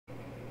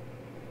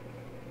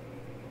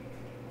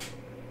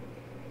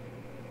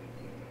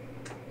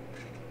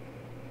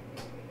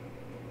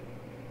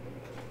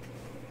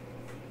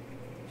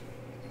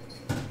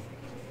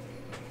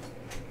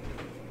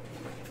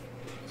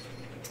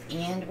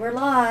we're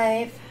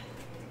live.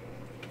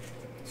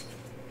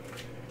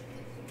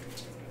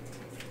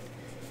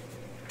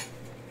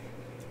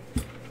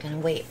 Gonna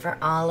wait for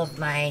all of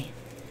my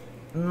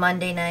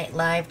Monday Night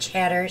Live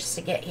chatters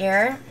to get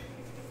here.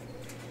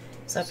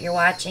 So if you're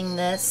watching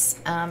this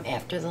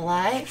after the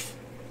live,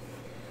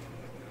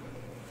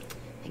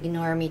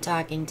 ignore me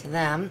talking to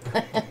them.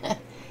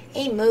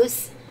 Hey,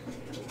 Moose.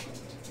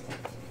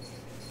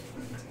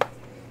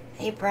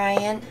 Hey,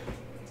 Brian.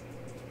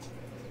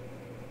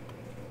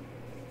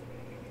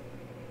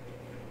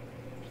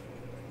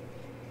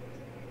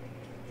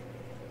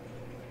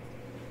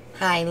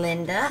 Hi,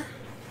 Linda.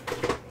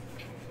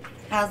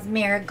 How's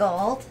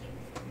Marigold?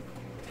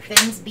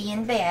 Finn's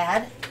being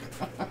bad.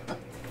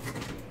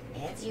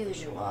 As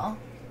usual.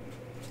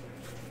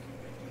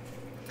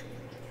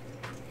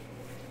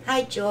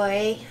 Hi,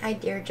 Joy. Hi,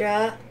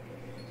 Deirdre.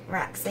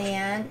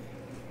 Roxanne.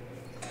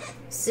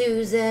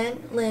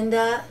 Susan.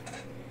 Linda.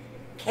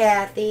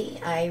 Kathy.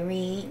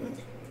 Irene.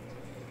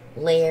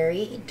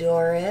 Larry.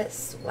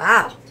 Doris.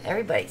 Wow,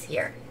 everybody's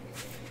here.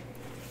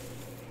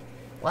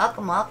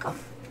 Welcome, welcome.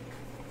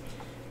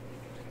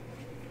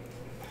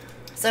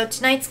 So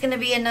tonight's going to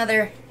be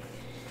another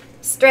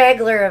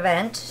straggler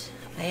event.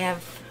 I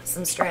have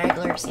some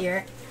stragglers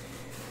here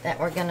that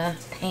we're going to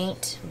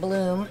paint,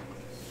 bloom,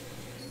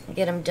 and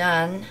get them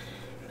done.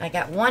 I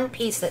got one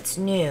piece that's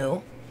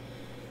new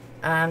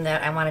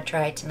that I want to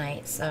try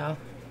tonight, so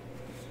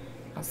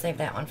I'll save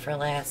that one for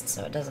last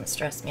so it doesn't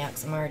stress me out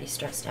because I'm already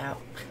stressed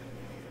out.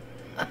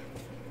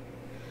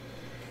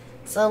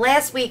 So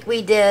last week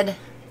we did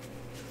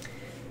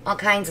all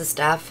kinds of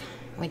stuff.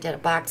 We did a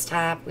box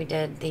top, we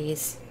did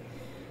these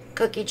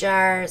cookie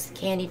jars,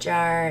 candy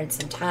jar, and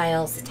some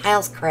tiles. The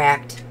tiles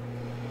cracked.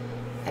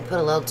 I put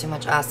a little too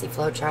much Aussie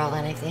Floetrol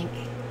in, I think.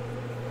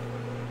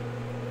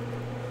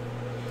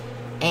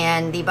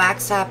 And the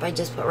box top, I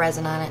just put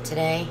resin on it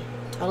today.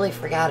 Totally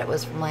forgot it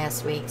was from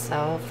last week, so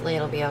hopefully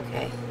it'll be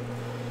okay.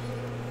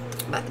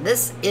 But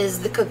this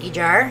is the cookie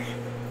jar.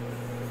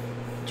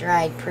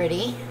 Dried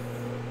pretty.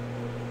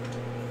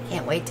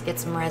 Can't wait to get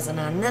some resin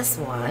on this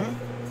one.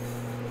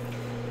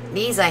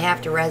 These I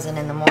have to resin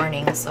in the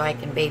morning so I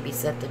can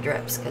babysit the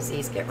drips because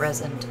these get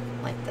resined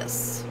like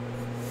this.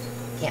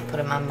 Can't put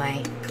them on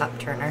my cup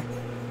turner.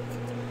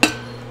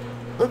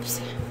 Oops.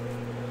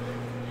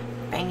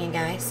 Bang, you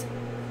guys.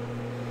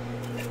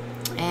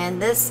 And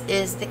this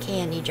is the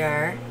candy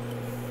jar.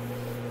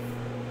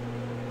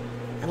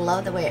 I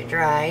love the way it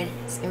dried.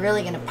 It's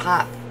really going to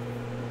pop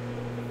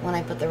when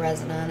I put the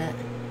resin on it.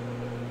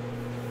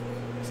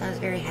 So I was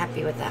very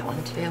happy with that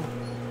one too.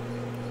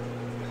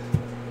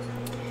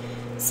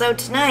 So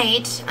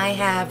tonight I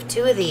have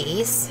two of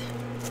these.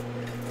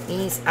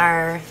 These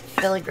are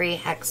filigree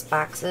hex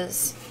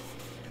boxes.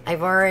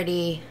 I've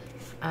already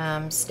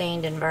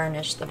stained and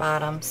varnished the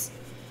bottoms,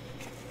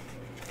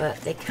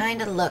 but they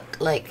kind of look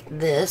like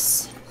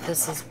this.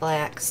 This is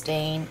black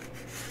stain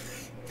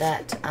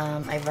that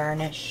I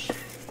varnish.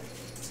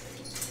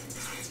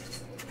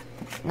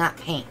 Not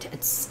paint,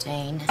 it's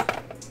stain.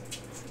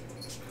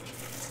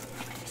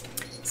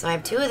 So I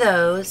have two of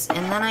those,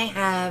 and then I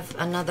have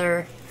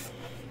another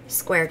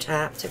square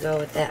top to go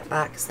with that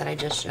box that I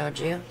just showed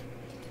you.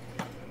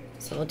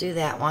 So we'll do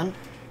that one.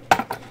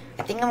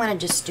 I think I'm going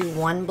to just do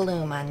one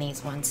bloom on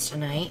these ones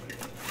tonight.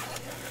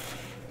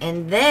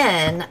 And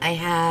then I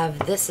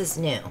have, this is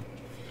new.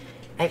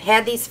 I've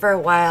had these for a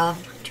while,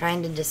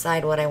 trying to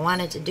decide what I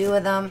wanted to do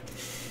with them.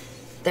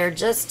 They're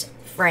just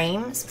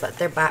frames, but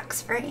they're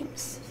box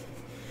frames.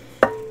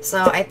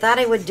 So I thought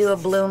I would do a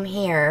bloom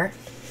here.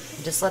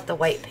 Just let the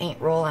white paint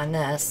roll on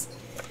this.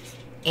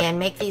 And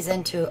make these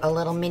into a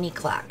little mini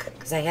clock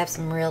because I have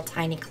some real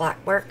tiny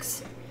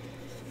clockworks.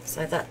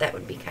 So I thought that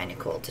would be kind of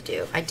cool to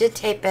do. I did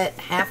tape it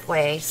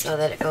halfway so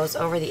that it goes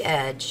over the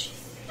edge.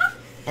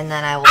 And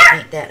then I will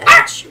paint that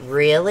edge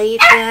really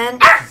thin.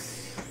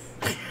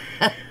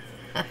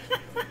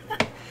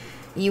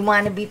 You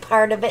want to be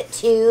part of it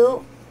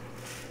too?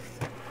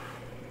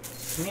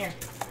 Come here.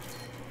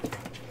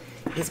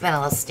 He's been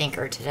a little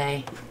stinker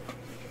today.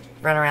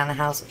 Run around the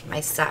house with my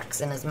socks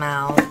in his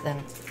mouth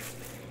and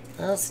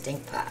little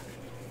stink pot.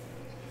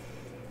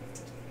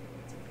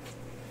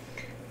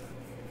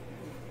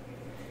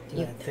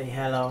 You say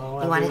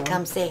hello. You want to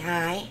come say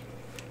hi?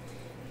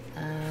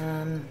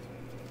 I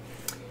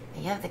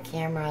have the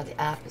camera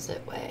the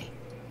opposite way.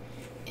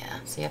 Yeah,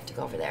 so you have to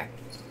go over there.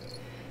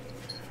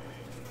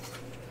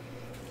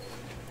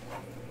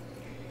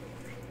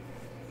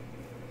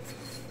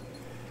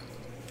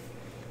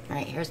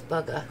 Alright, here's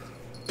Bugga.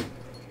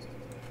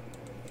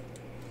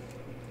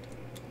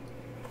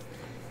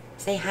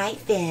 Say hi,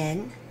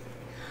 Finn.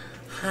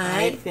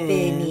 Hi,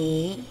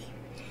 Finny.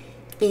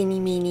 Finny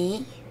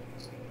Minnie.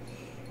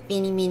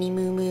 Finny Minnie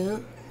Moo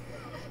Moo.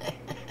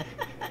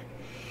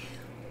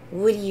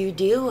 What are you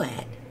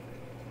doing?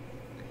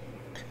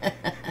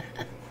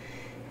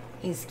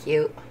 He's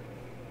cute.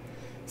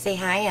 Say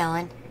hi,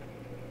 Ellen.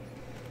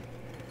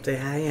 Say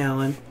hi,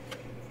 Ellen.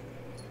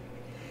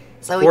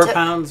 So 4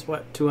 pounds,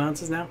 what, 2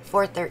 ounces now?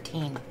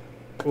 413.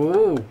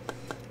 Ooh.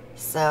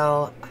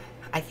 So,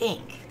 I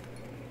think.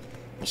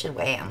 We should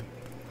weigh him.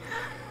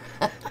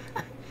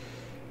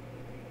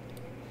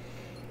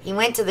 He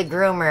went to the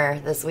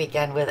groomer this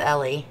weekend with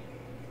Ellie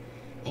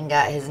and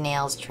got his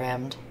nails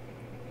trimmed.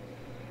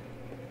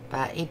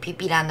 But he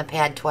pee-peed on the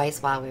pad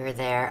twice while we were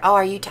there. Oh,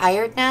 are you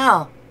tired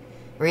now?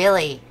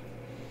 Really?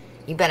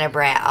 You've been a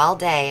brat all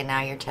day and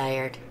now you're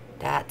tired.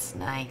 That's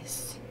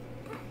nice.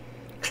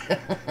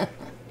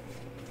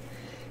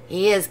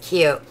 He is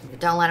cute, but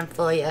don't let him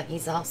fool you.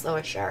 He's also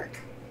a shark.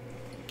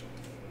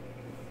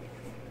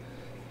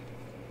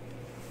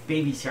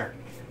 Baby shark.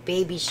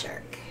 Baby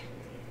shark.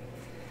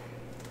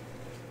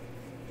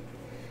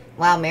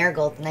 Wow,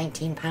 Marigold,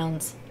 19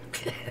 pounds.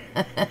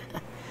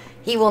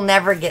 He will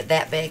never get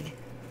that big.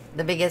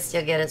 The biggest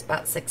he'll get is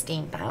about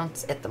 16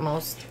 pounds at the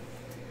most.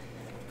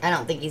 I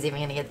don't think he's even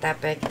going to get that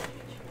big.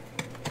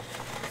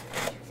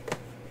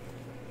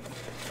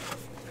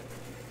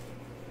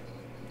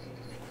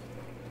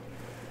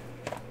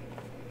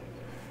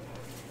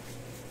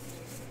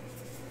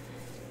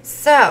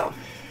 So,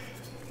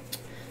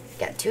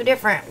 got two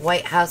different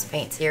white house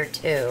paints here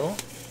too.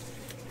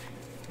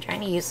 I'm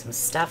trying to use some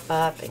stuff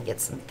up and get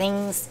some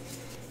things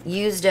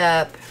used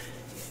up.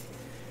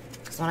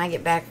 Because when I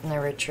get back from the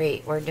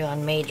retreat, we're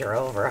doing major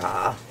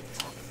overhaul.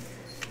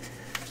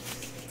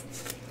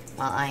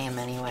 Well, I am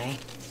anyway.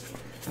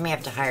 I may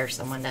have to hire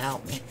someone to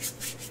help me.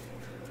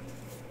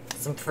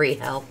 Some free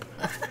help.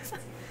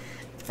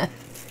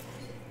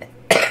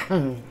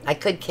 I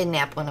could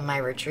kidnap one of my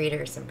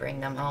retreaters and bring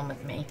them home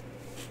with me.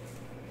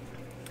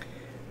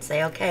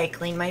 Say, okay,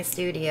 clean my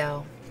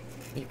studio.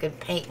 You can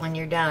paint when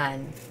you're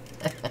done.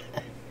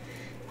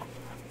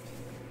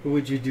 Who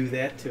would you do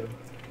that to?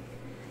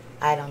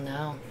 I don't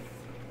know.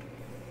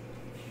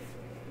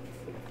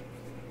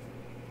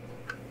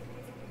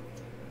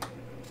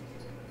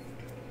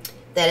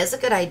 That is a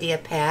good idea,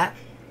 Pat.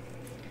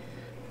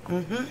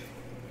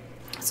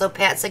 So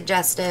Pat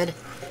suggested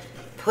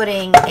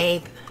putting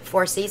a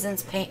Four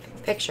Seasons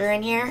picture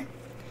in here.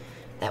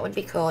 That would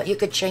be cool. You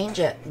could change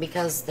it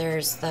because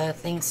there's the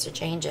things to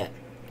change it.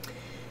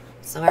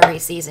 So every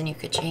season you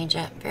could change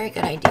it. Very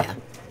good idea.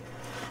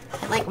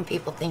 I like when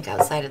people think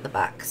outside of the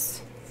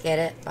box. Get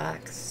it?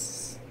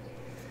 Box.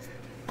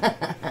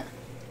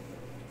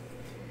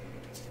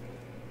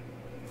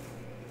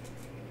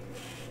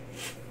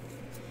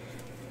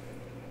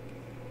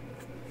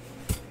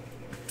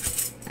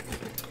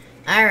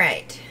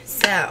 Alright,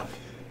 so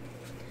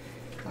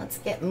let's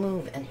get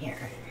moving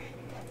here.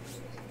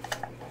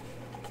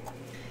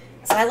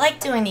 So I like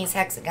doing these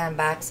hexagon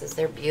boxes.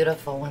 They're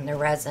beautiful when they're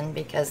resin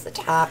because the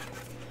top,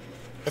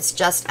 it's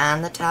just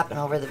on the top and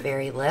over the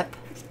very lip.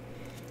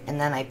 And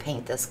then I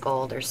paint this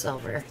gold or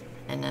silver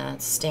and the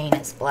stain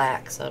is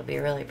black, so it'll be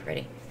really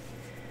pretty.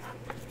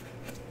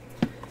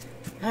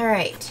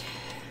 Alright.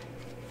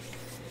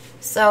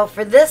 So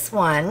for this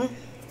one,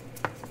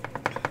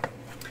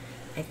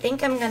 I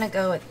think I'm going to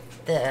go with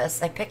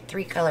this. I picked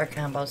 3 color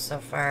combos so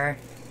far.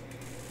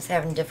 I was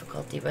having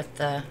difficulty with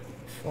the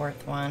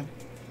 4th one.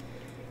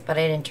 But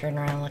I didn't turn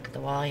around and look at the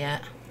wall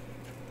yet.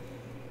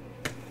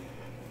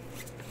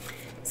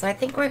 So I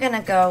think we're going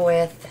to go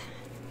with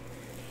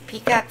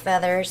Peacock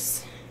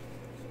Feathers,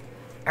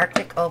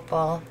 Arctic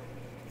Opal,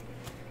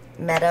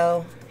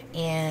 Meadow,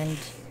 and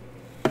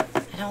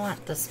I don't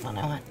want this one.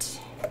 I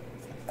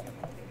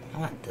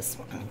want this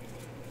one.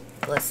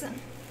 Glisten.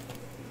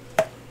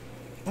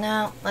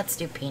 No, let's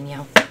do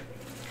Pinot.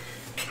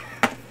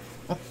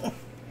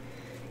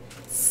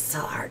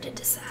 So hard to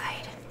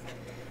decide.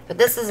 But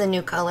this is a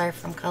new color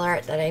from Color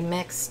Art that I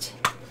mixed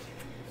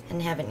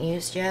and haven't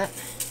used yet.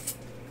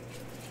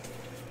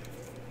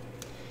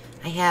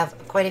 I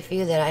have quite a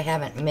few that I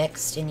haven't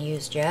mixed and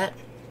used yet.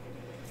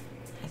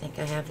 I think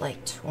I have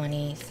like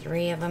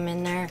 23 of them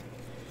in there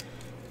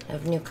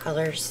of new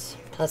colors,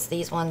 plus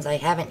these ones I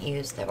haven't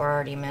used that were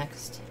already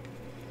mixed.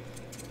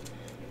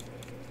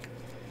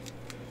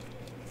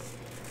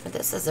 But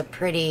this is a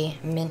pretty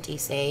minty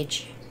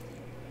sage.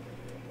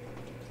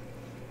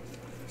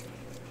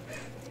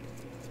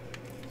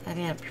 I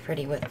think it's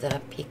pretty with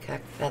the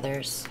Peacock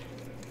Feathers.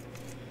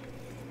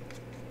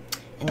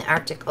 And the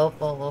Arctic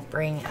Opal will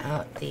bring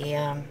out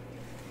the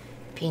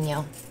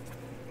Pinot.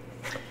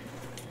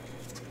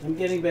 I'm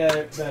getting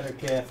better,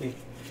 Kathy.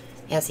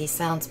 Yes, he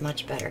sounds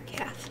much better,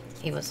 Kath.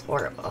 He was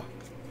horrible.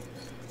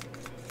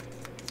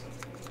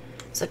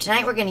 So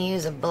tonight we're going to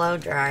use a blow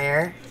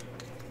dryer.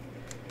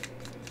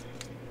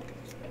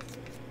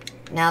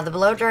 Now the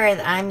blow dryer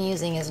that I'm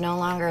using is no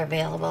longer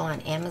available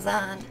on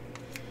Amazon.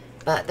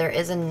 But there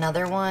is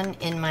another one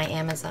in my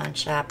Amazon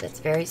shop that's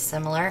very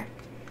similar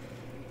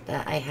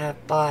that I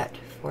have bought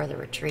for the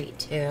retreat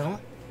too.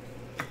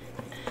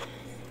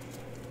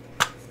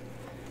 I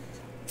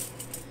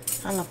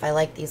don't know if I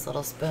like these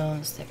little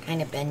spoons. They're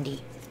kind of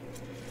bendy.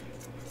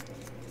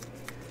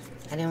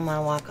 I didn't want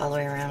to walk all the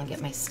way around and get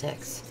my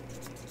sticks.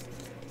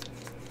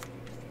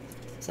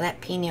 So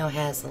that Pinot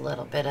has a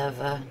little bit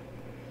of a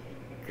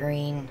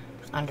green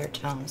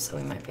undertone, so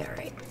we might be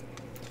alright.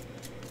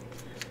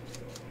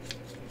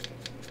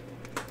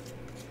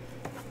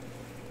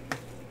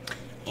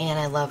 And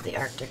I love the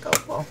Arctic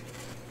Opal.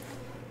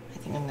 I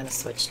think think I'm going to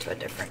switch to a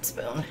different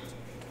spoon.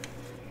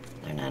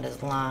 They're not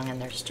as long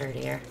and they're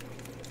sturdier.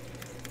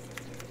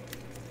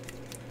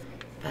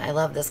 But I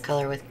love this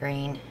color with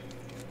green.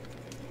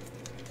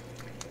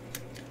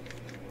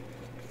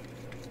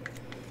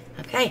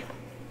 Okay,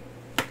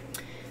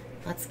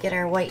 let's get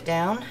our white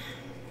down.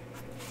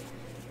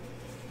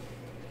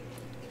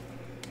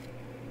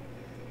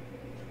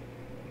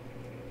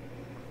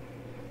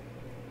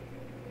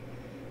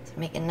 So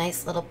make a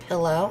nice little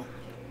pillow.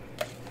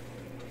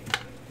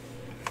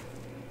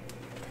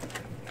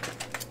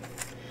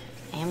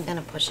 I am going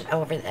to push it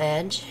over the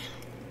edge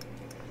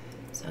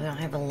so I don't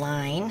have a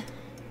line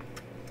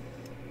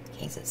in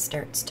case it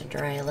starts to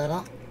dry a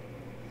little.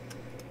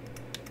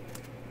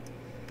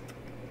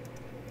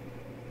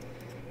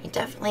 You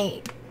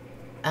definitely,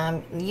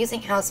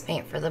 using house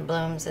paint for the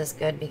blooms is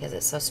good because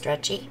it's so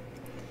stretchy.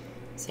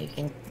 So you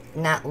can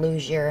not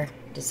lose your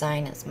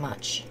design as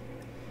much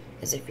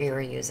as if you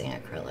were using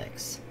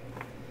acrylics.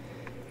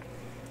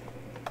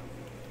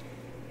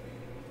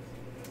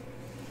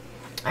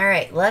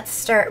 Alright, let's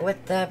start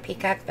with the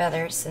peacock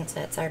feathers since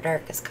that's our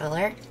darkest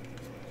color.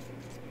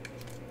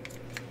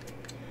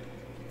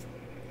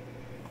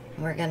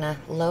 We're going to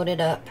load it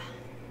up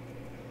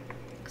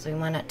because we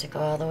want it to go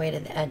all the way to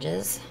the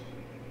edges.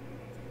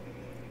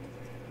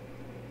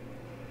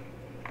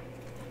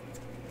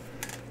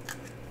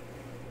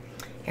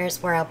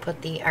 Here's where I'll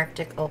put the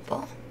Arctic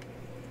Opal.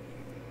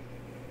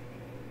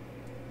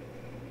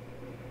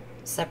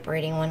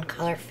 Separating one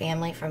color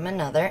family from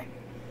another.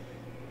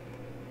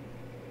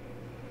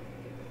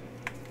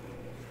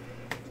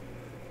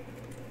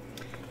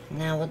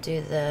 Now we'll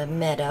do the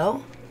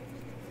Meadow.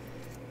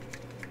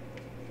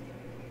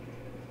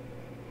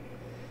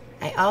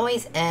 I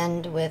always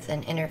end with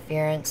an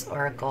interference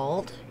or a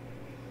gold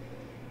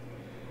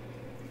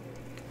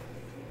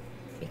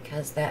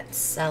because that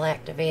cell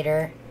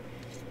activator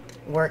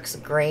works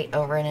great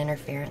over an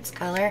interference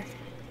color.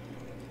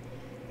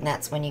 And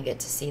that's when you get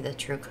to see the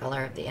true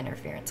color of the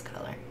interference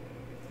color.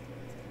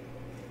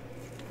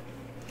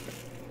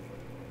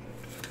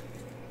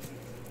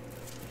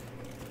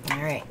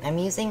 Alright, I'm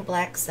using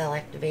black cell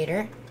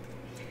activator.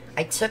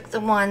 I took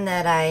the one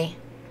that I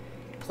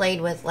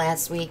played with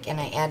last week and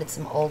I added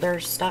some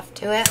older stuff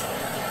to it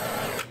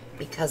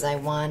because I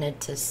wanted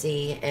to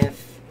see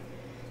if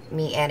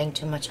me adding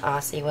too much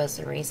Aussie was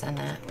the reason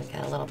that we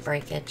got a little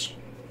breakage.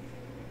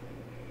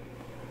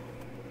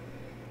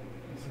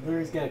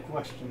 Larry's got a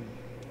question.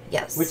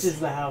 Yes. Which is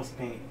the house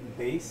paint?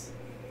 Base?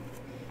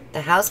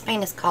 The house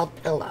paint is called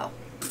Pillow.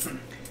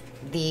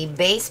 The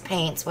base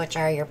paints, which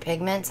are your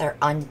pigments, are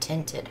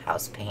untinted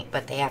house paint,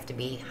 but they have to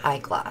be high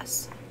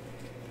gloss.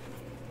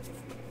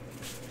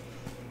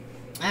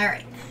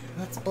 Alright,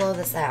 let's blow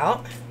this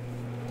out.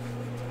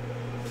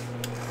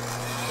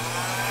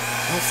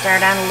 We'll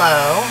start on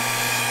low,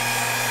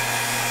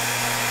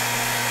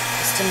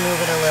 just to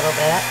move it a little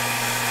bit.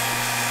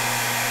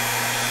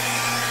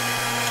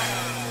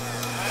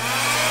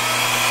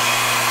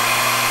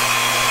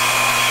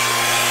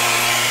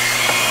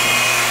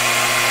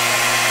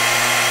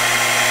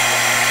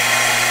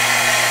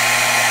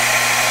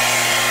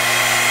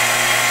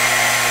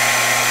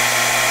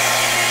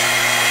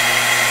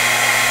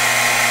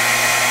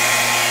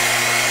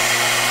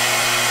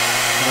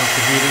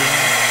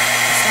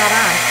 It's not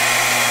on.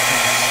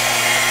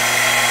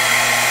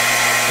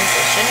 At least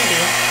it shouldn't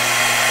be.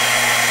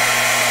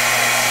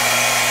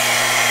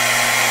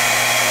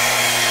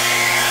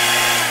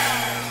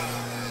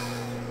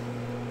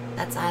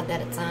 That's odd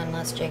that it's on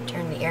unless Jake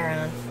turned the air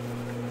on.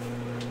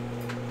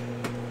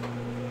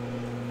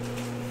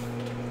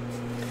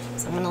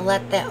 So I'm going to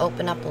let that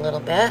open up a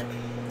little bit.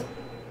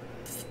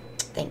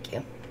 Thank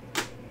you.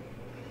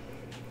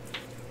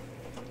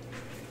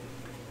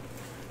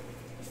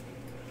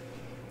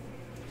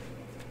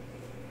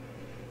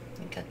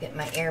 I'll get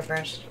my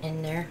airbrush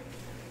in there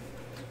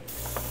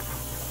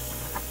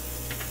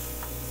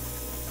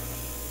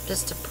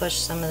just to push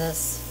some of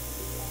this.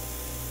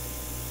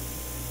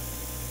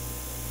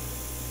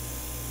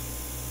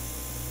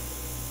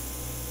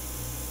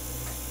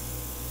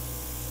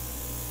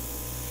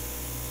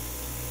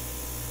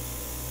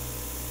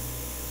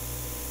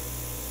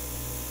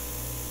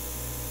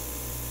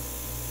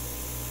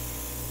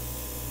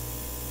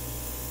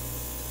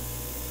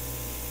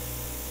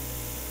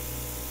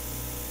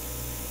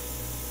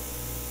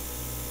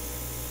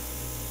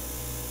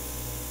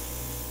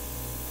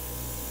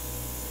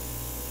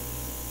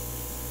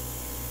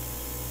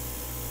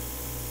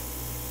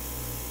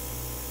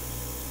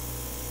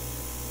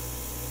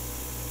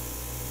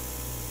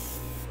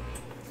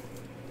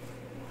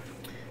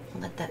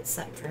 Let that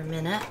set for a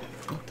minute.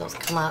 Let those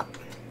come up.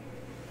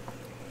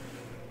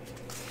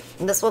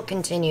 And this will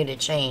continue to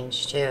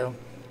change too.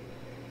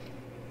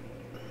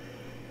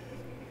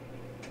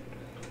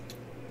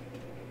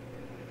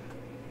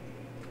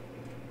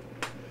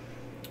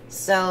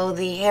 So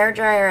the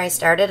hairdryer, I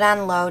started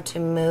on low to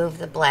move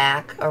the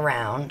black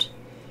around,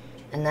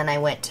 and then I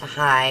went to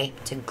high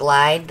to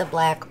glide the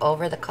black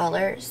over the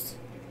colors.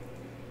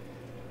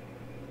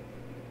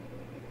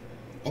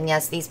 And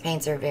yes, these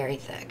paints are very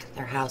thick.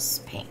 They're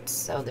house paints,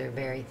 so they're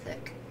very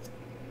thick.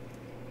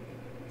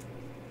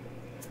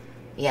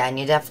 Yeah, and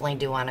you definitely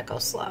do want to go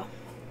slow.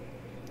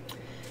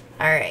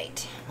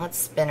 Alright, let's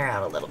spin her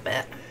out a little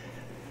bit.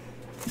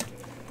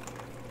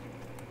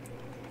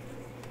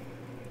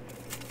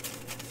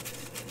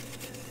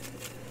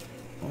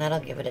 And that'll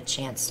give it a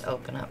chance to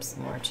open up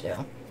some more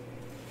too.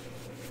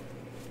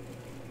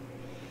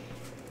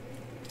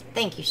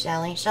 Thank you,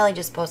 Shelly. Shelly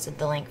just posted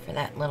the link for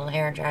that little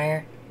hair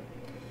dryer.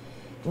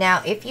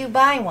 Now, if you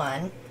buy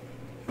one,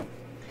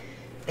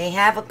 they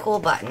have a cool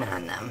button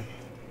on them.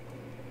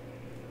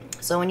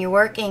 So when you're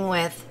working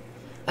with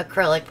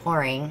acrylic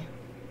pouring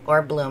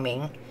or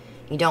blooming,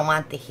 you don't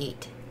want the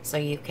heat. So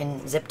you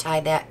can zip tie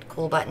that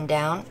cool button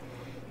down.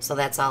 So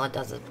that's all it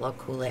does is blow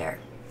cool air.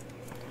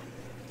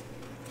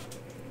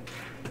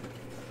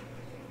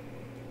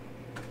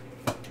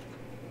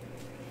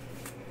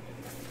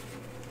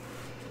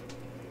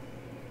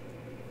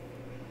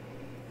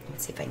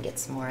 Let's see if I can get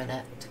some more of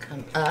that to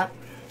come up.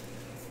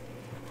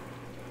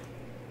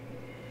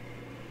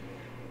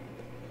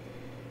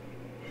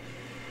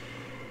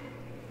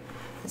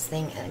 This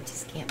thing, I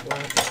just can't blow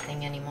with this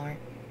thing anymore.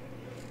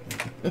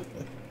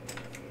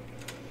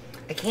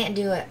 I can't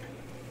do it.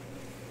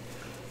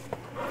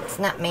 It's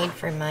not made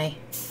for my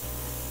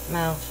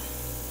mouth.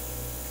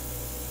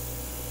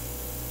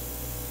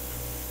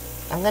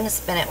 I'm going to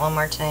spin it one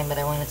more time, but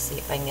I want to see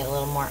if I can get a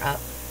little more up.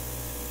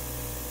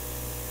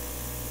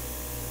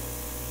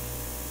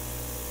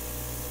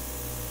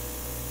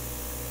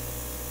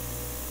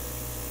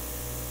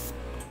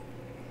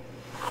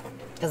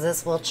 Because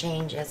this will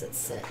change as it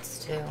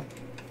sits, too.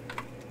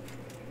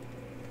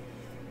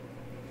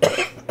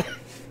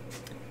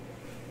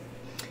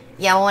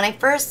 Yeah, when I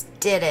first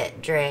did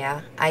it,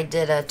 Drea, I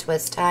did a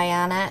twist tie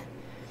on it.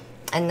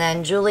 And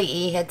then Julie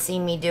E. had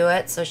seen me do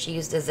it, so she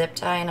used a zip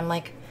tie. And I'm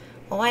like,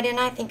 well, why didn't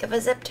I think of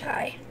a zip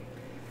tie?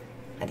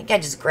 I think I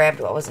just grabbed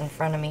what was in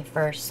front of me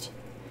first.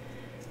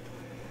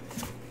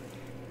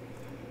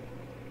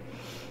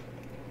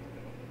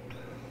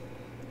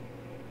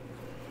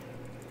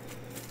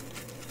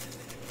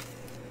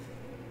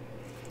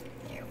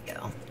 There we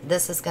go.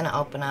 This is going to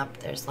open up.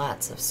 There's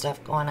lots of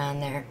stuff going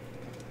on there.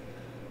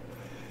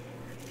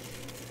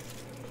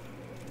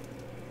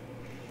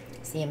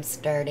 See, I'm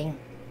starting.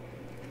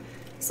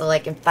 So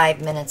like in 5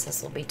 minutes,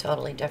 this will be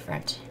totally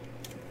different.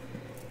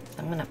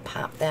 I'm going to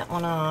pop that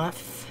one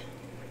off.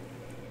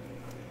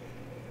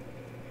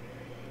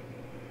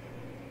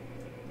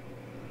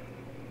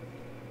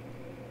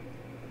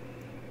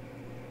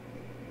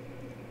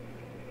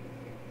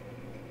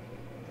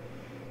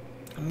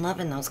 I'm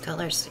loving those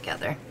colors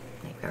together.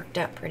 They worked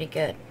out pretty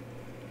good.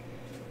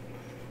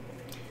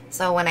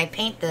 So when I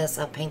paint this,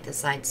 I'll paint the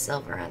side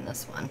silver on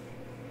this one.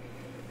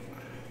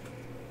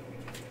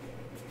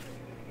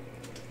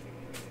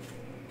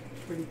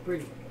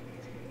 Pretty.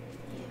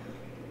 Yeah.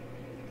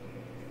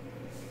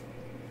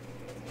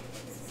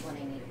 This is when I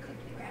need a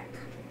cookie rack.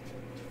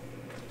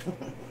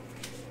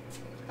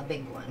 A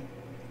big one.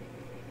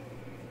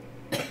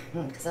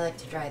 Because I like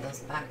to dry those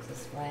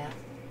boxes flat.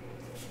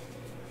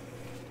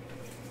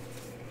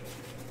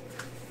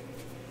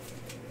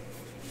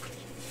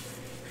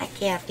 Hi,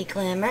 Kathy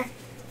Clemmer.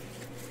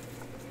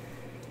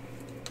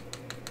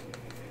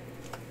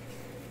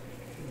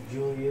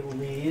 Julia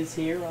Lee is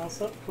here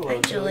also. Hello,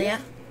 Hi, Julia.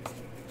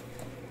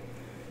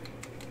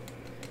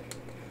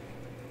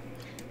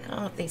 I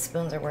don't know if these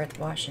spoons are worth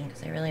washing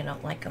because I really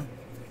don't like them.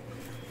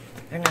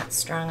 They're not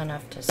strong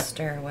enough to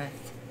stir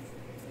with.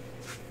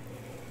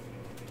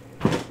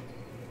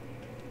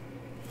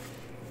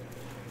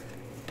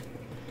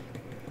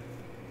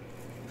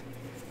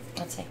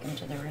 I'll take them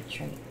to the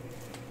retreat.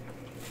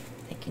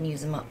 I can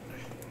use them up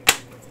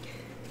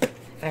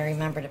if I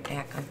remember to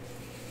pack them.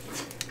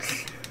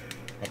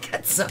 I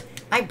got so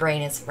my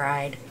brain is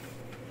fried.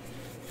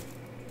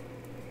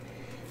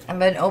 I've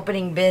been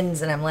opening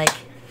bins and I'm like,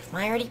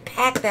 I already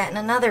packed that in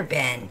another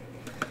bin.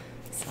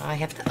 So I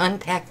have to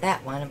unpack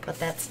that one and put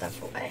that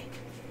stuff away.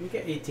 You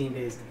got 18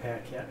 days to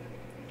pack yet.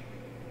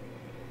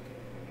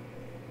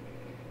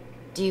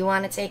 Do you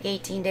want to take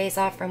 18 days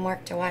off from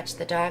work to watch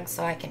the dogs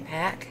so I can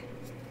pack?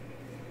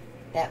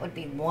 That would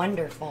be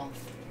wonderful.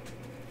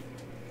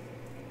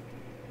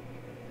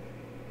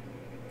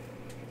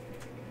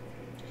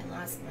 I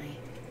lost my...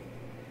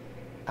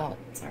 Oh,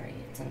 sorry.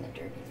 It's in the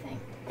dirty thing.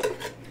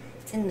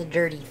 It's in the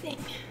dirty thing.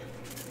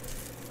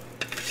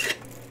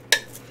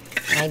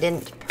 And I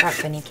didn't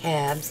prep any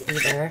cabs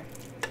either.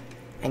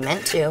 I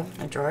meant to.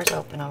 The drawer's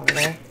open over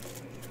there.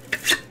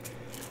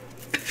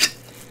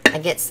 I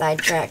get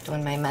sidetracked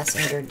when my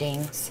messenger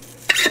dings.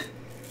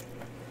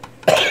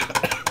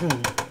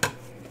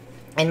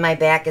 And my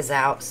back is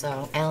out,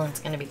 so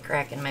Alan's going to be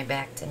cracking my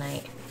back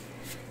tonight.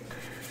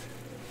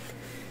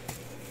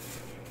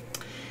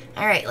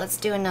 Alright, let's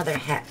do another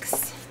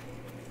hex.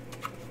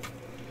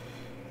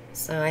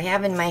 So I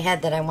have in my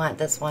head that I want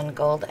this one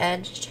gold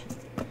edged.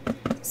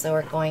 So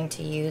we're going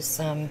to use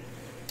some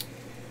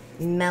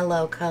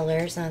mellow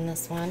colors on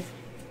this one.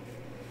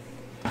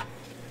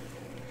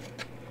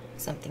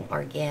 Something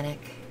organic.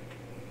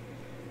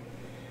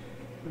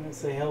 I'm going to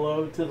say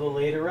hello to the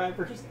late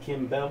arrivers,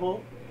 Kim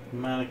Bevel,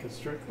 Monica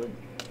Strickland.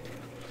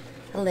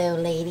 Hello,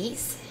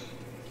 ladies.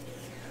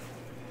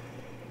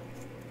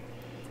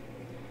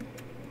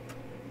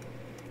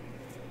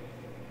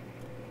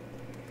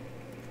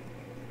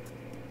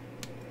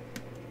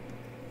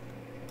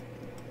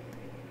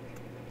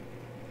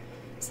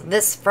 So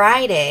this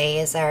Friday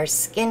is our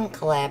skin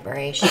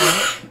collaboration.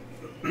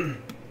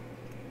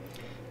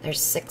 There's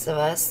 6 of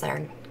us,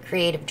 our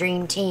creative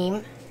dream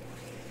team.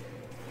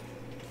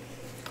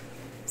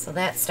 So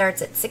that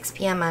starts at 6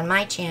 p.m. on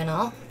my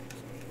channel.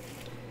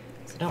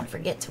 So don't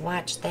forget to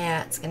watch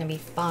that. It's going to be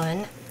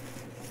fun.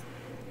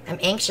 I'm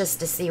anxious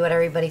to see what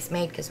everybody's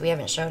made because we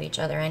haven't showed each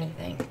other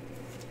anything.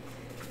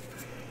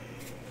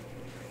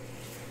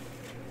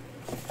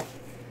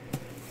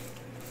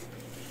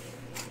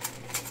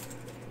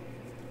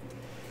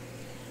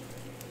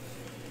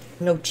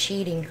 No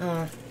cheating,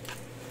 huh?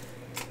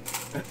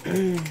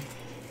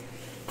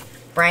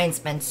 Brian's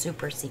been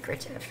super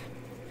secretive.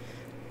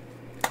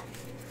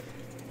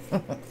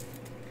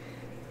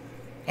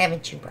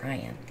 Haven't you,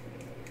 Brian?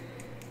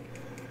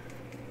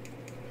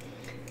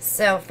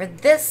 So for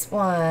this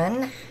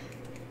one,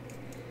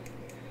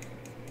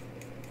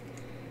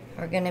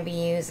 we're going to be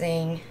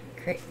using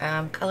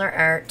Color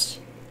Art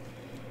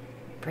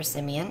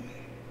Persimmon.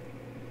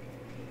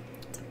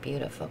 It's a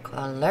beautiful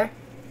color.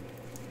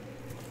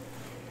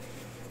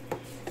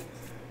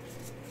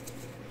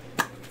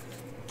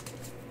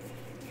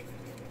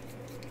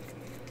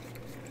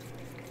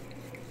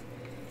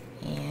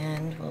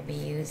 And we'll be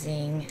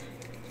using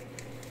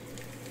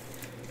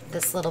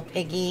this little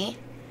piggy,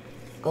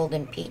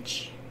 Golden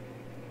Peach.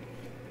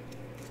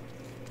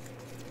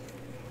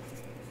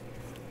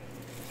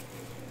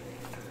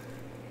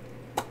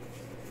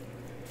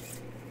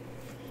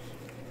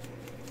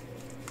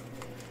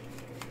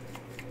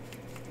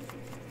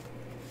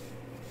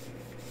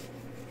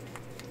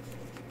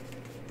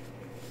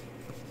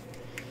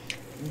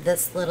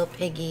 This little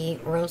piggy,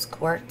 Rose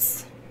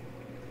Quartz.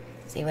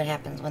 See what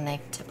happens when they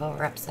tip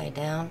over upside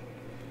down?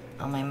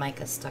 Oh, my mic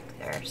is stuck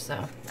there,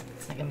 so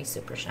it's not going to be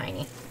super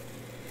shiny.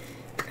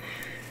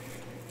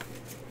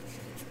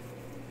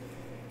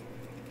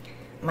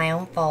 My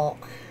own fault.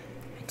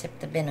 I tipped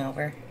the bin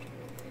over.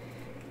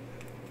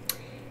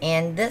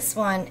 And this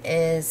one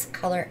is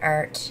Color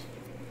Art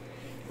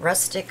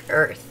Rustic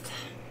Earth.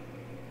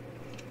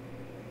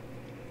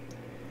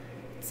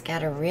 It's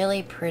got a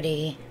really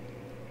pretty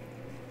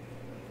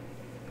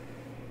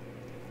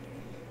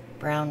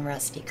brown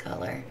rusty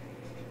color.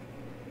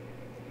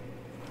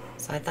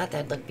 So I thought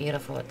that'd look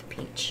beautiful with the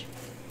peach.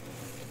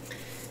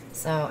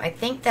 So I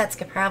think that's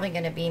probably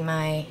going to be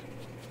my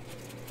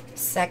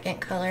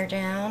second color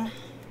down.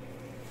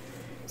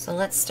 So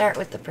let's start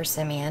with the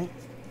persimmon.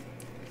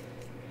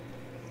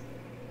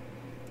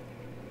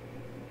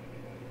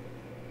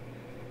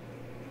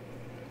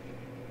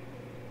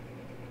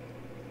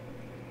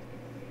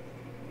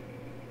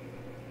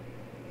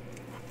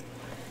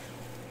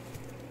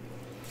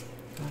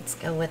 Let's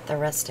go with the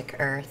rustic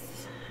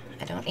earth.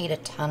 I don't need a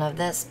ton of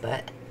this,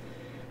 but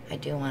I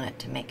do want it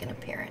to make an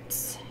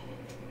appearance.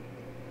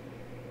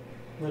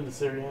 Linda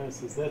Sariana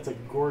says that's a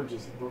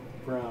gorgeous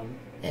brown.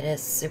 It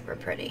is super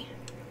pretty.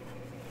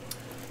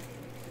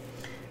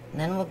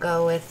 And then we'll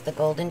go with the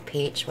golden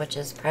peach, which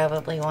is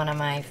probably one of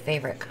my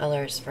favorite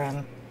colors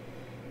from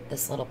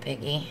this little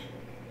piggy.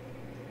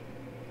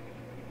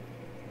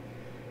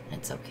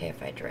 It's okay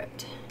if I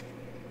dripped.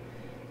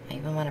 I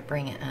even want to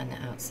bring it on the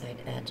outside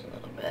edge a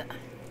little bit.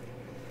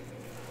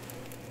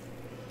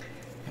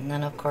 And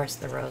then of course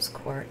the rose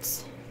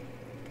quartz.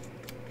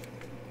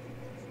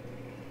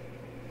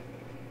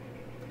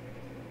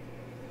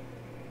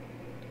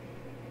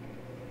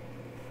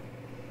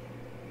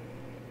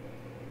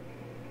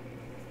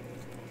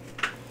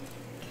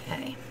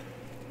 Okay.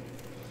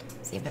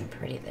 It's even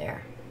pretty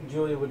there.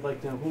 Julia would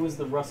like to know, who is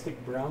the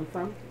rustic brown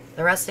from?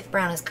 The rustic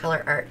brown is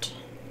Color Art.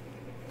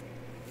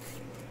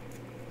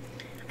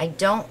 I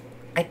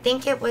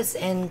think it was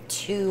in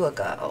 2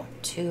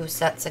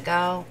 sets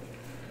ago.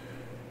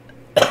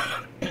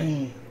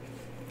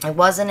 It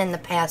wasn't in the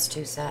past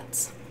 2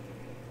 sets.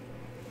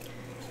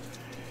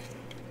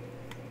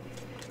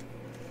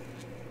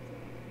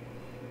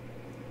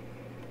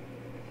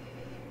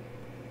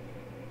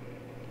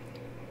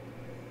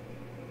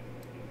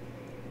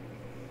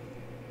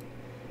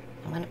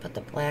 I'm going to put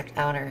the black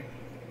outer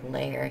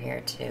layer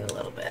here too a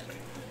little bit.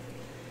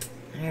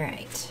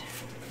 Alright.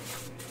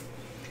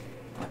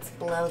 Let's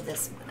blow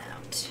this one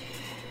out.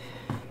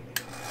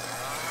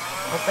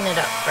 Open it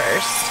up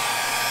first.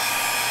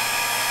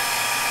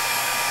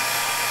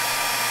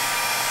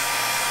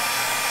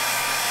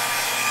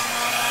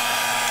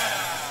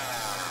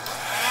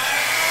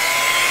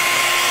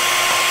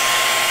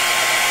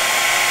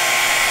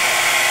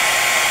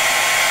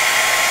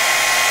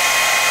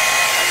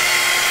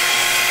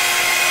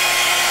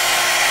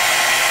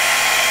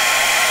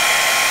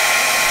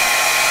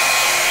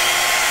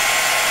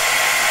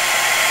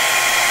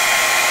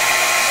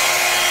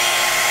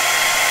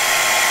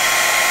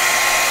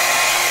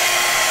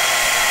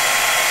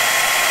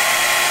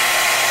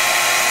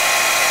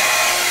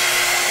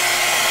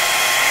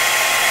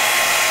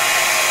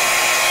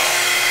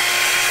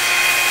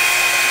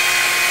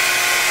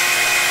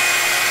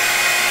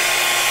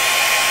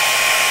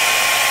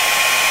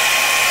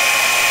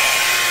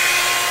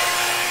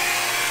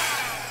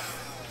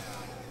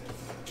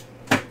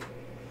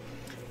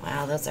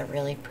 Wow, those are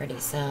really pretty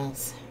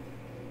cells.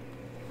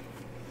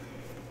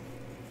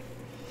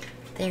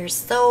 They're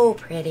so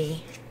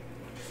pretty.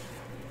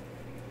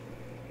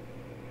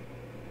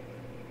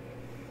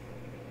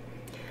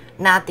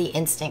 Not the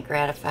instant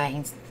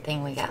gratifying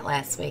thing we got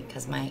last week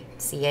because my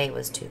CA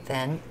was too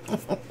thin.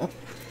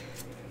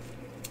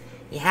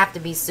 You have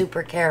to be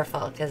super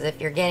careful because if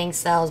you're getting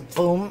cells,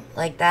 boom,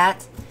 like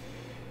that,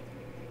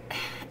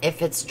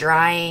 if it's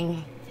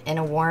drying in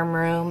a warm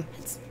room,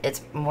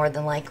 it's more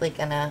than likely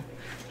gonna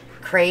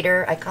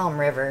crater. I call them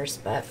rivers,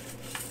 but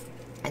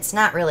it's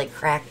not really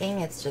cracking.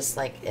 It's just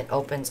like it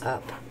opens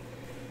up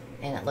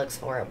and it looks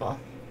horrible.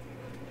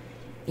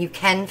 You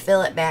can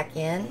fill it back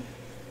in,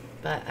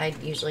 but I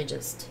usually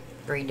just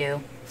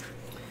redo.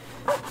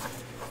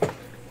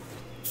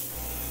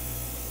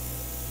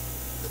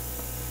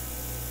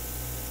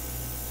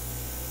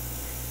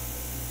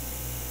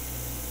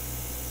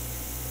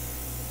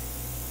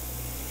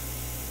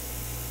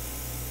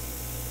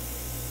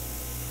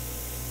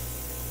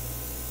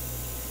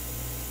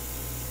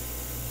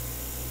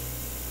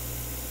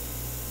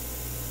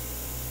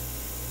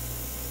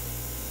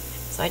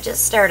 So I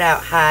just start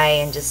out high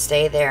and just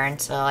stay there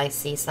until I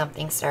see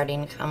something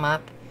starting to come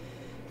up,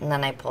 and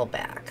then I pull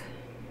back.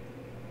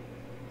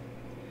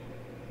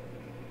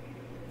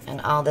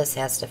 And all this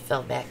has to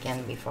fill back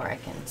in before I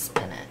can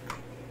spin it.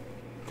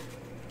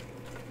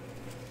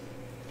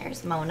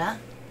 There's Mona.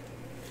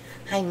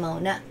 Hi,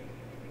 Mona.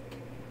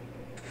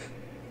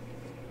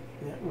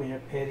 Yeah, we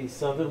have Patty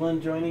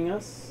Sutherland joining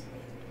us.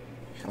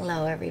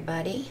 Hello,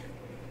 everybody.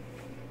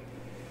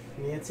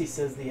 Nancy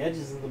says the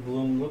edges of the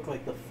bloom look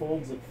like the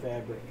folds of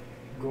fabric.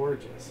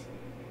 Gorgeous.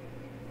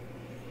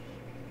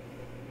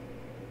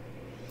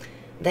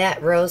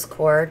 That rose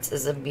quartz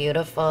is a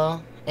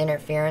beautiful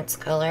interference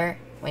color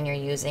when you're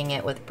using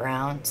it with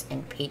browns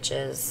and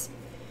peaches.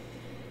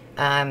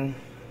 I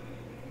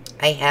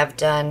have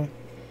done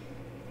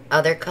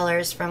other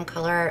colors from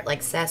Color Art,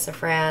 like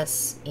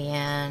sassafras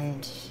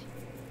and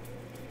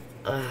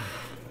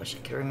wish I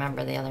could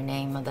remember the other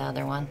name of the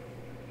other one.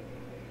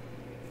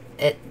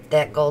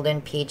 That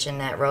golden peach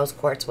and that rose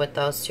quartz with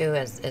those two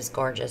is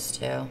gorgeous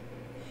too.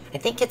 I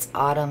think it's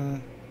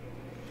autumn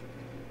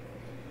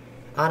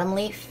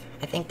leaf.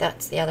 I think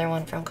that's the other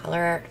one from Color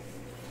Art.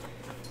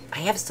 I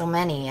have so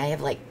many. I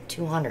have like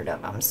 200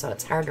 of them, so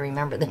it's hard to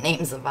remember the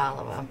names of all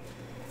of them.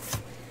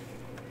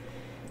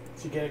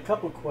 So you get a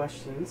couple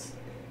questions.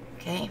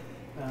 Okay.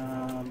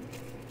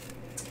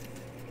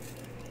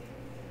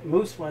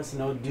 Moose wants to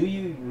know, do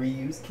you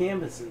reuse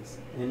canvases?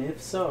 And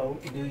if so,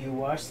 do you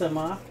wash them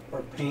off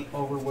or paint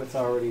over what's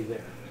already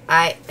there?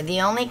 The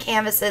only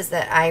canvases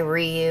that I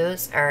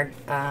reuse are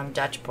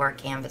Dutch pour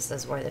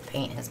canvases where the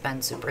paint has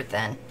been super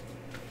thin.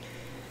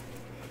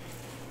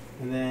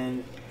 And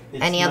then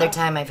any other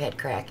time I've had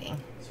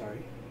cracking. Sorry.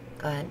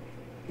 Go ahead.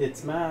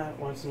 It's Matt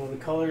wants to know, the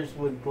colors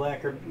with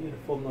black are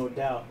beautiful, no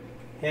doubt.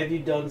 Have you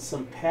done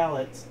some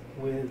palettes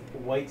with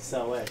white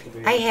cell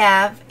activator? I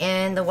have,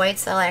 and the white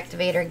cell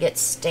activator gets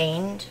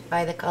stained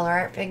by the Color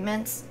Art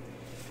pigments,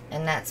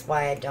 and that's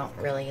why I don't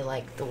really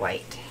like the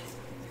white.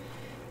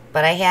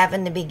 But I have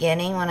in the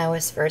beginning when I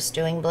was first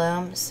doing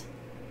blooms.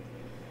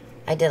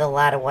 I did a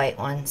lot of white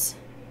ones.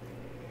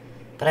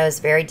 But I was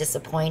very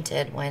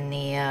disappointed when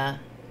the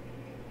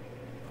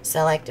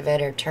cell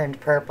activator turned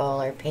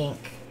purple or pink.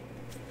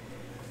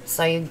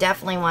 So you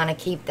definitely want to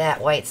keep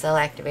that white cell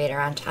activator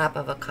on top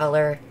of a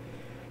color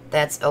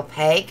that's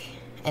opaque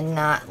and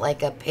not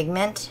like a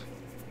pigment.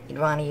 You'd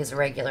want to use a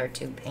regular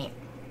tube paint.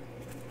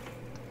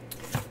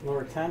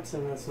 Laura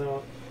Thompson wants to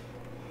know,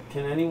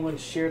 can anyone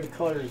share the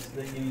colors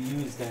that you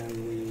used on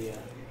the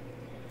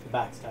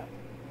box top?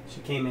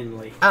 She came in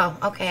late. Oh,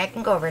 okay, I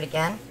can go over it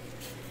again.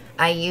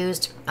 I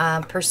used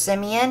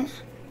Persimmon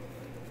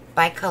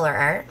by Color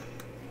Art.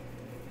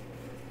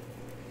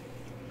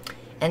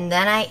 And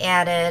then I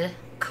added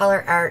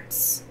Color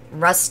Art's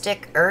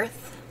Rustic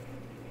Earth.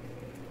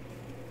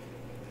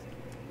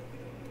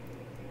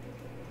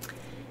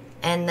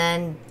 And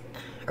then,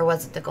 or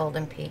was it the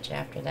Golden Peach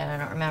after that? I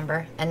don't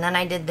remember. And then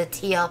I did the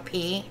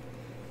TLP,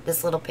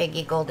 this little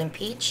piggy Golden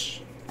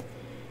Peach.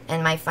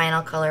 And my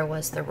final color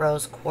was the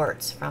Rose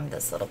Quartz from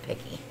this little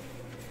piggy.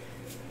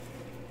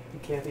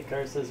 Kathy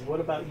Carr says, what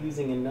about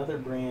using another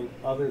brand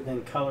other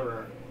than Color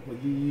Art?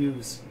 Would you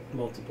use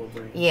multiple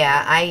brands?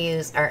 Yeah, I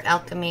use Art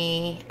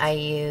Alchemy. I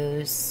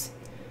use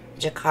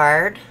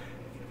Jacquard,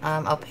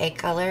 opaque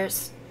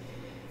colors.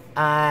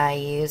 I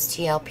use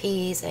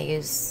TLPs. I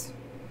use,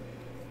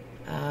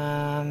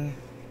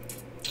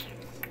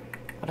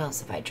 what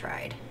else have I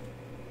tried?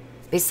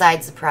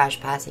 Besides the Praj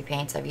Posse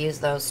paints, I've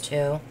used those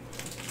too.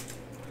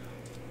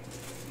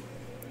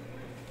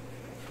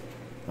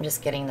 I'm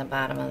just getting the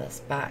bottom of this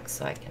box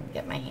so I can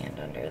get my hand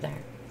under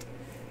there.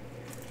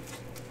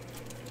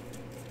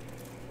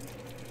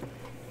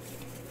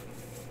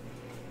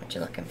 What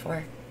you looking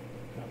for?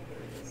 Oh, there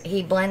it is.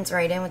 He blends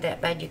right in with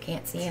that bed. You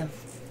can't see him.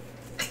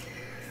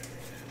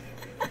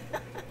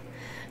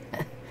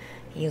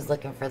 He was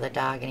looking for the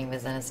dog and he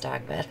was in his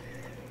dog bed.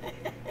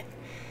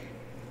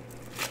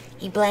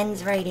 He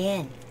blends right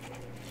in.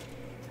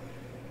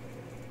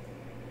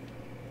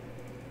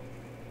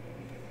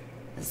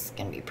 This is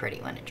going to be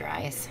pretty when it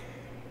dries.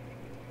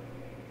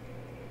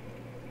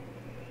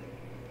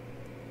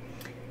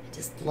 I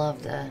just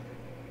love the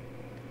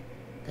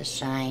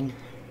shine.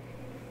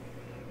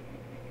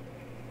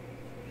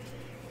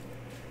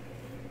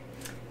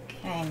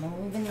 Okay,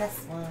 moving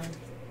this one.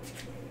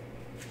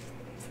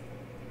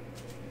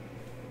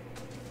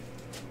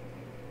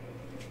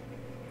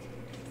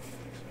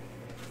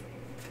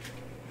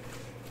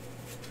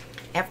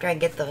 After I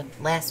get the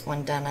last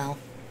one done, I'll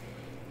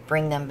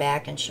bring them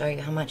back and show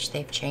you how much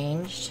they've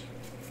changed.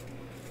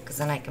 Because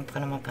then I can put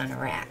them up on a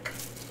rack.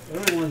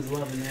 Everyone's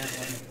loving that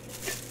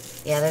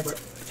one. Yeah, that's a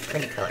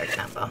pretty color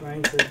combo.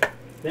 Ryan said,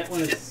 that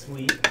one is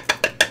sweet.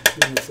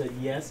 Gina said,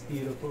 yes,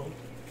 beautiful.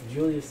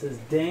 Julia says,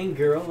 dang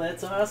girl,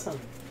 that's awesome.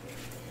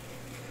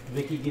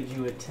 Vicky gives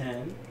you a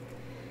 10.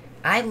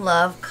 I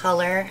love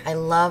color. I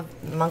love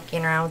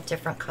monkeying around with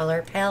different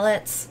color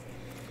palettes.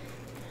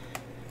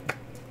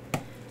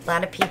 A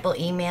lot of people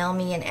email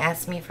me and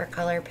ask me for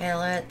color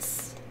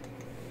palettes.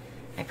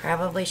 I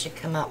probably should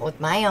come up with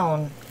my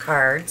own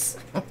cards.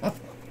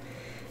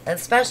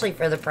 Especially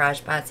for the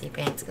Praj Potsy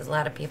paints, because a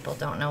lot of people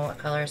don't know what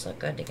colors look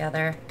good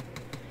together.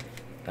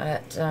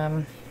 But,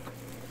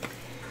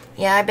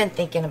 yeah, I've been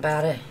thinking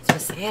about it. It's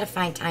just I had to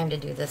find time to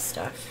do this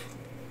stuff.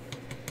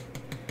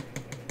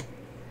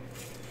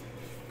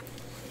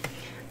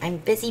 I'm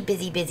busy,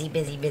 busy, busy,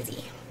 busy,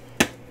 busy.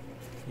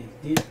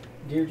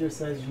 Deirdre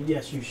says,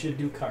 yes, you should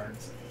do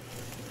cards.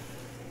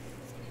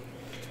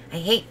 I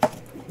hate,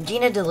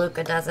 Gina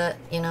DeLuca does it,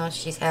 you know,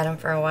 she's had them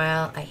for a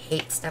while. I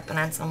hate stepping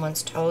on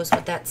someone's toes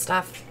with that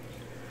stuff.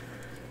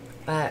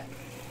 But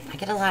I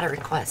get a lot of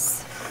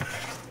requests.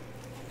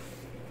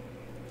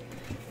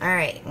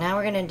 Alright, now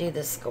we're going to do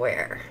the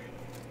square.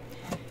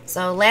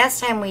 So last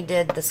time we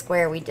did the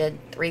square, we did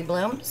 3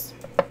 blooms,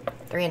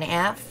 3.5.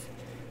 I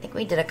think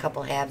we did a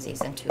couple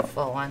halvesies and 2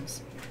 full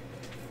ones.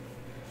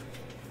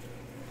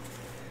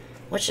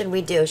 What should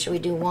we do? Should we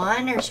do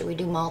 1 or should we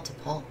do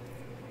multiple?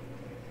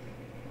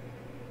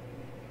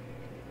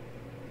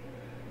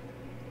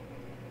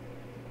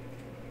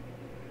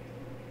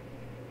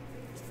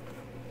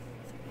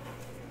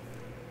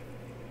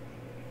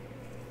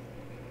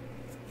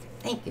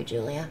 Thank you,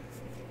 Julia.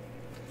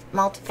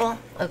 Multiple?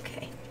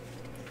 Okay.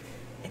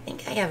 I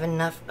think I have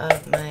enough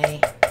of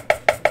my...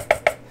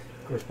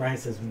 Of course, Brian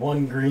says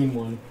 1 green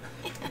one.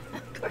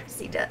 Of course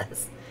he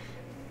does.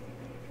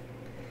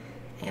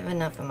 I have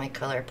enough of my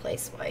color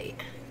place white.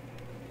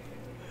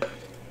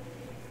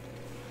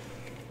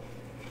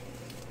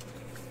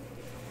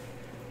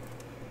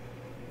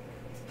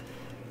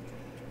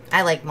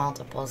 I like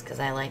multiples because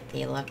I like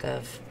the look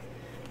of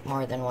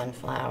more than one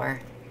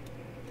flower.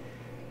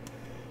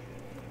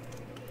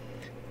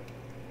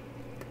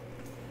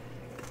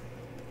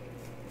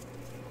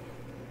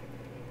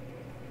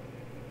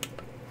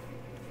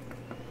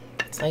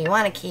 So you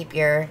want to keep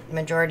your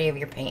majority of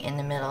your paint in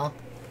the middle.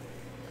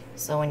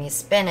 So when you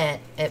spin it,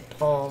 it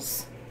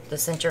pulls, the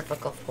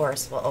centrifugal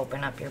force will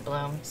open up your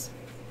blooms.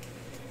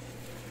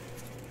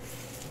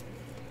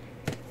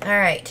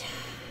 Alright,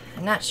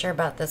 I'm not sure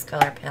about this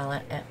color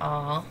palette at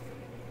all.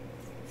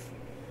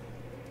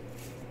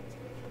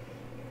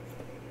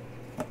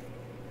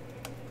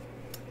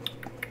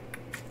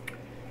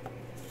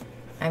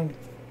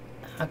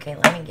 Okay,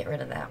 let me get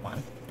rid of that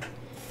one.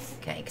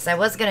 Okay, because I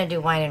was going to do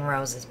wine and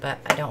roses, but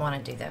I don't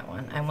want to do that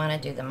one. I want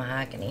to do the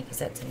mahogany because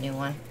that's a new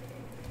one.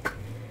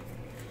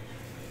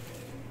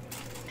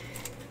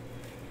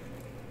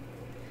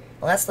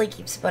 Leslie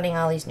keeps putting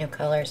all these new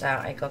colors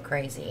out. I go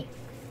crazy.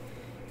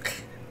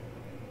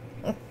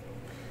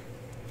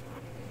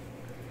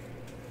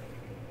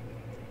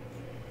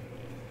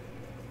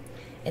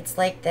 It's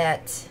like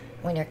that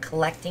when you're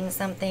collecting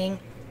something.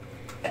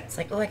 It's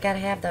like, oh, I gotta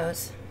have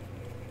those.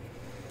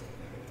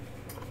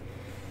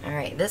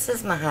 Alright, this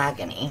is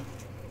mahogany.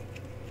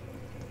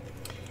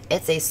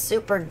 It's a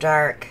super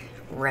dark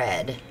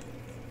red.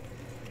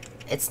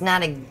 It's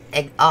not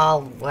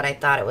all what I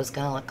thought it was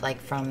going to look like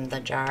from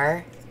the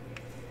jar,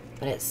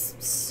 but it's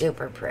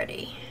super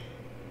pretty.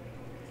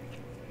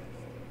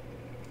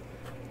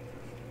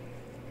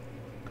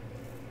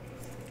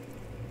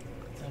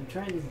 So I'm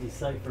trying to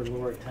decipher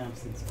Laura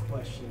Thompson's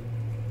question.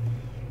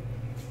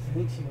 I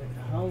think she went,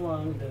 how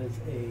long does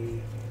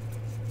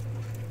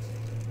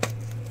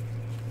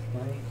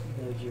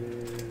your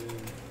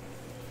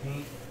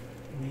paint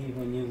leave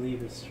when you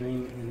leave a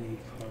stream in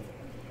a pub?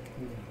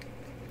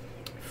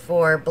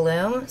 For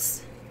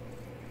blooms,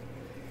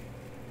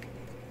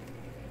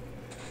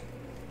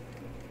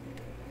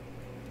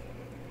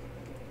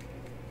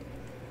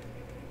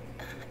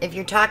 if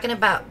you're talking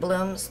about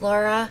blooms,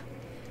 Laura,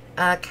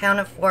 count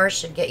of 4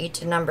 should get you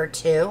to number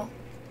 2.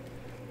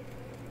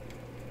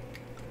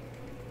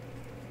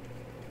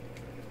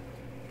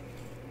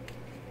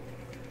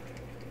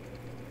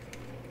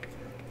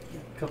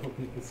 A couple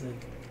people said.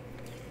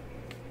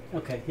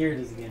 Okay, here it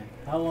is again.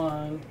 How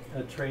long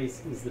a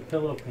trace is the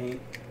pillow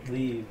paint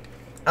leave?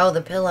 Oh,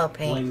 the pillow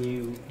paint. When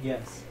you,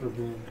 yes, for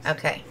blooms.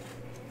 Okay.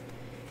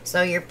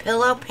 So your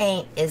pillow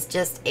paint is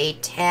just a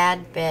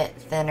tad bit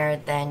thinner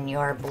than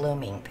your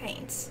blooming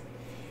paints.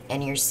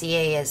 and your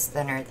CA is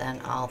thinner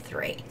than all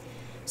three.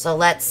 So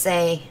let's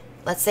say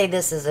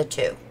this is a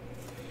 2.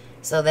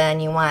 So then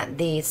you want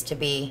these to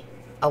be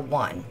a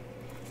 1,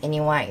 and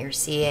you want your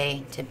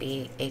CA to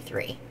be a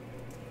 3.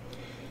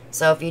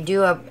 So if you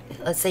do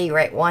let's say you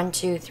write 1,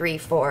 2, 3,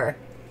 4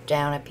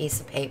 down a piece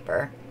of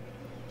paper,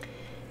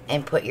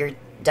 and put your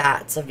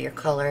dots of your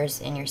colors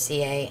in your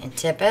CA and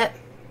tip it,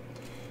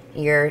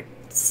 your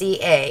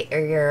CA, or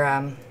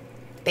your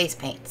base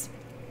paints,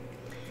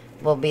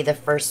 will be the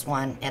first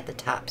one at the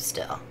top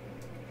still.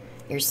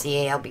 Your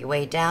CA will be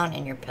way down,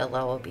 and your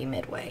pillow will be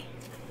midway.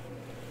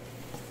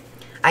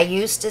 I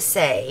used to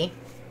say,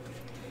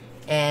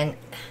 and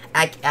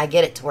I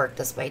get it to work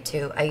this way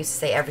too, I used to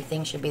say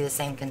everything should be the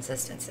same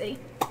consistency.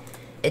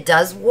 It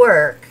does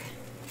work,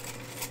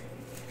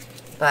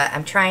 but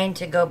I'm trying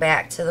to go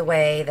back to the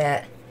way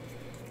that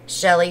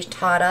Shelly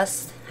taught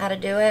us how to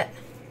do it,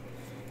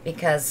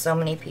 because so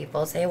many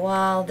people say,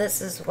 well,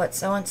 this is what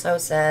so-and-so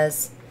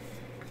says.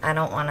 I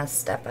don't want to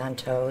step on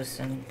toes,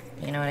 and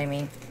you know what I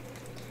mean?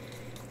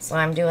 So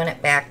I'm doing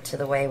it back to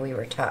the way we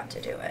were taught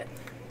to do it.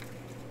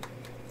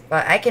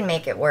 But I can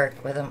make it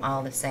work with them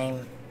all the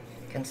same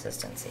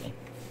consistency.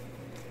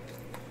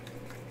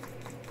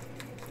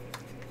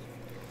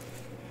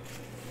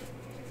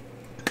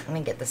 Let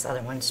me get this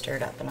other one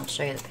stirred up and I'll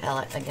show you the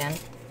palette again.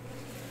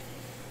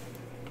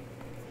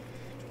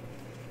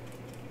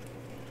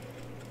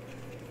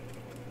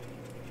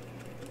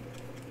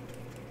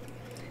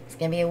 It's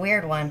going to be a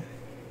weird one.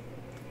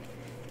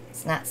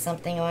 It's not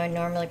something I would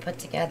normally put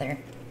together.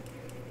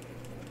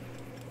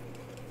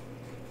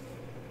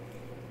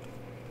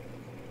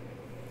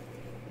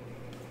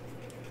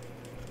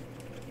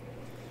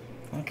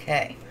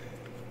 Okay.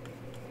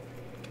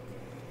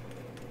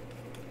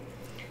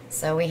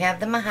 So we have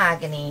the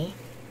mahogany.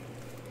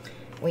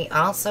 We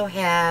also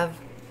have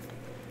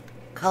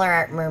Color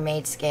Art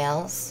mermaid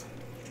scales.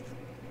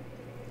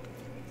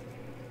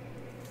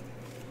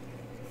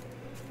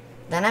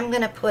 Then I'm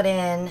going to put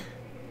in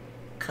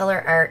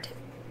Color Art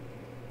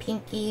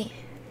Pinky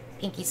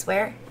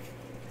Swear.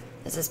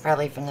 This is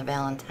probably from the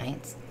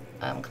Valentine's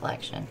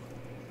collection.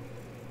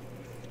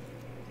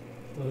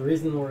 Well, the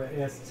reason Laura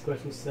asked this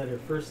question, she said her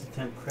first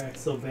attempt cracked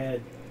so bad,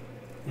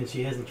 and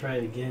she hasn't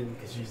tried it again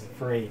because she's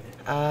afraid.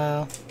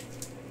 Oh.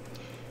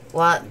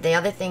 Well, the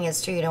other thing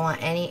is, too, you don't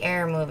want any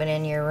air moving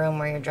in your room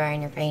where you're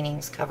drying your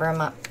paintings. Cover them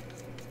up.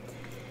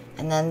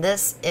 And then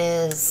this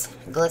is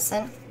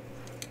Glisten.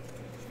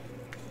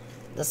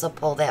 This will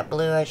pull that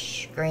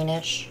bluish,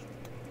 greenish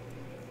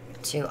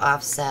to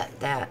offset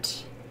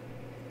that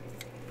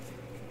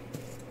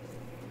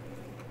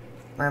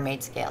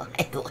mermaid scale.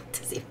 I had to look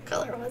to see what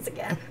color it was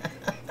again.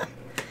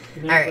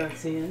 You know, all right.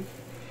 Roxanne?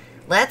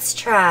 Let's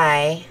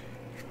try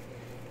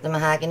the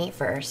mahogany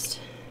first.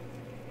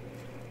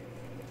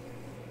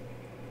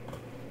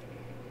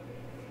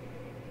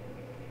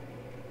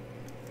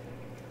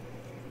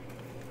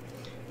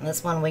 And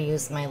this one we'll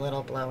use my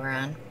little blower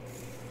on.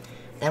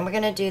 Then we're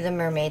going to do the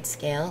mermaid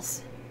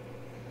scales.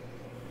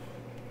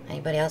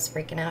 Anybody else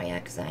freaking out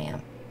yet? Because I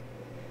am.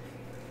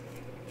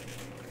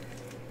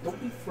 Don't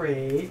be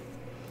afraid.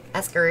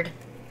 Scared.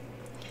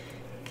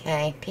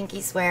 Okay,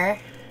 Pinky Swear.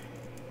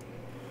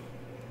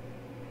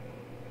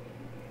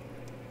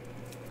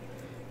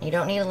 You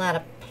don't need a lot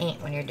of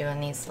paint when you're doing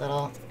these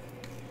little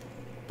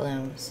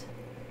blooms.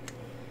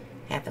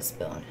 Half a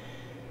spoon.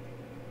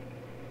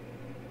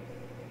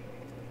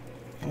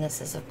 And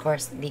this is, of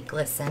course, the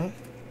Glisten.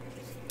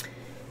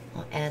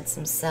 We'll add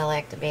some cell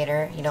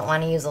activator. You don't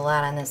want to use a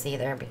lot on this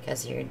either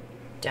because you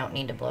don't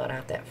need to blow it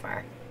out that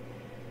far.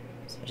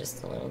 So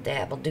just a little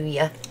dab will do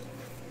ya.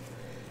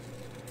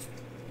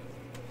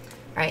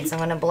 Alright, so I'm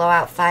going to blow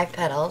out 5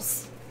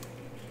 petals.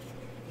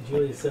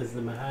 Julia says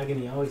the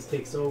mahogany always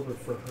takes over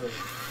for her.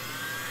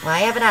 Well, I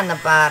have it on the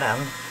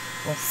bottom.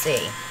 We'll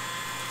see.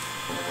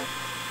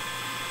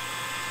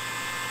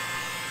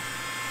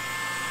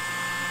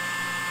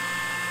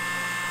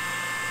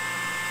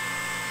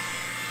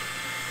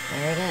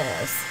 There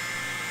it is.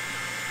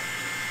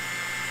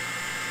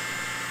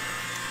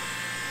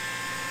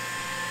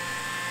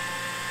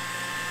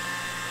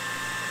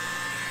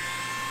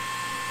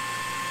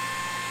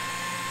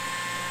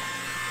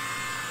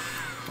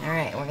 All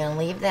right, we're gonna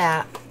leave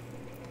that.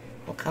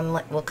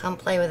 We'll come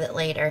play with it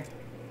later.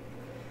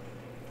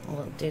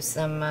 We'll do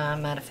some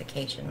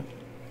modification.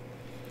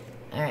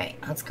 All right,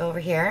 let's go over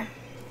here.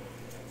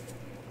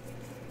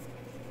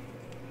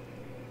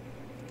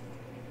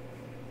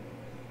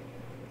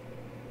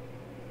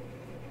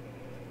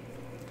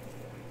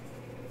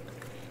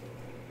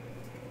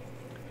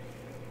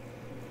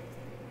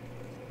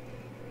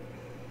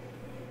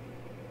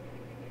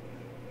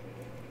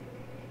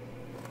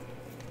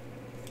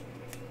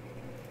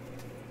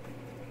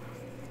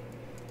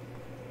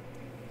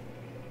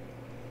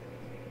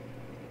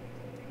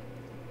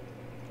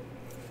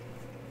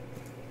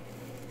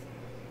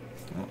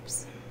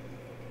 Oops.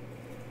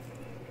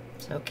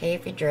 It's okay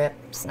if you drip.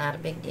 It's not a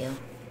big deal.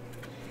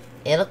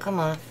 It'll come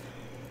off.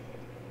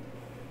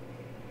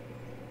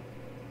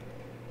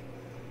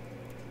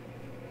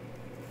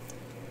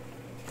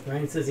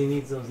 Ryan says he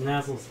needs those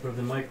nozzles for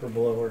the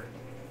microblower.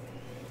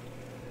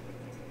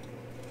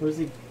 Where's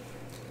he?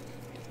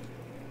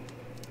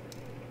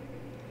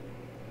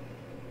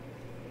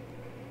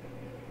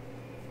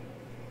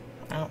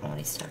 I don't know what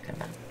he's talking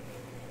about.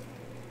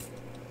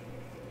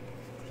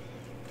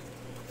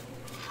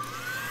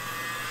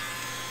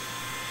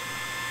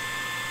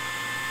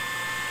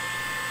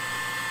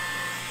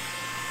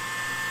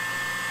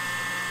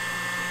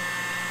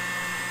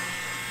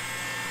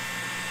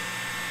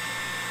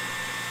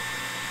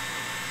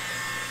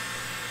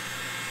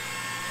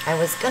 I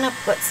was gonna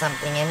put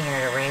something in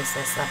here to raise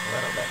this up a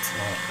little bit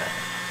tonight, but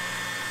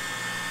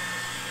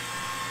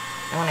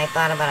and when I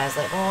thought about it, I was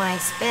like, well, when I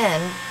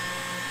spin,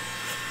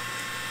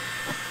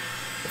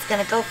 it's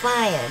gonna go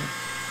flying.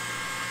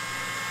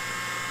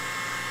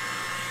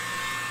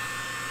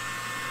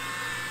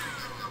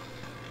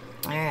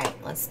 Alright,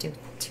 let's do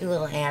 2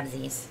 little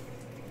halvesies.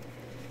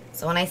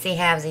 So when I say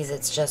halvesies,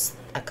 it's just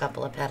a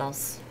couple of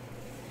petals.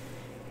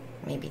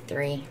 Maybe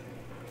 3.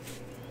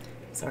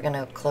 So we're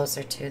gonna go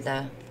closer to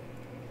the...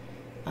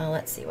 Well,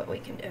 let's see what we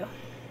can do.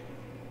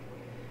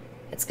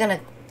 It's gonna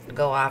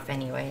go off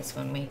anyways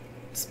when we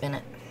spin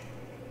it.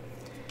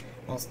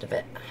 Most of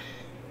it.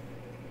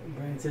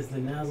 Brian says the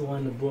nozzle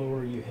on the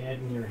blower you had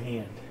in your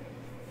hand.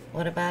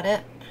 What about it?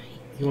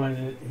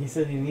 He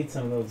said he needs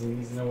some of those and he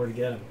needs to know where to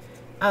get them.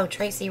 Oh,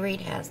 Tracy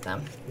Reed has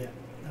them. Yeah.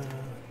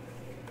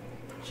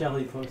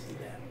 Shelly posted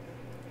that.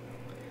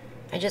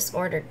 I just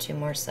ordered 2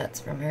 more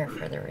sets from her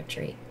for the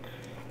retreat.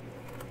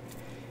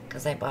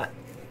 Because I bought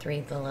 3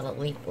 of the little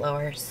leaf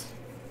blowers.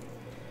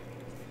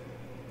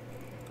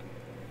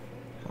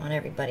 I want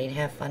everybody to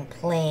have fun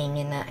playing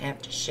and not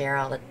have to share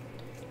all the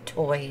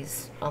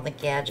toys, all the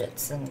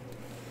gadgets, and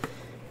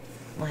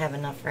we'll have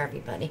enough for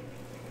everybody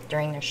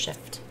during their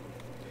shift.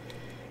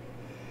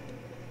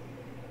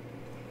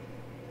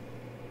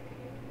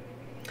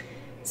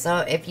 So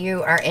if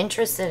you are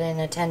interested in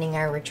attending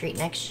our retreat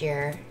next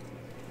year,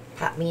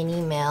 pop me an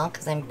email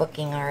because I'm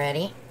booking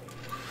already.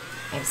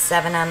 I have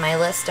 7 on my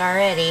list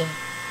already.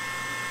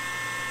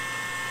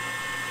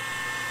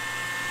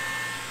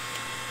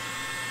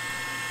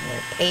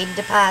 They're paid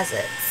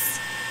deposits.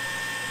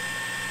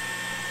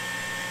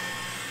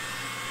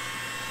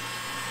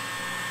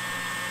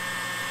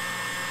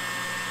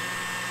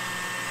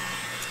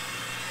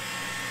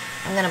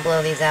 I'm going to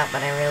blow these out,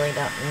 but I really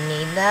don't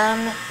need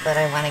them. But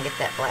I want to get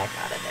that black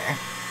out of there.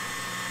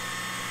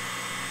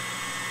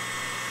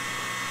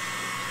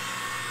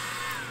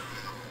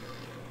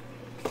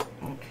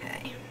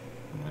 Okay.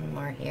 One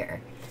more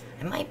here.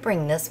 I might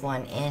bring this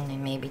one in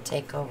and maybe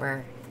take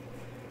over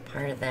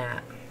part of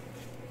that.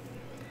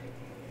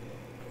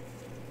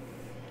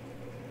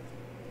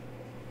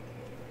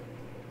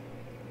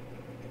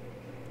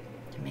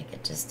 To make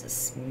it just a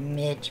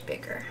smidge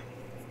bigger.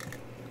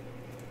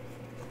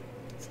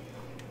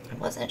 I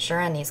wasn't sure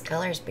on these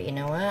colors, but you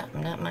know what?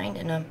 I'm not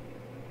minding them.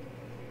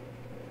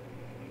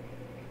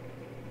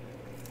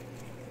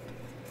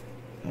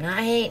 I'm not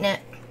hating it.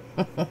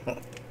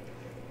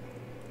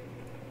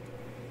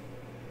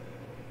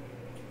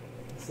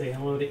 Say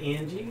hello to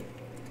Angie.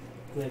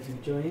 Glad you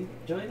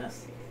join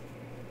us.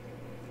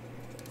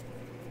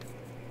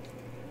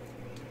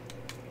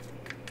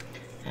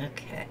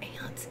 Okay,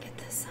 let's get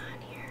this on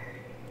here.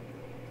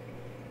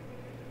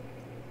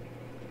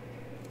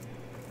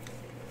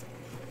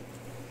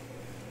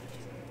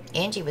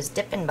 Angie was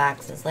dipping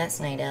boxes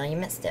last night, Al. You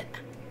missed it.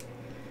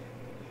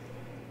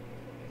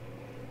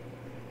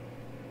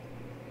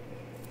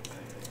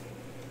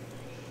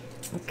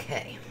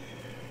 Okay.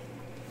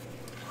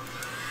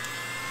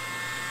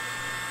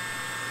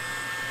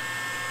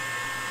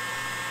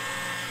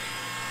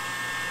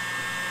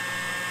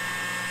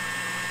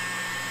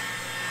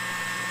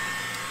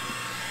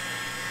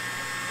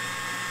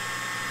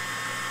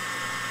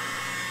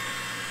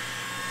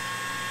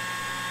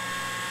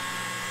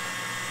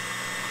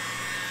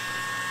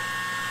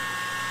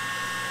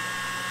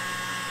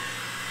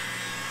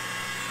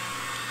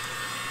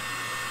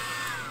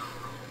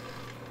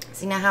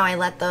 See now how I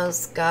let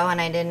those go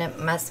and I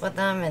didn't mess with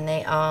them and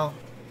they all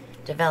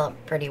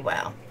developed pretty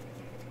well.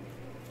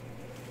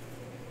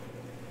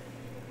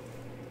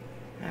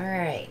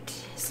 Alright,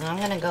 so I'm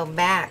going to go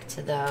back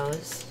to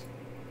those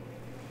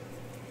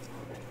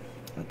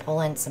and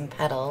pull in some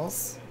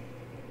petals.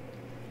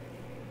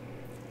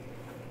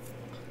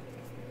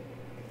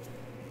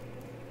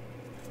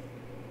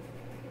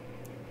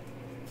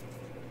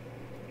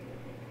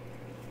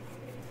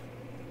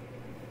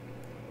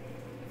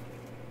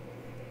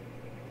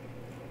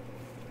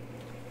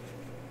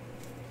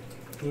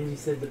 Angie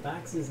said the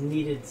boxes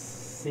needed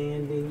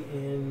sanding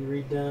and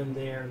redone.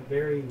 They are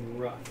very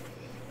rough.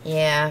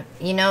 Yeah,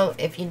 you know,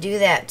 if you do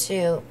that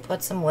too,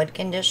 put some wood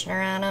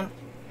conditioner on them.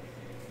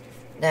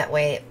 That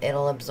way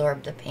it'll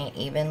absorb the paint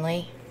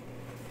evenly.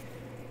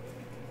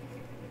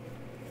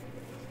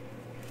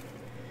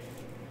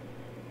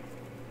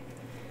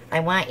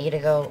 I want you to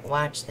go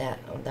watch that,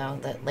 though,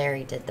 that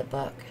Larry did the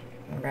book.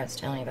 Remember I was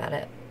telling you about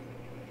it?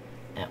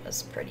 That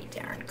was pretty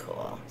darn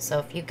cool. So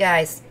if you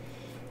guys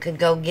could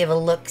go give a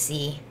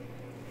look-see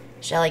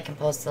Shelly can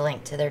post the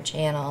link to their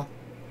channel.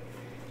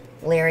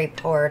 Larry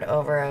poured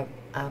over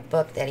a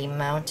book that he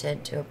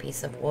mounted to a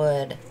piece of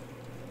wood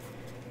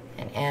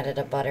and added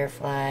a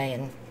butterfly,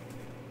 and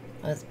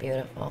it was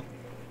beautiful.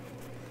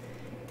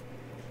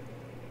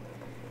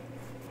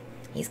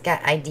 He's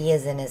got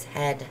ideas in his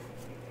head.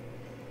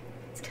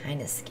 It's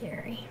kind of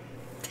scary.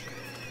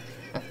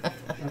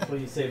 That's what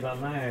you say about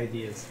my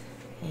ideas.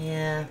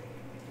 Yeah.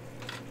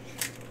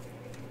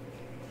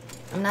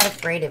 I'm not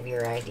afraid of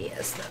your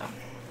ideas, though.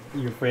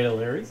 You're afraid of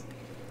Larry's?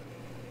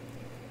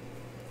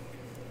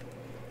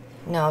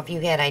 No, if you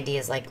had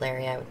ideas like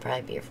Larry, I would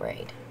probably be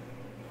afraid.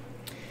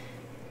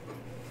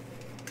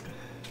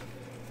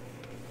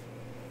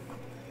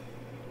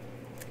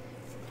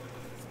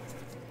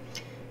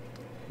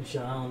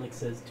 Michelle Alnick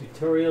says,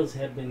 tutorials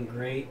have been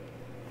great.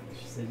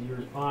 She said,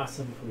 you're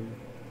awesome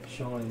for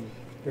showing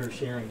or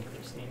sharing,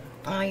 Christina.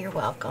 Oh, you're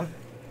welcome.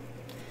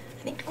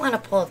 I think I want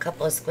to pull a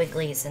couple of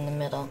squigglies in the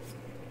middle,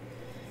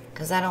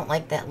 because I don't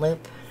like that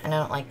loop, and I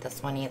don't like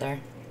this one either.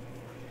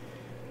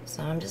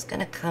 So I'm just going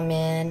to come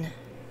in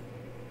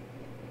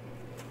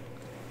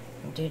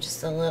and do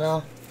just a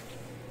little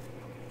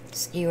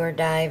skewer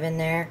dive in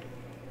there.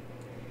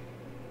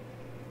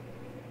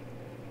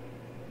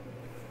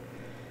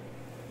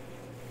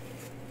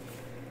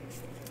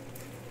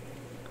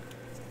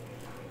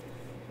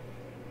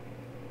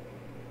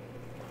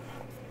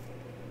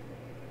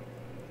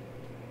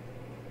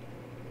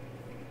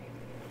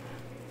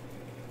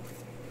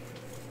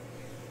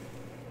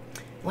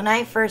 When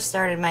I first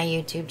started my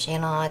YouTube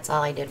channel, that's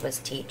all I did was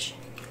teach.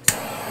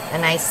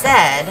 And I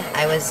said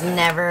I was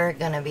never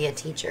going to be a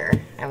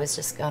teacher. I was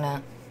just going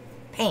to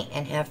paint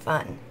and have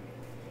fun.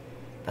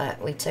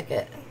 But we took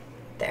it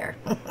there.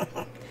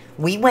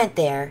 We went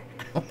there.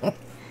 Let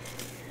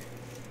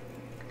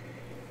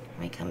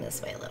me come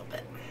this way a little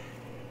bit,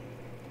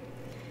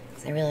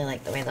 because I really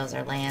like the way those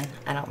are laying.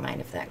 I don't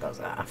mind if that goes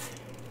off.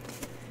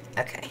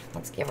 Okay,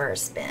 let's give her a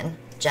spin.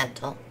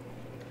 Gentle.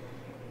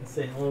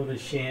 Say hello to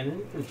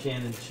Shannon from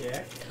Shannon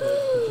Shack.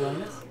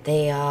 Join us.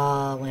 They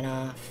all went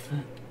off.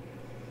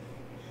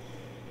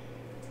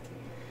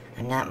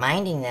 I'm not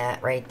minding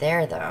that right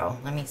there, though.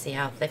 Let me see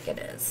how thick it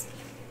is.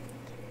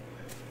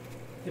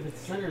 Yeah, but the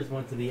centers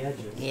went to the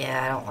edges.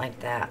 Yeah, I don't like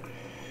that.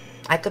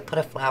 I could put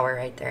a flower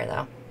right there,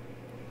 though.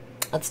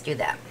 Let's do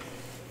that.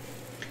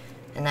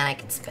 And then I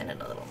can spin it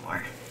a little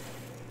more.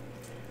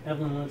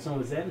 Evelyn wants to know,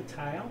 is that a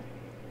tile?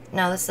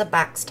 No, this is a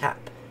box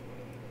top.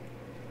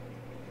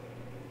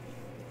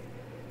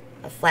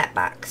 A flat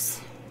box.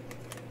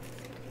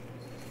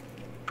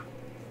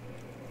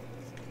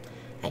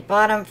 I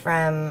bought them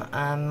from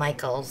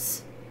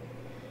Michael's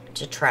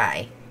to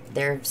try.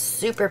 They're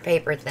super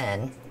paper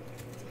thin,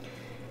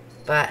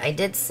 but I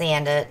did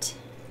sand it,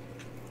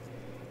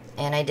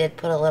 and I did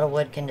put a little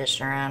wood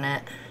conditioner on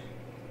it,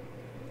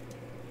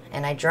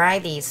 and I dry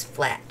these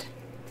flat.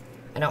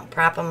 I don't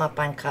prop them up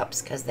on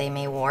cups because they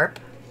may warp.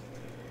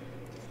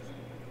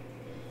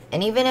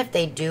 And even if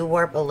they do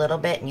warp a little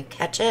bit and you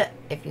catch it,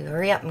 if you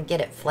hurry up and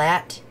get it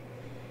flat,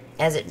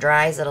 as it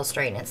dries, it'll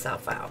straighten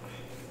itself out.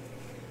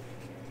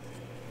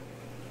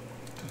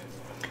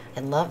 I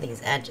love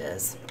these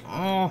edges.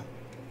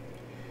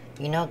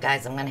 You know,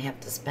 guys, I'm going to have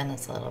to spin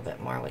this a little bit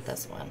more with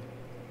this one.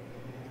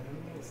 I'm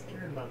a little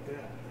scared about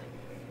that.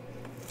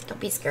 Don't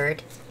be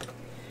scared.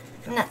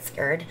 I'm not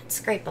scared. It's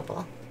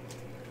scrapeable.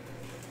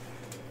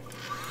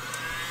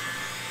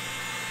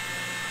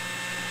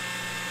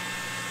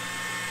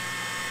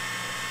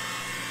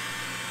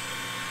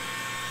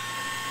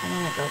 I'm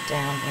going to go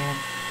down here.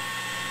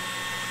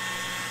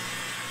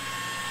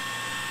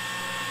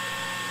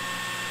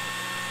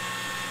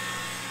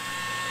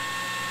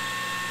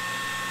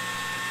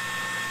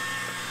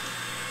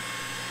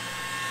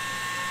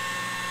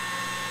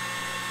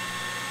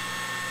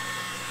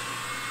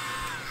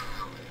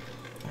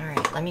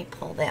 Alright, let me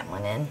pull that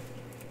one in.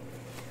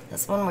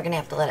 This one we're going to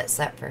have to let it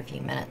set for a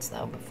few minutes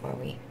though before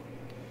we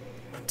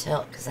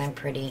tilt, because I'm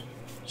pretty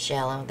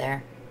shallow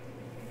there.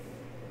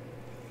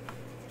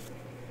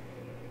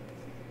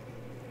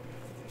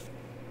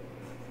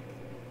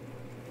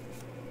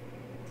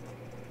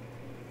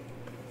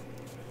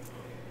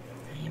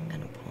 I am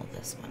going to pull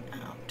this one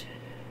out.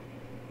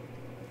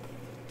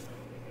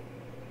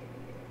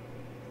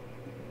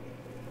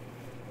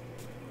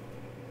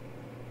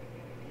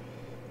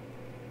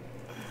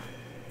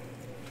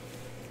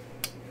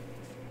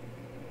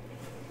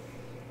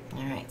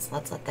 Alright, so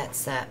let's let that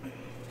set.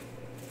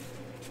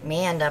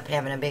 May end up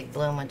having a big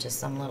bloom with just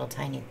some little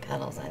tiny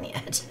petals on the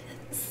edges.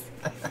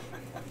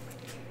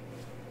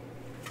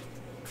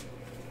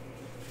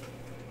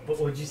 What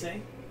would you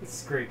say?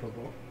 It's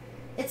scrapeable.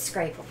 It's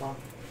scrapeable.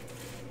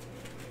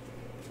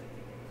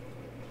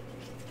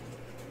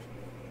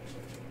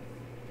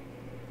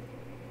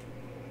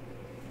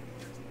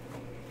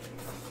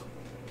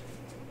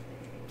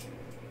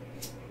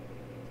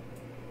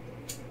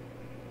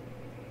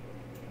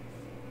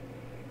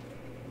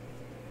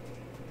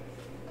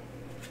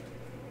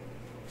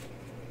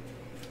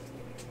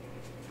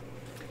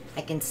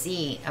 I can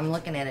see, I'm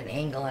looking at an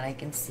angle and I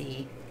can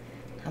see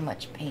how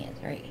much paint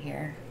is right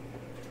here.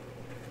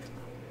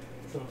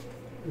 So,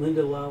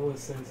 Linda Lawa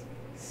says,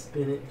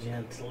 spin it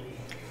gently.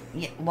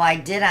 Yeah, well, I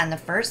did on the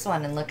first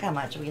one, and look how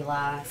much we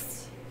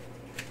lost.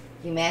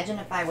 Can you imagine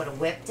if I would have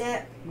whipped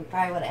it? We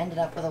probably would have ended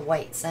up with a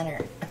white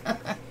center.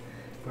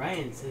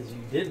 Brian says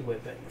you did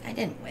whip it. I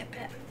didn't whip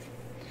it.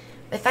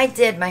 If I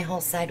did, my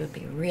whole side would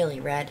be really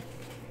red.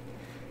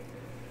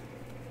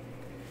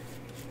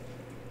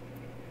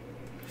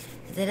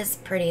 It is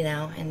pretty,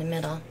 though, in the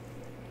middle.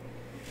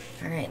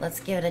 Alright, let's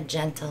give it a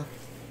gentle.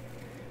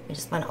 We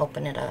just want to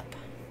open it up.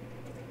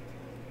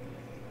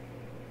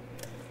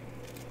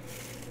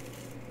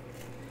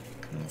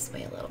 Come this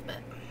way a little bit.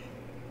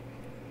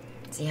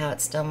 See how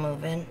it's still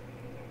moving?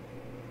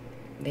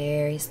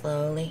 Very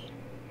slowly.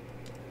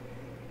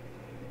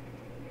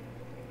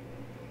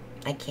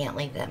 I can't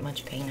leave that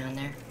much paint on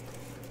there.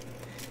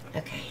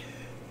 Okay.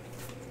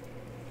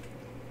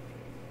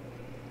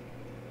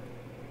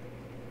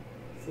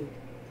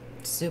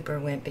 Super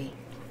wimpy.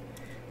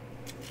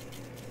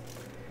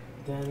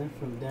 Dana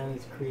from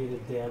Dana's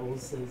Creative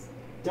Dabbles says,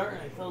 darn,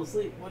 I fell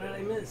asleep. What did I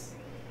miss?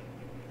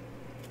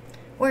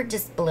 We're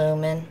just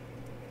blooming.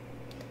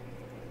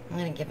 I'm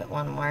going to give it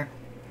one more.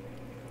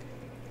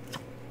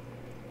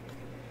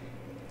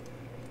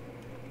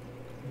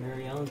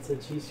 Mary Ellen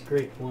said she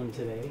scraped one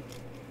today.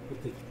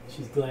 But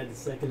she's glad the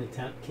second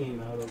attempt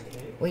came out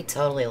okay. We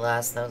totally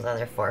lost those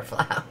other 4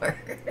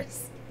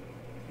 flowers.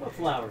 What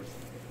flowers?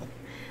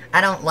 I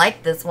don't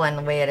like this one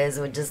the way it is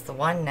with just the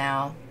one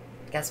now.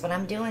 Guess what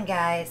I'm doing,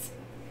 guys?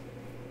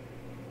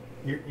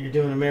 You're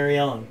doing a Mary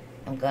Ellen.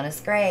 I'm going to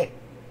scrape.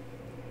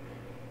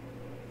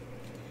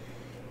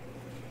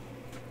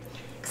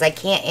 Because I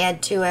can't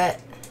add to it.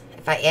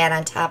 If I add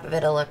on top of it,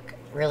 it'll look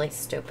really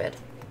stupid.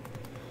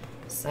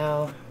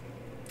 So,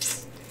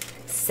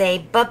 say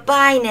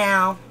bye-bye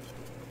now.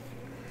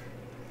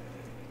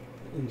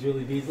 And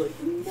Julie B's like,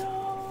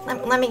 no.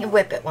 Let me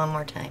whip it one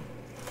more time.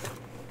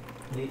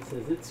 Nate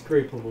says it's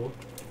scrapable.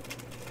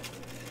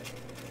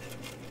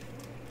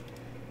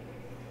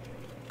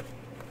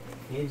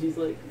 Angie's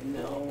like,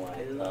 no,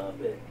 I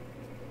love it.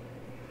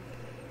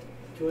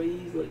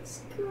 Joy's like,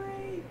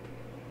 scrape.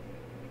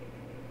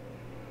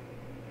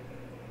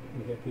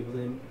 We got people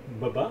saying,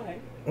 bye-bye.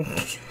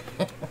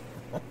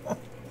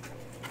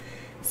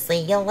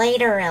 See you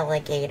later,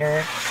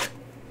 alligator.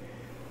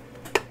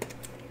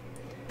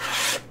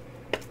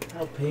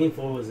 How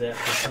painful was that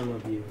for some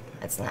of you?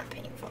 That's not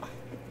painful.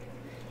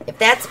 If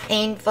that's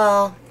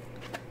painful,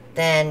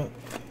 then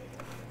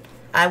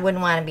I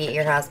wouldn't want to be at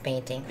your house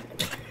painting.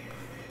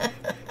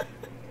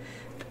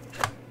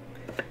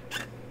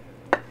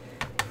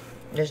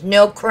 There's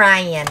no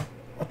crying.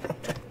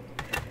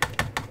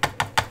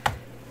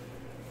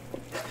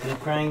 No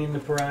crying in the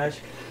garage?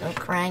 No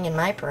crying in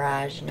my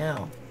garage,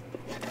 no.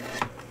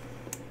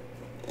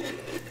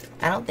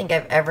 I don't think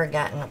I've ever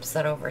gotten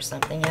upset over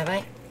something, have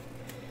I?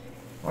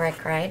 Where I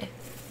cried?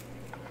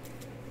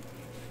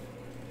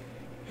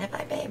 Have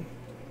I, babe?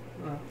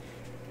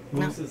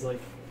 Moose is like,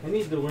 I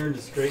need to learn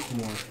to scrape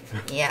more.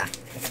 Yeah.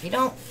 If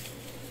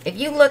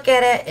you look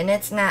at it and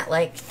it's not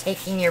like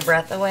taking your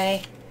breath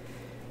away,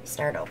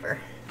 start over.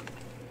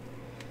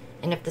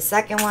 And if the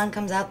second one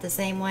comes out the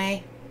same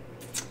way,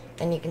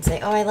 then you can say,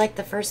 oh, I like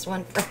the first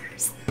one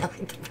first. I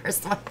like the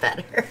first one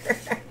better.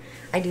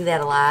 I do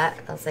that a lot.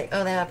 I'll say,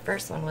 oh, that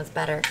first one was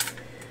better.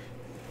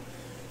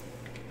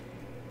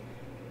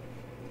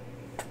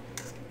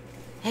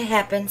 It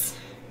happens.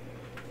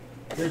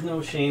 There's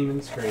no shame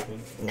in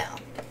scraping. No.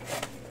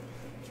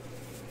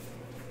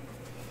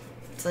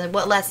 So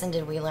what lesson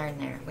did we learn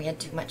there? We had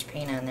too much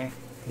paint on there.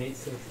 Nate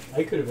says,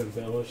 I could have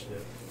embellished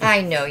it.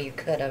 I know you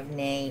could have,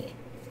 Nate.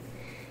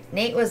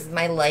 Nate was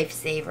my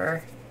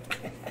lifesaver.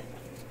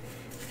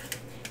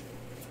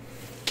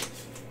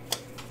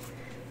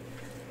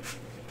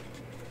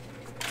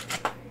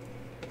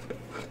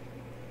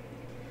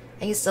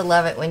 I used to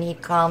love it when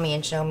he'd call me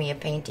and show me a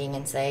painting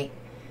and say,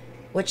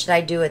 what should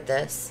I do with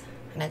this?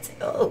 And I'd say,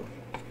 oh,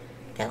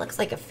 that looks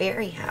like a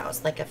fairy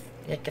house, like a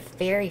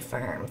fairy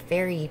farm,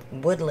 fairy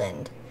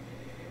woodland.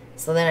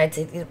 So then I'd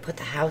say, put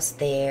the house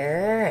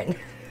there. And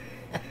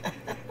it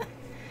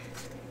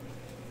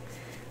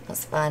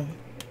was fun.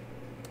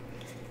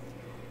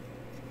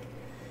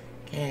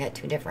 Okay, I got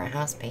 2 different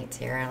house paints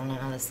here. I don't know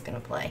how this is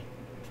going to play.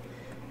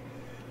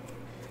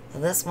 So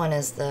this one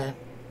is the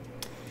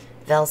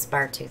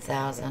Valspar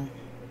 2000.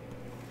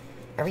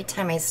 Every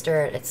time I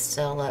stir it, it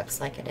still looks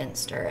like I didn't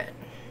stir it.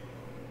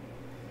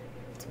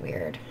 It's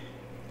weird.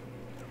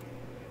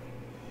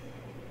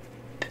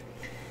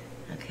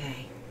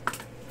 Okay.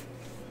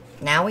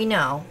 Now we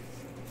know.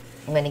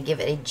 I'm going to give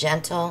it a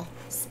gentle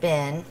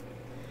spin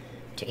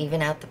to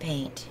even out the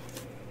paint.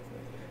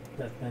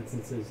 Beth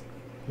Benson says,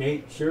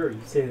 Nate, sure,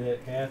 you say that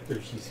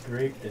after she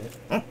scraped it.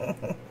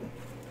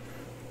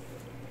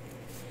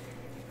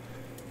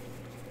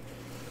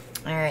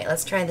 Alright,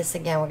 let's try this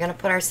again. We're going to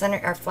put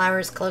our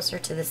flowers closer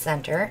to the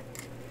center.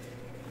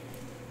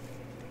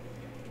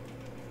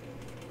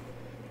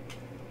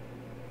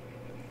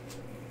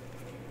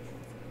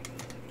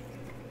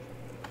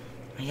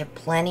 I have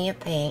plenty of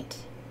paint.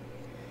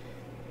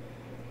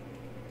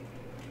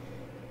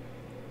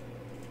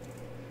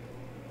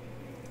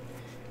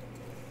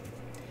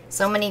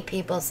 So many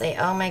people say,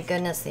 oh my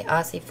goodness, the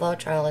Aussie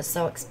Floetrol is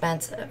so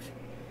expensive.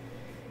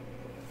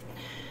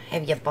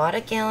 Have you bought a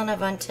gallon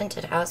of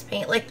untinted house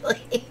paint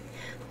lately?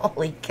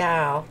 Holy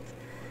cow.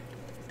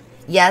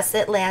 Yes,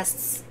 it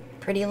lasts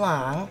pretty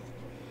long,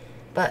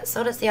 but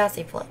so does the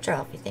Aussie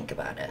Floetrol if you think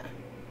about it.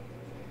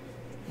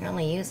 You're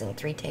only using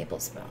 3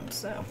 tablespoons,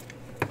 so,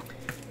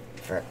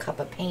 for a cup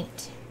of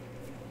paint.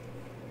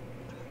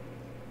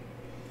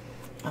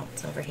 Oh,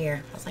 it's over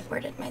here. I was like, where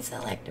did my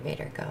cell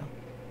activator go?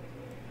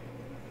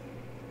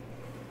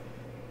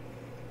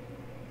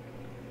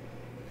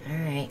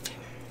 Alright.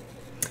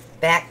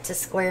 Back to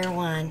square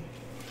one.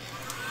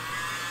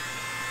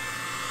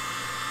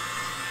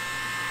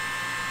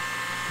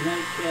 Good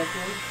night,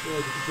 Catherine. Glad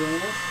you could join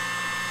us.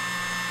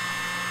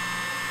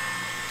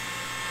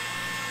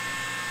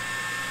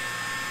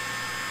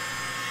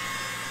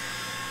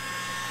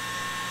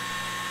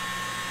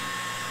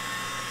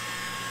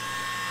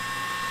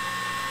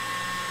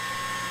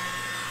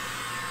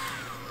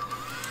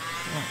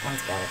 That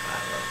one's got to go out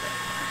a little bit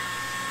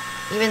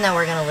more. Even though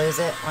we're going to lose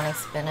it when I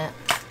spin it.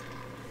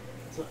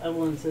 So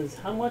Evelyn says,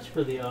 how much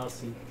for the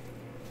Aussie?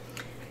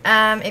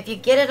 If you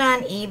get it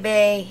on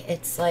eBay,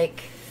 it's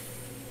like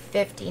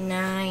 $59,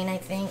 I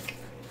think.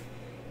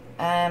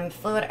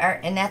 Fluid Art,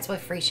 and that's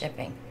with free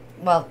shipping.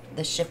 Well,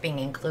 the shipping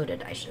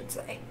included, I should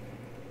say.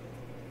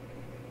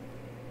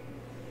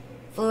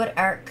 Fluid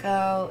Art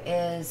Co.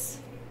 is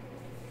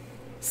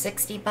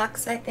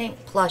 $60, I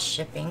think, plus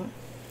shipping.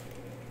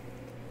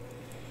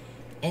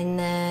 And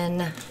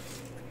then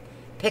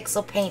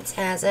Pixel Paints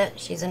has it.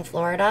 She's in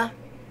Florida.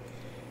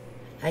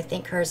 I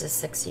think hers is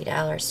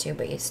 $60 too,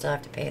 but you still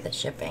have to pay the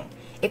shipping.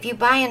 If you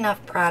buy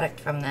enough product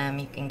from them,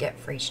 you can get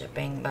free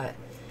shipping, but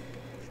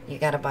you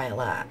gotta buy a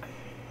lot.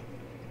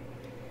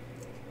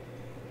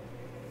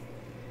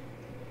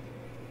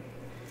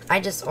 I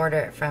just order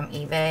it from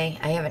eBay.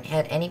 I haven't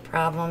had any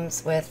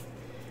problems with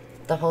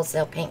the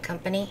wholesale paint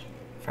company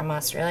from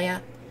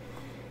Australia.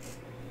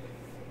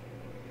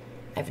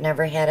 I've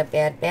never had a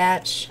bad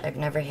batch. I've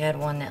never had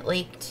one that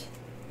leaked.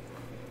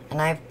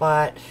 And I've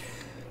bought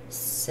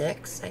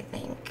 6, I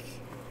think.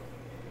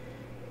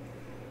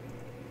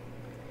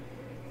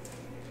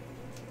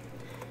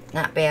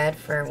 Not bad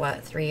for,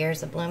 what, 3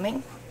 years of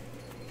blooming?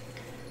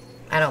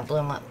 I don't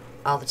bloom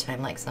all the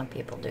time like some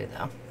people do,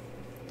 though.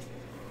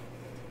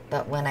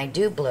 But when I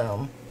do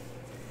bloom,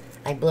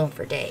 I bloom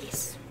for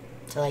days.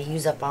 Till I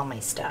use up all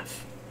my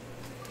stuff.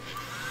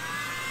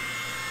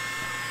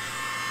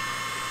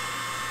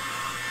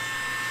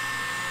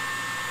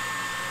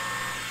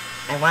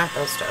 I want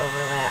those to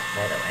overlap,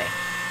 by the way.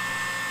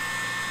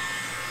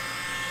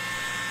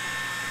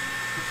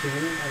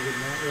 Shannon, I would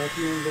not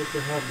recommend what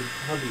your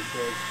hubby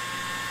says.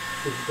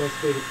 Because the best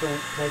way to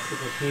test if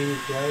a paint is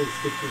dry is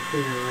stick your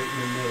finger right in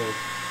the middle.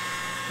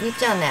 You've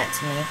done that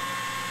to me.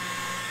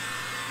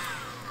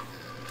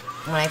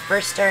 When I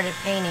first started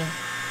painting.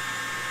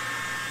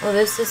 Oh,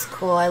 this is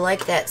cool. I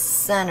like that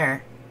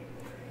center.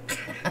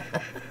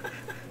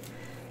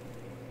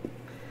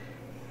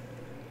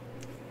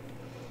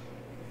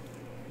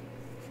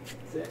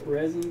 Is that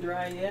resin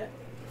dry yet?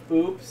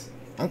 Oops.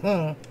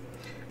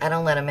 I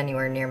don't let them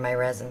anywhere near my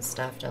resin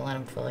stuff. Don't let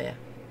them fool you.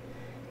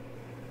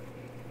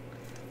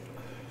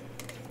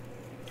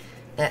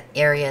 That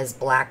area is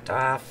blacked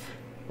off.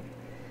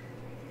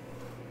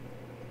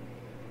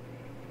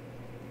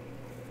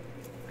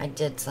 I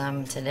did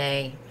some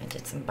today. I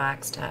did some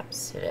box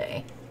tops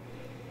today.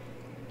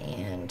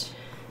 And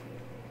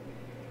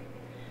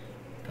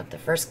put the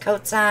first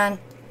coats on.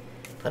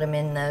 Put them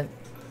in the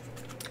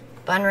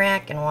bun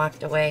rack and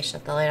walked away.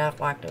 Shut the light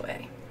off, walked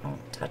away.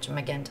 Won't touch them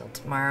again till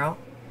tomorrow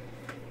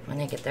when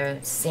they get their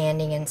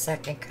sanding and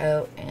second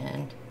coat,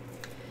 and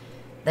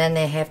then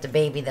they have to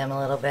baby them a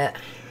little bit.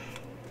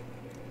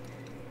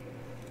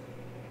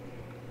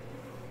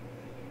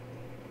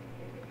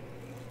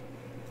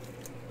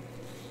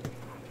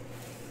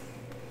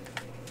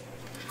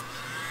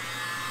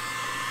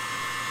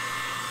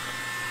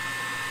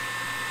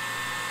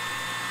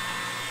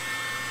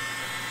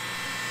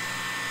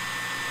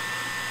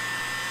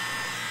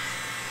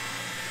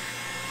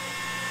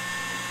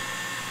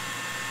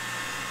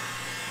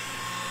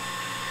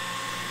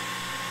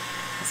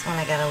 This one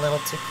I got a little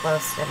too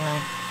close, didn't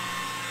I?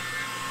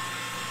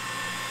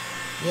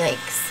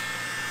 Yikes.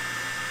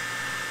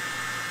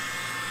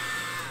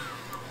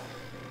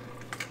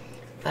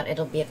 But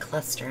it'll be a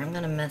cluster. I'm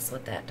going to mess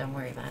with that. Don't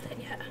worry about it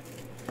yet.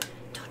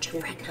 Don't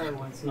you fret. Karen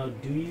wants to know,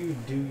 do you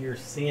do your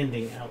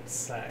sanding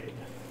outside?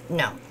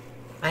 No.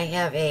 I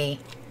have a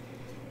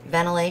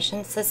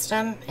ventilation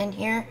system in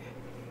here.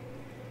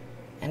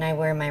 And I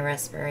wear my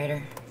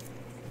respirator.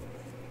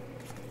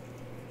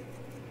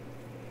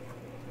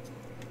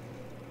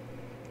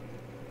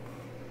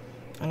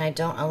 And I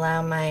don't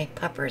allow my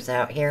puppers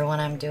out here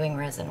when I'm doing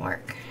resin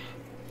work.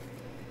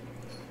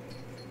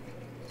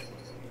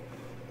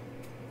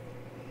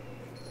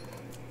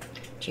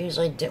 It's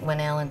usually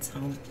when Alan's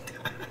home.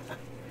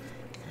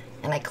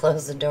 And I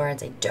close the door and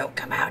say, don't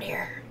come out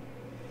here.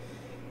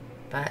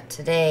 But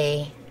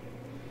today,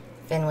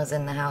 Finn was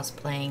in the house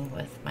playing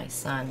with my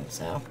son,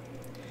 so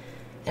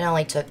It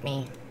only took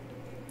me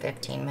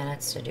 15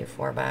 minutes to do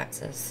 4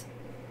 boxes.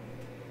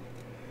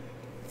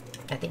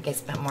 I think I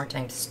spent more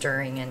time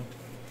stirring and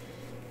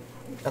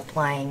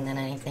applying than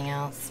anything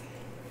else.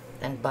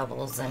 Than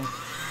bubbles, and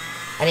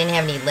I didn't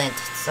have any lint,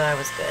 so I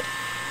was good.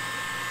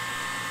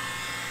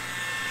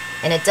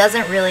 And it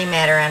doesn't really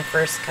matter on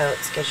first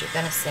coats because you're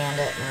going to sand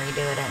it and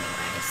redo it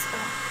anyway, so.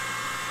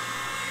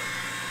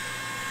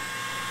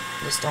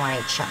 Just don't want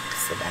any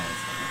chunks of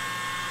anything.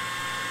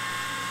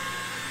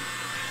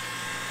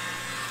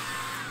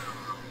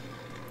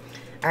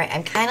 Alright,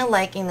 I'm kind of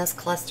liking this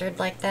clustered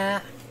like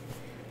that,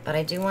 but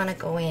I do want to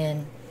go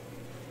in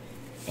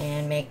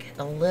and make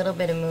a little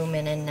bit of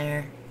movement in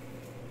there.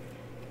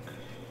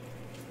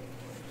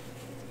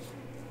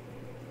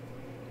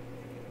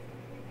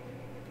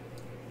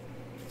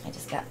 I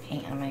just got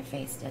paint on my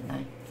face, didn't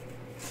I?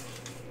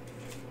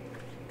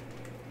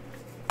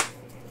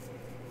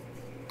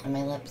 On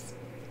my lips.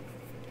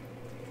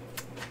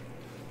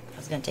 I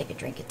was going to take a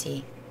drink of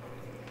tea.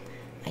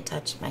 I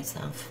touched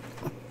myself.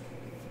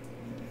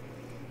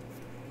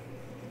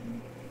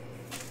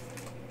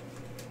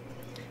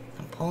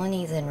 I'm pulling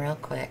these in real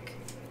quick.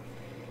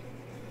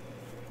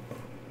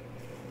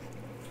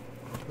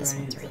 This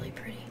one's really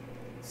pretty.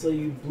 So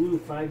you blew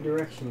 5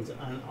 directions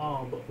on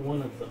all but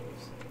one of those.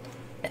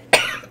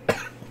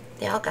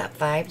 They all got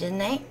 5, didn't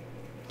they?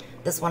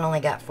 This one only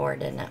got 4,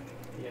 didn't it?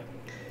 Yeah.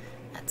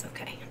 That's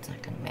okay. It's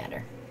not going to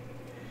matter.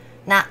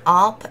 Not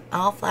all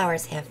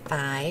flowers have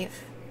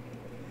 5.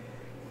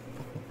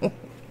 Good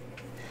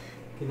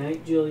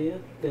night,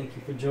 Julia. Thank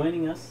you for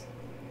joining us.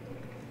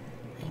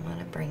 I want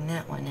to bring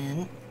that one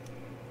in.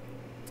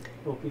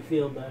 Hope you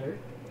feel better.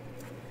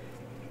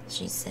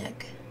 She's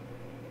sick.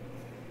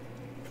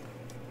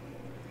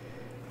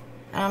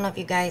 I don't know if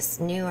you guys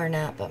knew or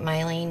not, but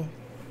Mylene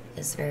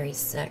is very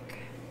sick.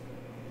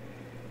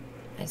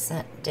 I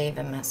sent Dave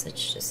a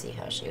message to see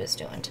how she was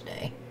doing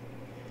today.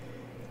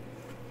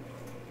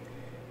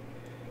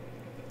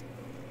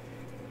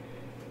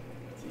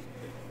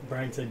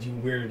 Brian said you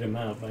weirded him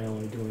out by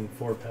only doing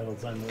 4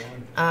 petals on the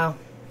one. Oh.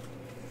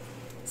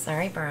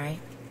 Sorry, Brian.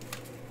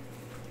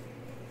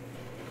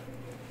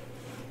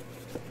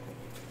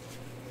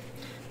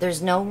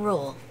 There's no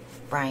rule,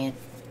 Brian.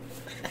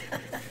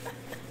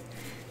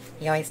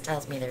 He always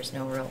tells me there's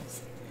no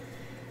rules.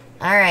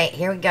 Alright,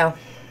 here we go.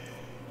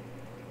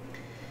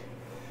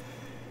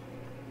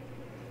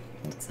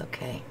 It's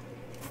okay.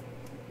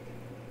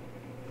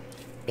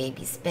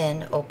 Baby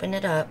spin, open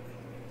it up.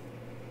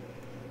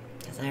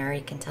 Because I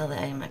already can tell that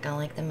I'm not going to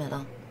like the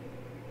middle.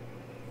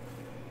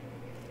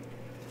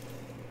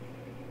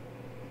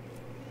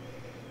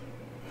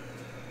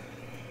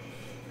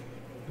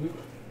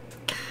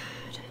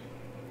 God.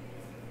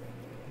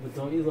 But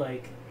don't you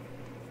like?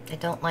 I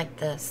don't like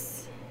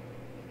this.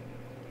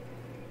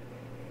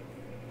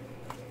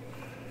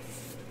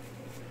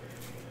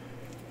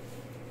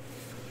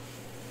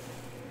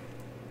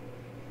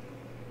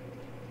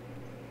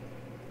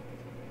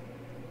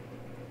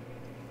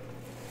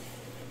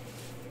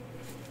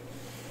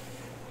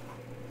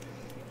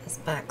 This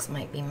box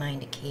might be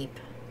mine to keep.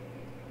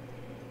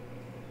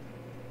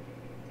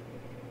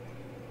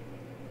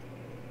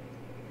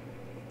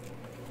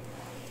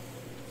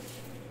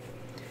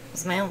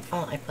 It's my own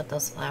fault I put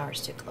those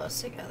flowers too close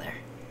together.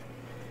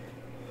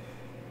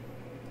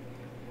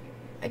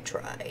 I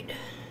tried.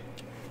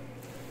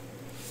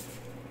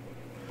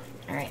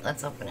 Alright,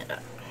 let's open it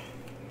up.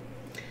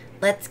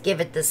 Let's give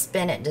it the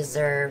spin it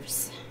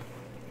deserves.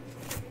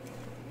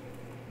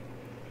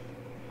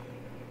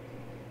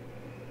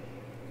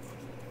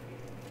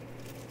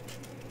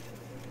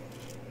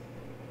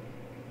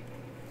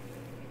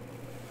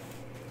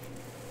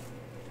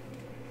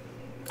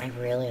 I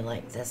really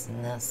like this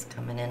and this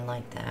coming in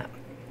like that.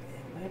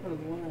 What happened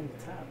to the one on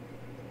the top?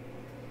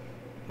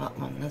 What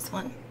one? This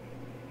one?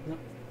 No.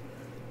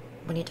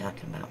 What are you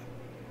talking about?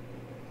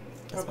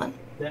 This one?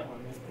 That one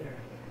right there.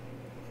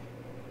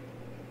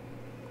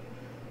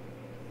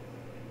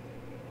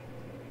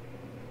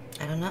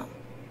 I don't know.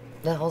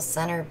 The whole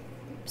center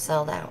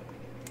sold out.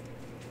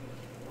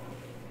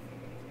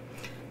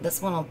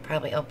 This one will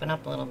probably open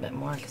up a little bit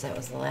more because that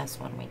was the last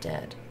one we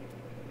did.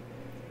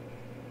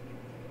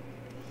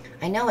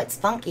 I know it's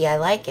funky. I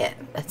like it.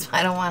 That's why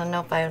I don't want to know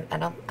if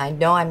I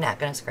know I'm not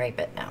going to scrape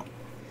it now.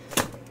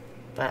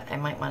 But I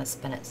might want to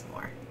spin it some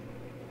more.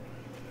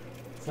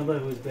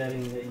 Somebody was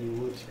betting that you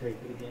would scrape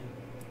it again.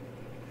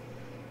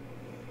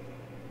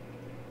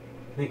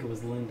 I think it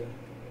was Linda.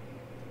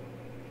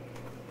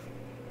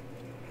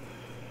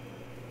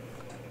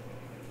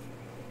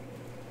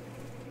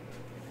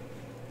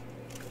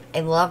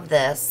 I love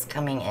this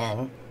coming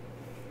in.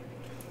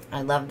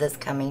 I love this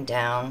coming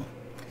down.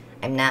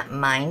 I'm not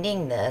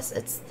minding this.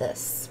 It's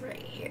this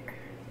right here.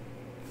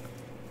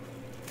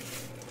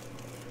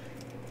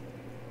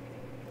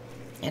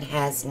 It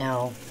has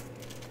no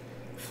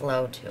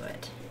flow to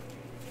it.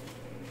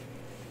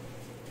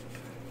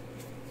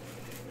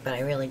 But I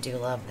really do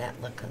love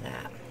that look of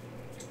that.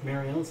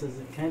 Marielle says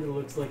it kind of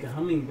looks like a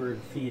hummingbird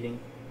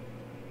feeding.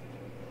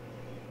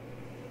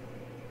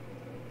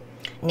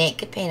 Nate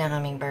could paint a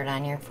hummingbird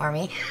on here for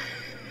me.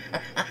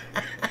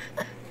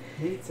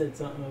 Nate said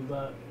something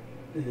about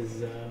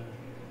his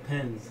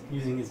pens,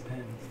 using his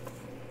pens.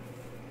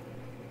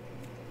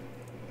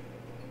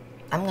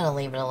 I'm going to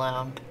leave it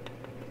alone.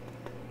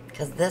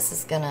 Because this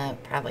is going to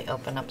probably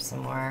open up some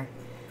more.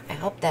 I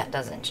hope that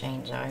doesn't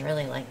change though. I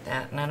really like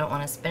that. And I don't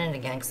want to spin it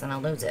again because then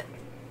I'll lose it.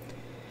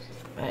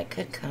 But it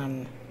could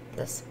come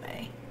this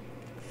way.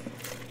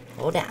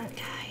 Hold on,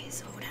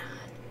 guys. Hold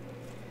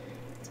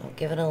on. So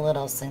give it a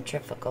little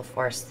centrifugal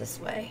force this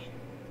way.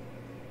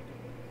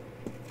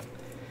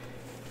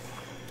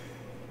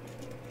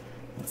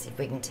 Let's see if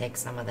we can take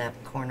some of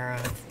that corner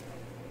off.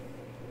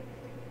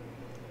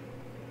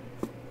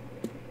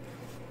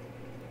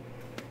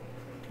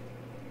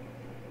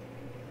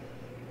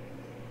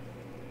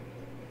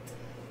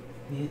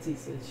 Nancy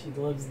says she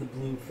loves the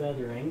blue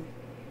feathering.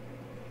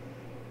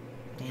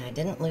 Yeah, I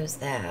didn't lose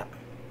that.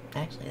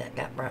 Actually, that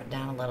got brought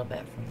down a little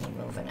bit from me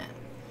moving it.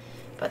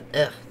 But,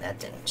 ugh, that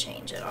didn't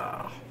change at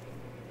all.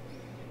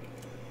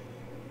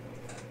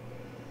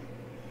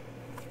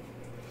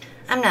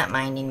 I'm not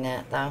minding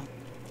that, though.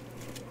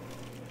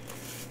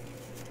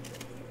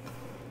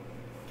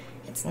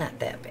 It's not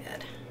that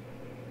bad.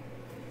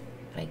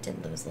 But I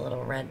did lose a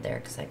little red there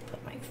because I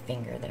put my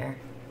finger there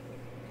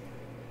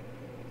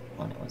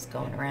when it was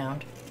going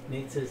around.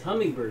 Nate says,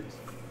 hummingbirds.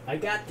 I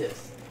got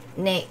this.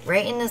 Nate,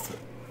 right in this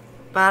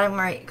bottom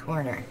right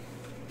corner.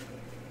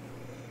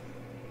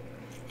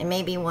 And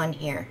maybe one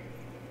here.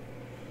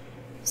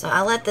 So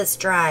I'll let this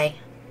dry.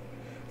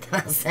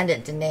 Then I'll send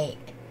it to Nate.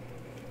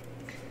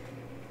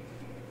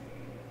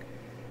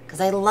 Because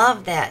I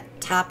love that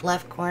top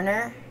left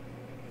corner.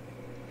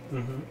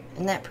 Mm-hmm.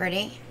 Isn't that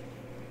pretty?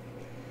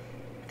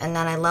 And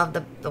then I love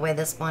the way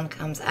this one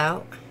comes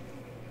out.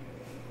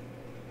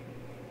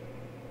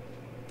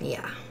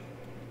 Yeah.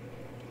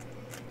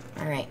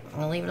 Alright, I'm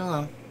going to leave it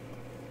alone.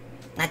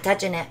 Not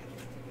touching it.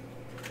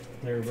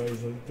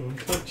 Everybody's like, don't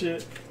touch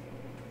it.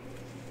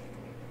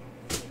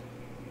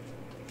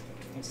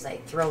 Just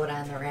like throw it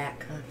on the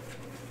rack, huh?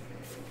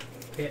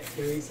 Pat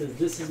Terry says,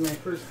 this is my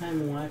first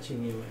time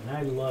watching you, and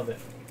I love it.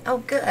 Oh,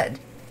 good.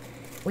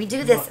 We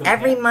do this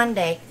every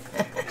Monday.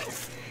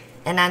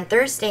 And on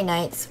Thursday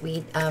nights,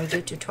 we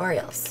do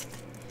tutorials.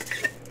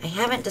 I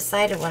haven't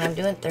decided what I'm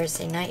doing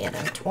Thursday night yet.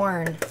 I'm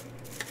torn.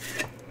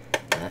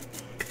 But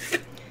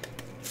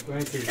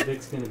Brian says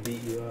Vic's going to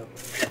beat you up.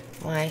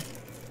 why?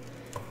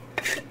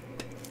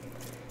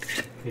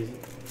 Because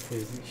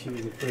she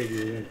was afraid you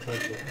were going to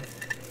touch it.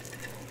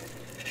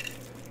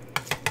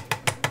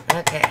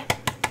 Okay.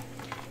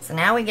 So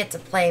now we get to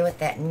play with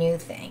that new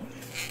thing.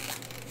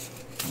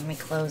 Let me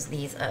close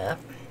these up.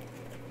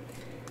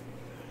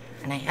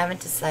 And I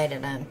haven't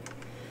decided on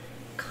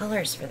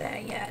colors for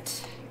that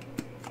yet.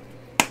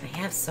 I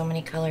have so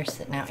many colors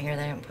sitting out here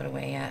that I haven't put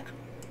away yet.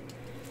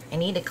 I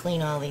need to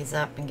clean all these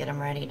up and get them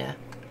ready to...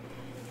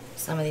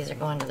 Some of these are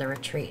going to the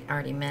retreat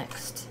already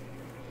mixed.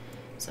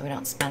 So we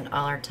don't spend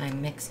all our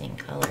time mixing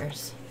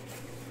colors.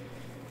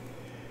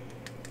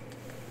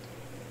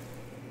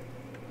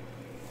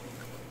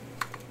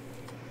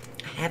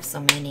 I have so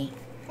many.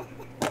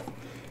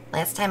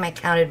 Last time I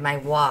counted my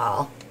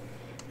wall,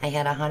 I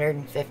had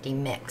 150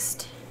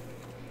 mixed.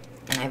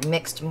 And I've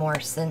mixed more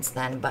since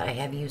then, but I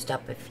have used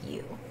up a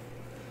few.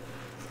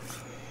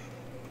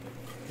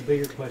 The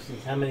bigger question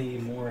is, how many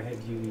more have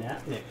you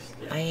not mixed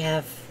yet? I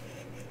have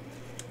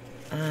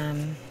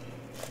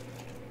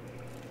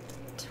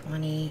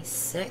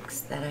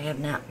 26 that I have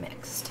not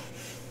mixed.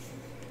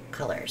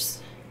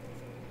 Colors.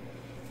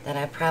 That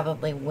I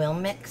probably will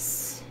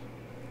mix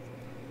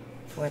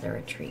for the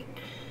retreat.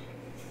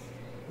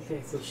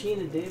 Okay, so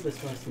Sheena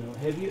Davis wants to know,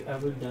 have you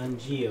ever done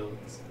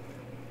geodes?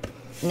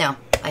 No,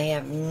 I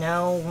have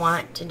no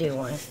want to do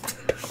one.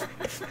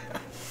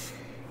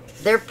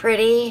 They're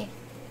pretty,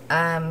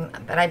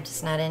 but I'm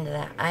just not into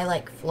that. I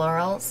like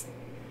florals,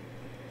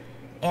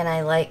 and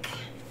I like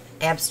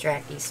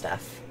abstract-y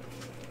stuff.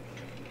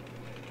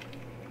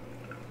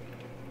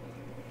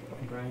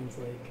 Brian's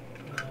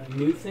like,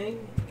 new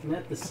thing?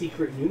 Not the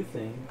secret new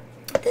thing.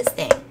 This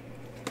thing.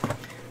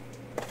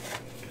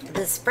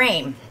 This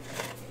frame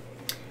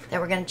that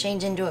we're going to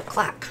change into a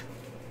clock.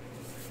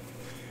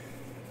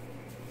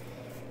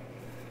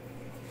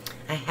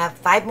 I have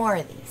 5 more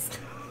of these.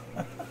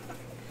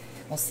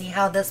 We'll see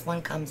how this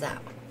one comes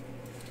out.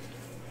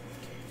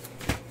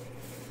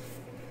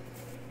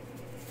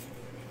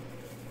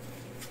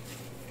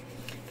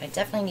 I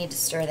definitely need to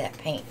stir that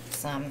paint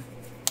some,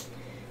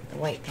 the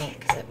white paint,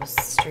 because it was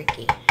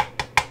streaky.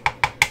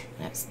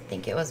 I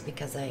think it was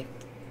because I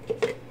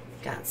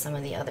got some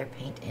of the other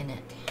paint in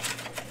it.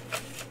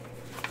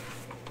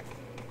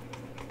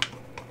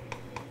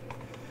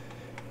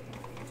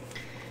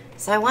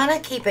 So I want to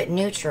keep it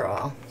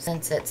neutral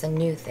since it's a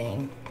new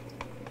thing.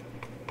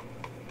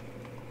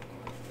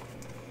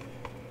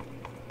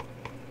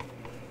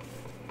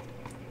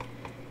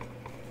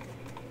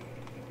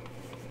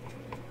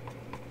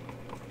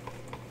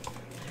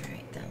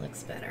 Alright, that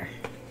looks better.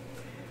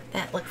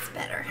 That looks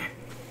better.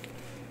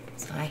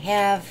 So I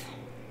have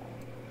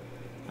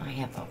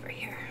over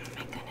here. Oh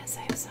my goodness,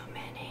 I have so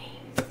many.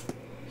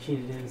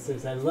 Sheena Davis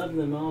says, I love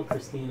them all,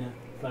 Christina,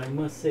 but I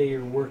must say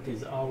your work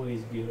is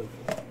always beautiful.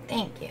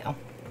 Thank you.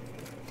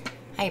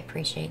 I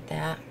appreciate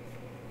that.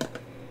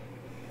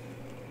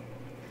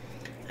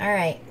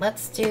 Alright, we'll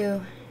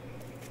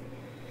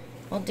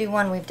do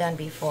one we've done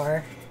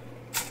before.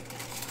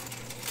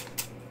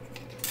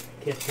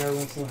 Car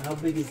wants to know, how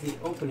big is the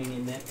opening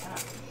in that top?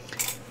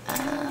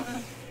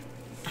 I'll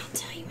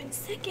tell you in a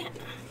second.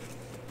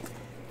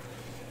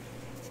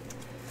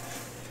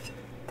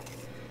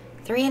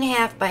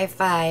 3.5 by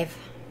 5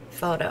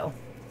 photo.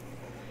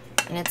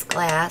 And it's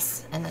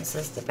glass, and this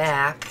is the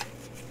back.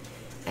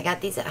 I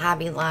got these at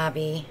Hobby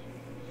Lobby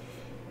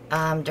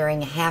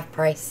during a half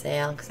price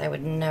sale because I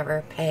would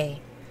never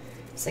pay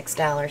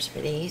 $6 for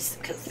these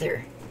because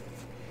they're...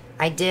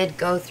 I did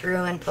go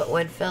through and put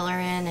wood filler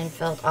in and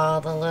filled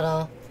all the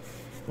little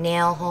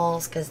nail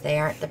holes because they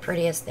aren't the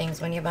prettiest things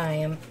when you buy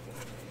them.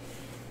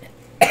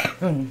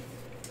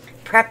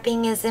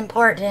 Prepping is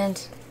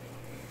important.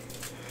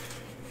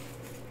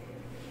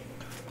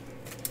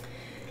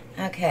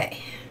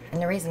 Okay, and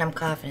the reason I'm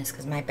coughing is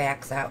because my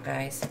back's out,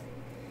 guys.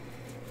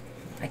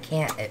 I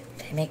can't, it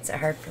makes it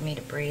hard for me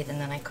to breathe and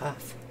then I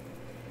cough.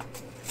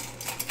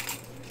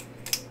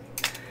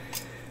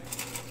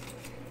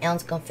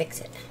 Alan's gonna fix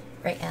it.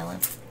 Right, Alan?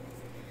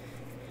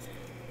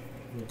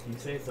 If you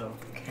say so.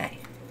 Okay.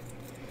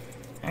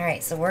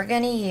 Alright, so we're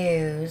gonna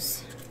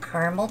use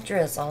caramel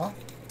drizzle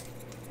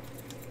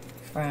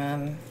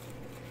from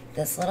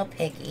this little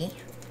piggy.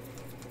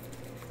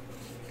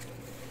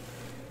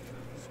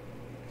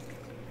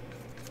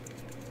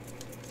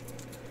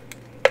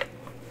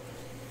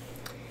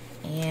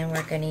 And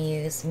we're going to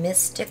use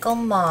Mystical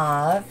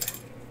Mauve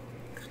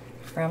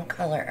from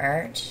Color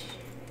Art.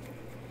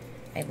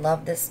 I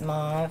love this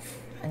mauve,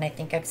 and I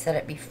think I've said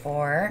it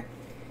before.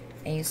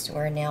 I used to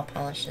wear nail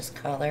polish this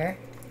color.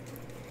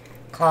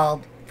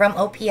 From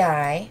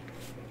OPI,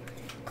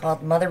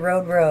 called Mother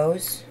Road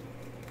Rose.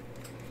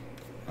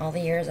 All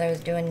the years I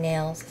was doing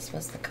nails, this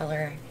was the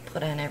color I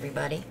put on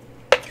everybody.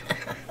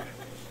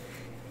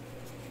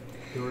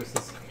 Doris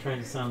is trying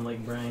to sound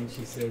like Brian.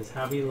 She says,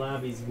 Hobby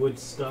Lobby's wood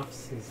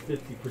stuffs is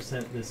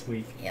 50% this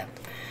week. Yep.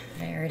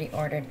 I already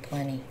ordered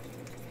plenty.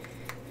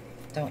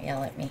 Don't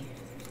yell at me.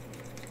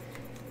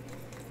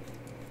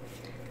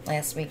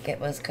 Last week it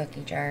was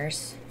cookie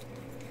jars.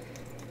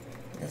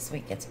 This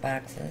week it's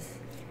boxes.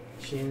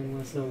 Shannon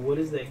wants to know, what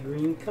is that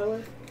green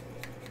color?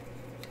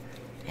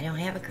 I don't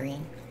have a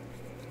green.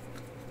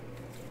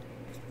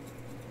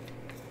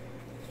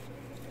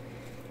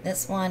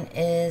 This one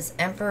is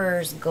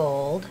Emperor's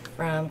Gold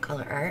from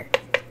Color Art.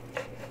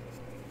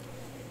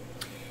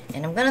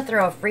 And I'm going to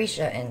throw a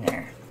freesia in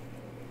there.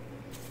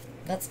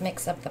 Let's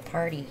mix up the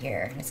party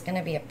here. It's going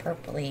to be a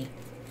purpley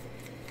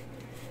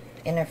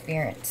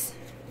interference.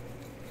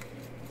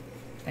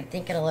 I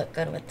think it'll look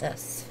good with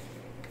this.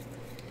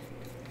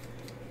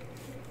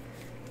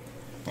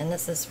 And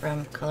this is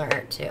from Color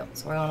Art too.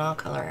 So we're going all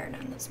Color Art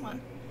on this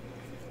one.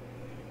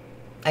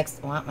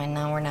 Excellent.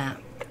 No, we're not.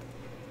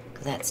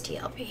 Because that's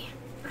TLB.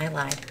 I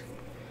lied.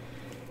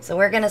 So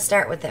we're going to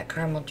start with that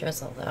caramel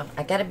drizzle though.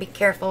 I got to be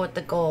careful with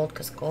the gold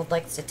because gold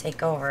likes to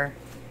take over.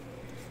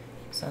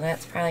 So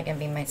that's probably going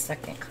to be my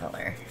second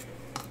color.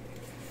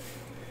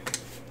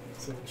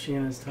 So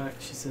Shannon's talking,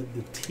 she said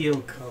the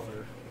teal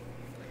color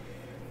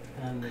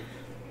on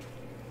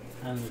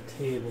the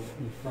table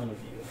in front of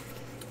you.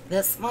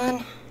 This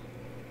one,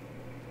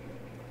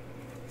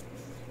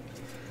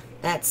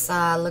 that's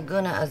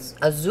Laguna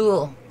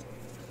Azul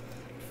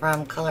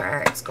from Color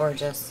Art. It's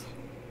gorgeous.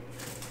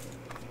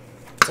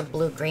 It's a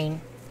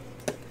blue-green.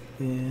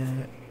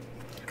 Yeah.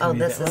 Oh,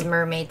 this is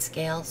Mermaid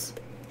Scales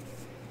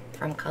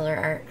from Color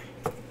Art.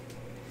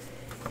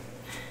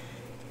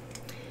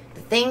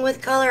 The thing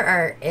with Color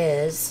Art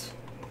is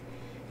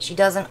she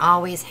doesn't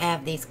always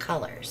have these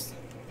colors.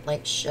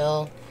 Like,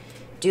 she'll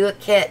do a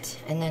kit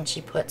and then she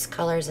puts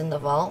colors in the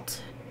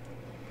vault.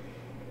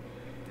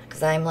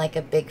 Because I'm like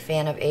a big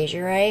fan of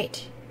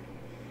azurite.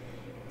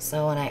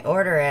 So when I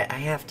order it, I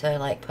have to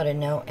like put a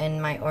note in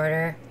my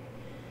order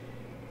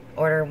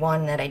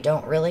one that I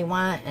don't really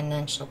want, and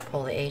then she'll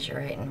pull the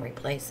azurite and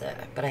replace it.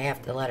 But I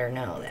have to let her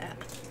know that.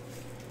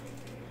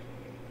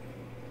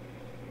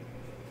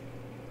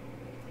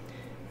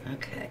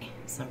 Okay,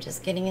 so I'm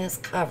just getting this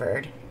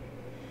covered.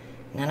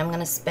 And then I'm going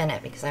to spin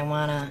it because I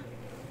want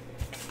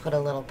to put a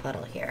little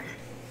puddle here.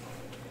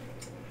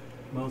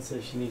 Mo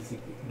says she needs to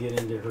get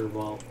into her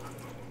vault.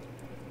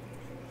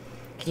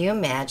 Can you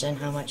imagine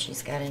how much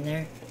she's got in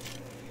there?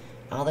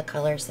 All the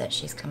colors that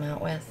she's come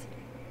out with.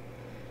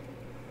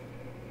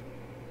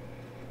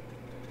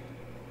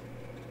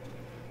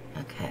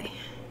 Okay.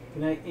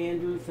 Good night,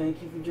 Andrew.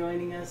 Thank you for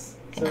joining us.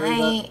 Good Sorry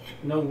night.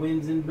 about no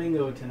wins in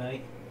bingo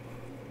tonight.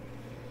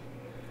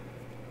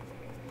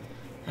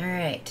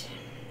 Alright.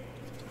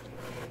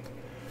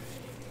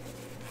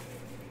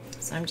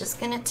 So I'm just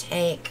going to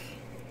take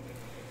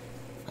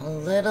a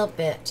little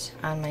bit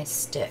on my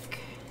stick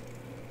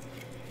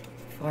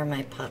for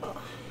my puddle.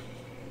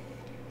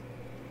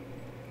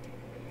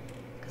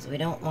 Because we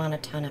don't want a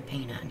ton of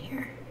paint on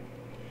here.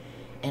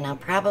 And I'll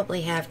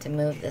probably have to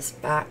move this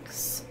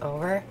box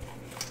over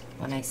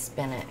when I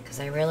spin it, because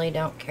I really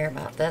don't care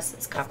about this.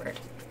 It's covered.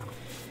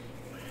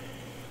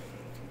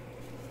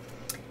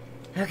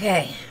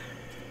 Okay.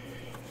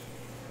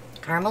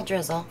 Caramel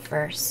drizzle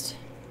first.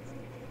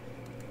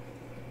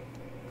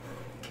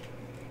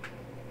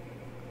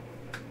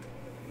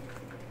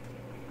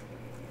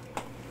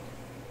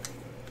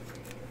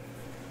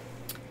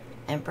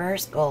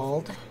 Emperor's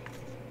Gold.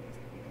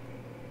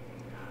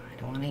 I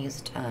don't want to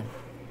use a ton.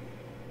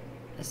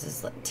 This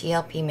is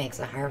TLP makes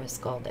a Harvest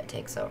Gold that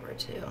takes over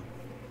too. You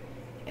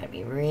gotta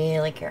be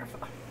really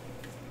careful.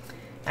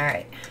 All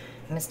right,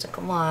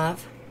 Mystical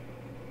Mauve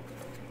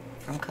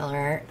from Color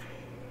Art.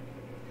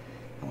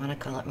 I want to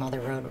call it Mother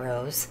Road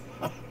Rose.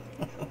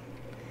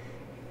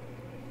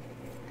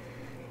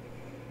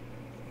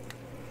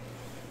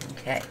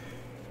 Okay,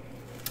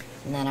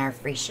 and then our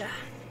freesia.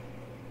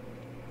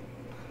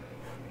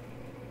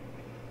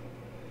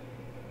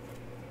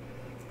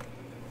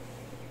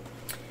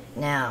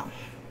 Now,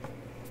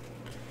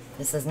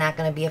 this is not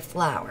going to be a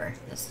flower.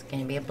 This is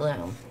going to be a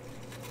bloom.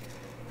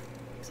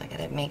 So I got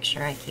to make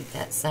sure I keep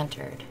that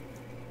centered.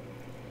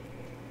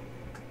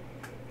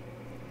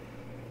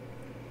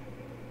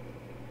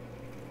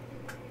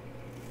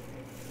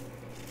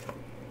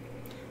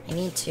 I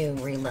need to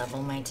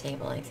re-level my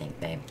table, I think,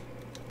 babe.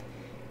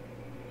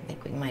 I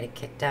think we might have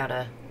kicked out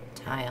a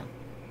tile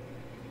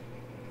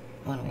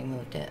when we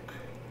moved it.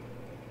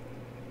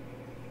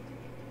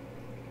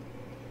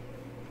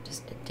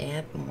 Just a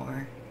dab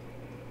more.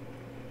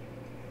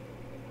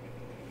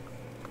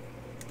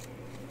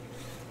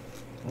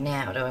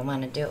 Now, do I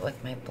want to do it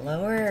with my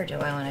blower or do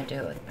I want to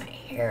do it with my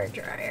hair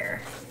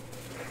dryer?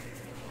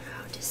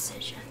 Oh,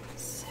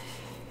 decisions.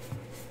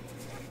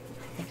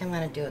 I think I'm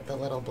going to do it with the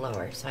little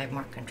blower so I have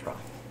more control.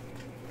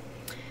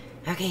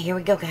 Okay, here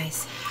we go,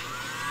 guys.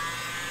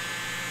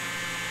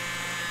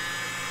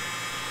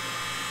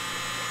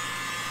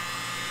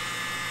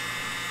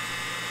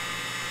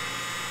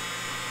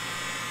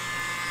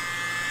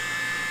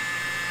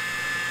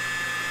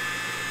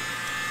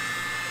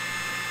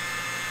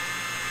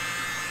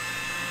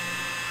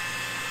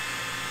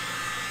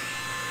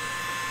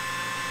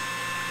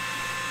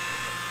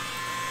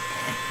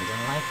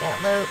 Didn't like that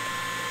loop.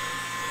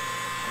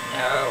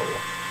 No.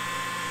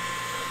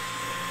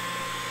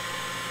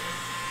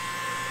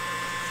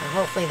 So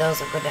hopefully those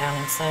will go down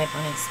inside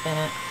when I spin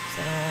it, because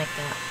I don't like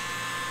that.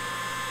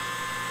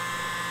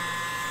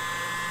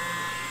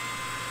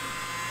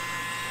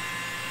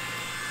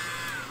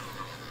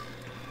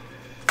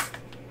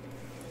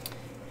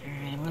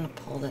 Alright, I'm going to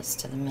pull this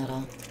to the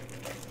middle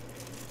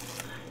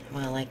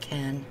while I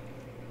can.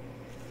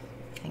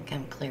 I think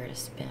I'm clear to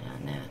spin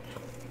on that.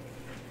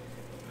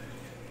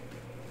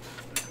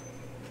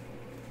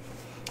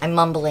 I'm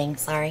mumbling,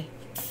 sorry.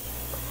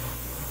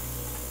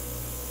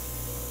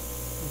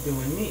 You're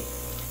doing neat.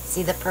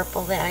 See the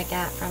purple that I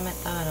got from it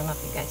though? I don't know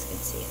if you guys can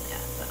see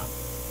that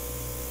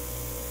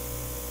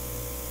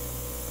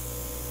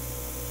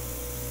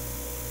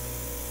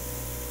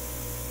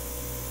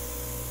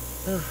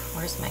though. Ooh,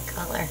 where's my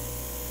color?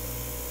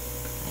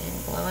 I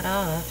didn't blow it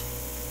off.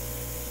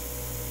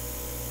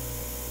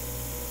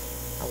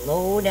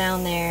 Hello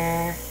down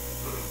there.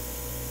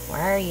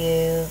 Where are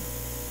you?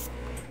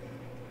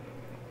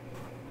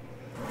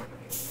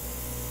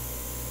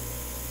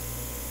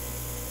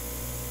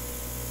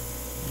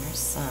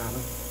 Some.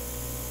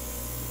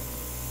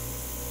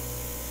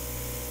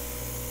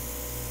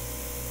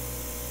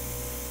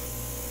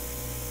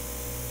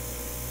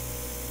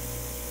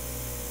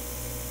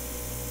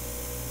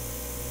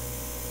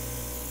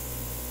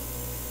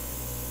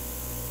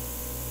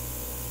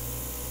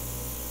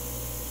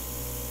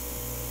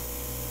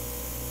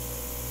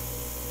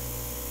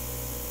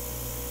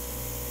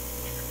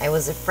 I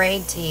was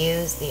afraid to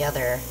use the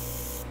other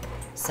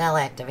cell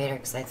activator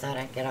because I thought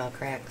I'd get all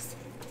cracks.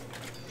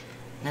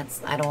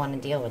 I don't want to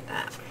deal with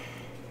that.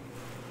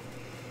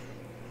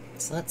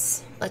 So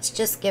let's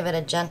just give it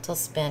a gentle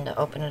spin to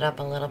open it up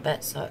a little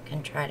bit so it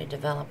can try to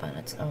develop on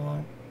its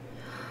own.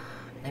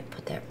 And I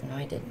put that, no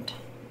I didn't.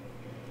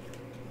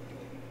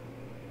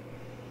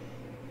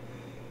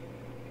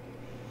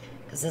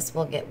 Because this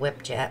will get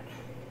whipped yet.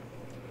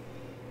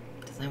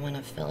 Because I want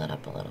to fill it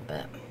up a little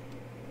bit.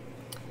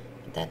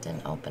 But that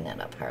didn't open it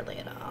up hardly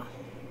at all.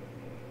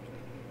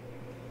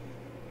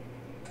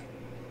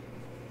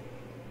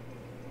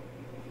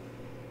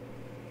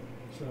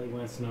 Shelly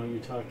wants to know you're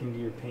talking to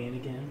your pain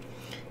again?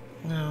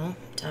 No,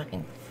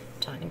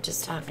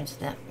 just talking to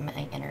that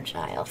my inner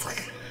child.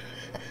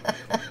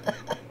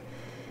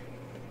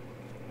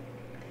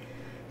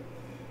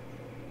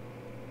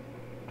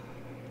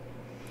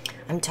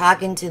 I'm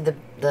talking to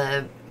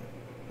the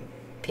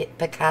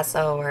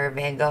Picasso or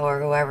Van Gogh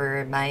or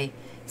whoever my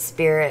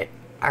spirit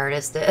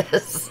artist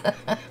is.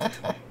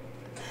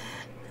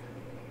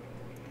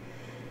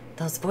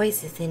 Those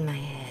voices in my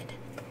head.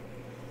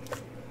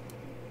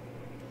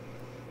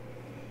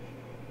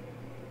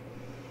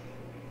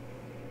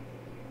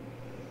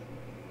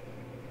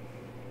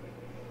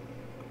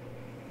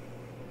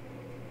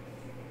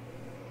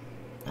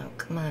 Oh,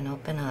 come on,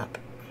 open up.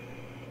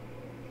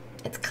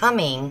 It's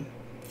coming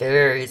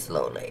very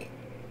slowly.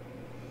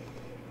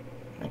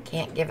 I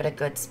can't give it a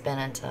good spin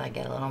until I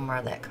get a little more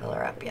of that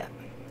color up yet.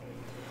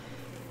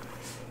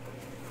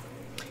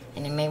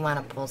 And you may want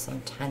to pull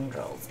some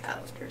tendrils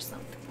out or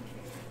something.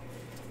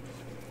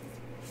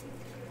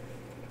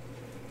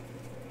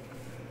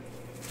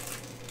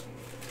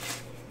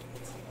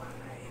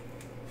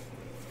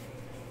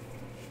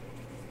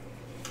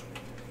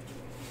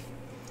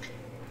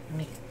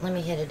 Let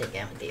me hit it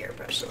again with the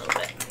airbrush a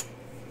little bit.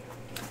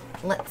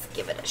 Let's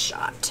give it a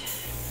shot.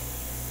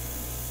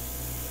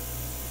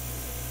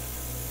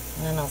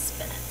 And then I'll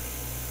spin it.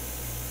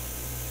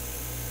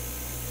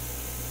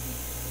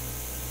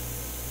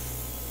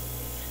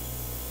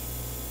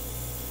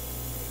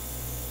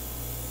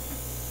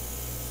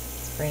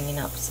 It's bringing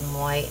up some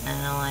white and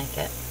I don't like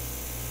it.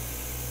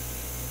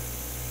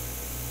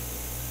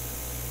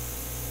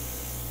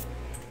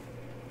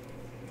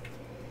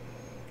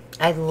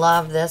 I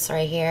love this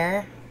right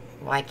here.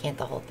 Why can't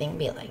the whole thing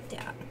be like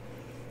that?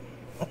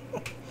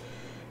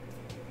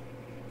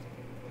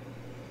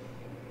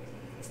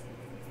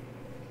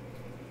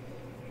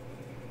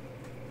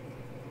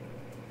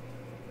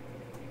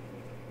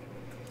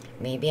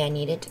 Maybe I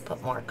needed to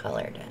put more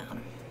color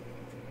down.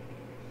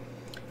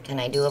 Can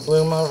I do a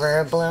bloom over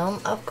a bloom?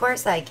 Of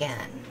course I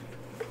can.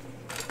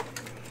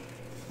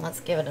 Let's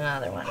give it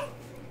another one.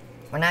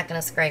 We're not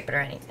going to scrape it or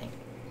anything.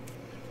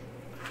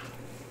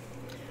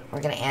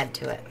 We're going to add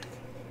to it.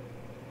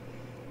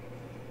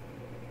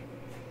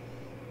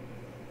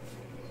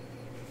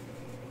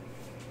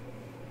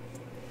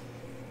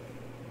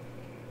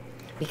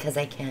 Because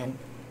I can.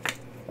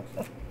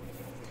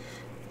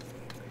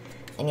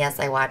 And yes,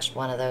 I watched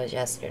one of those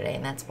yesterday,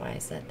 and that's why I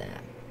said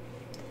that.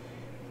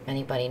 If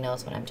anybody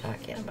knows what I'm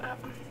talking about.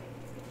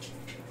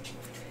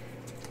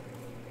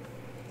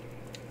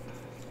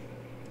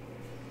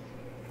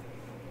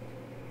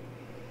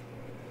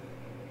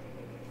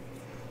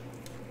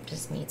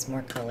 Just needs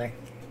more color.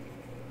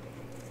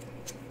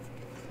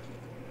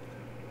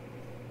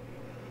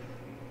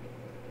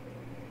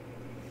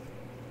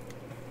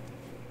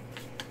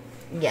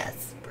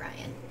 Yes,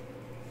 Brian.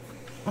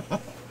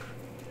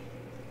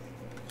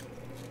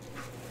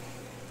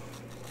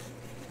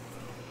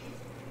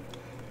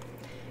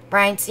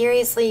 Brian,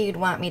 seriously, you'd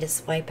want me to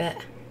swipe it?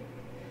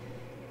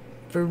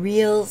 For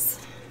reals?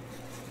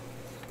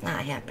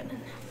 Not happening.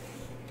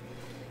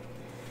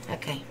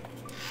 Okay.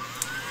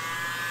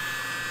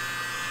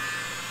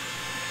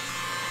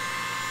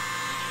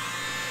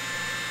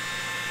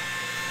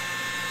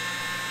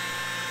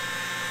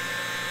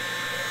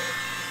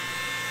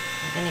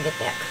 I'm gonna get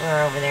that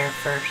color over there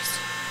first.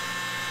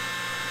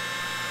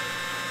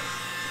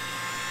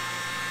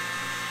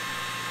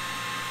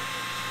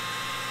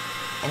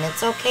 And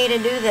it's okay to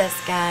do this,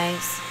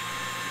 guys.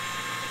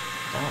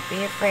 Don't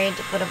be afraid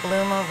to put a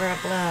bloom over a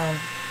bloom.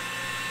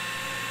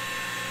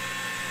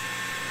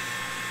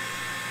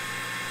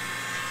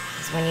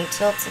 Because when you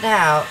tilt it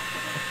out,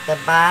 the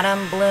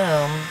bottom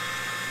bloom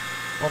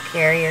will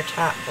carry your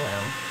top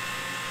bloom.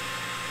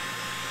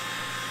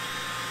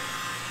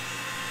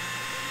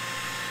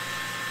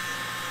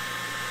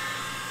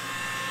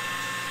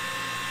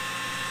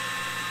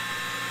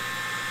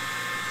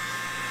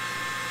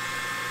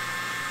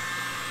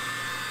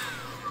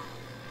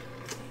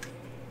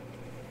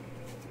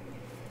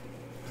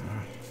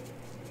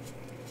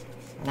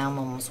 Now I'm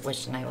almost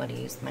wishing I would have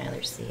used my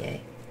other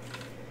CA.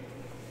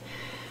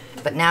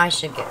 But now I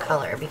should get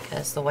color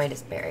because the white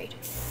is buried.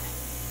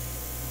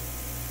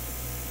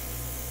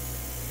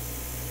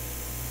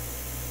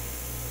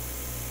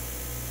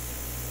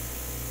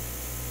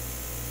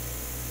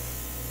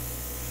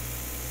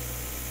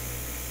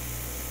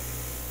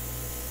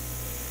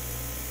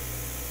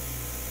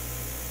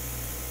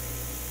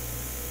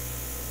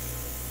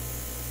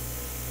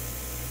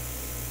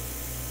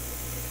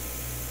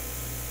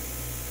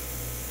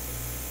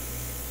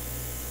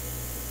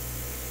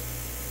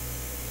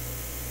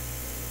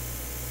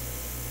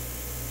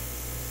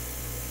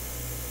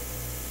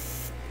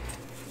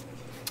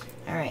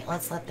 Alright,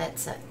 let's let that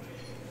sit.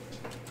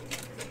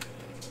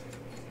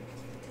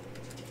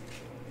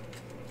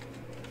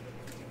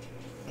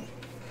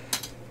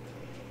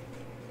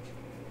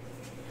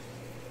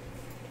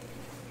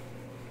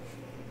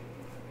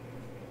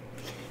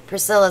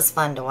 Priscilla's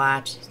fun to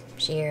watch.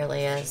 She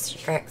really is. She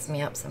cracks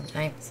me up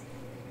sometimes.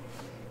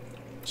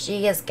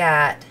 She has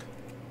got...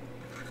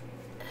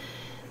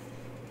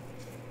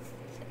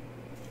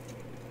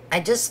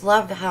 I just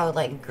love how,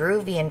 like,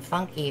 groovy and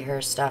funky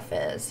her stuff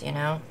is, you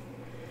know?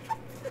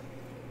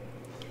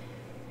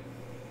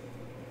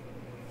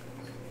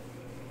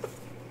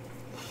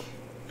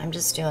 I'm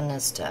just doing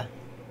this to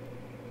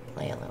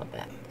play a little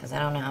bit because I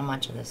don't know how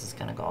much of this is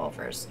going to go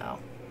over, so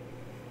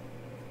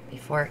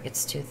before it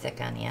gets too thick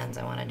on the ends,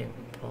 I want to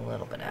pull a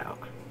little bit out.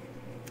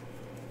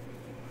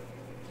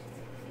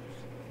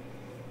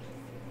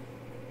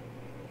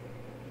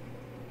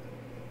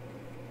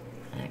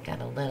 I got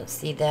a little,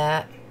 see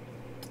that?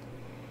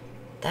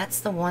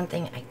 That's the one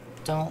thing I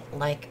don't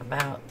like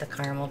about the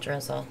caramel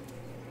drizzle.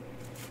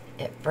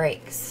 It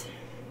breaks.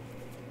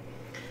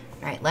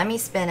 Alright, let me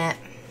spin it.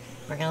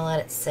 We're going to let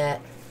it sit.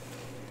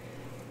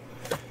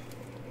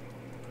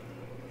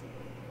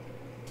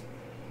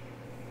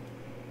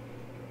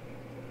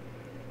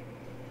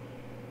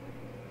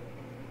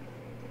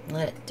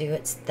 Let it do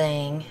its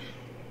thing.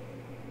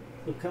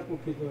 A couple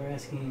people are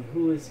asking,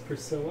 who is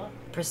Priscilla?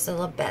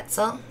 Priscilla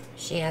Betzel.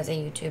 She has a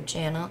YouTube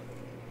channel.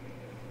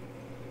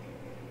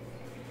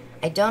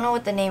 I don't know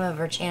what the name of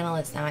her channel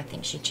is now. I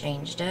think she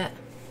changed it.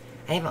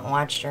 I haven't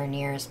watched her in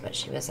years, but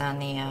she was on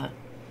the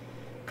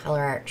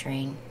color art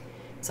train.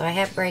 So I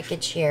have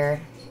breakage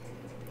here.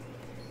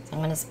 So I'm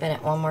going to spin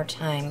it one more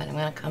time, but I'm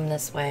going to come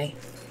this way.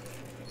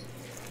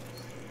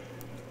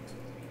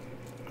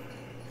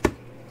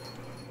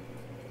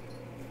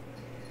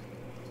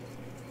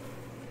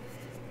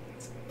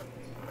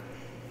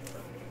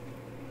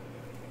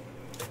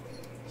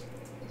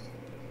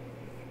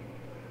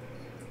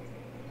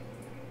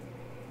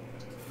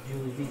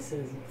 Julie B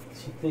says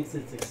she thinks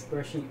it's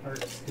Expression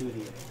Art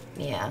Studio.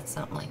 Yeah,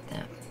 something like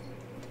that.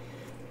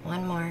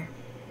 One more.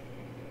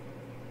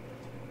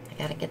 I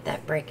gotta get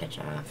that breakage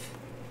off.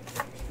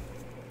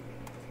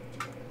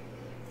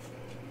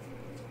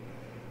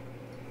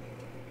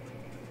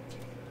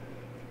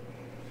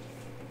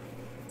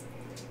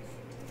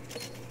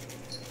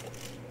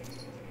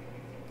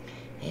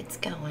 It's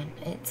going,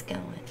 it's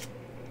going.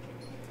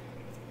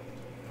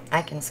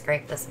 I can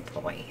scrape this and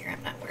pull away here.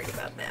 I'm not worried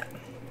about that.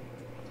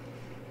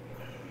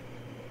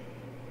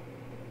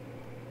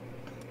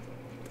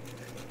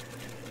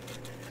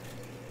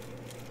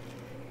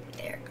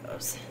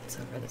 It's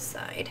over the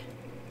side.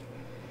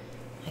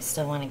 I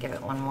still want to give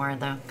it one more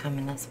though,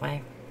 coming this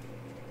way.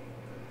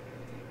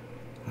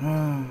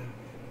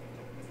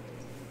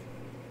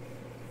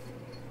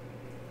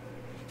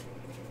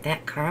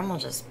 That caramel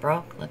just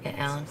broke. Look at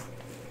Alan.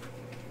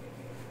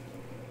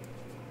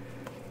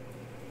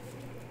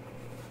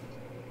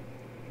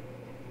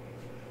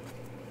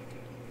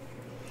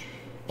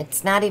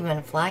 It's not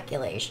even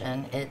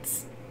flocculation,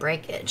 it's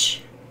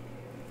breakage.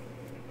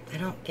 I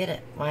don't get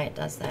it, why it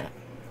does that.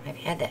 I've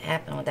had that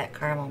happen with that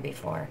caramel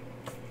before.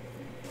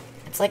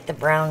 It's like the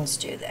browns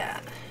do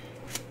that.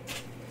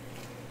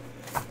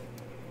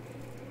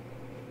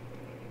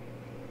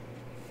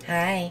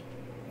 Hi.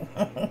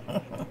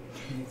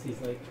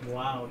 Nancy's like,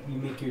 wow, you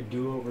make your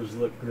do-overs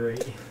look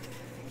great.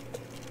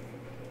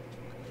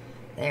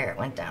 There, it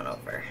went down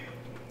over.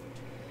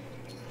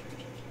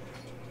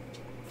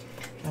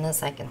 And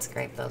this, I can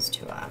scrape those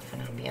two off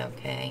and I'll be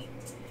okay.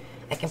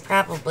 I can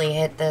probably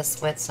hit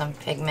this with some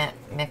pigment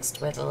mixed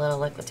with a little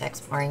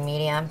Liquitex pouring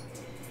medium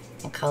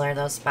and color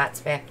those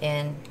spots back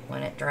in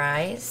when it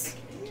dries.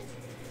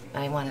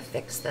 But I want to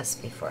fix this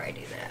before I do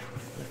that,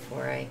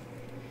 before I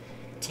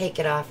take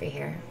it off of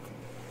here.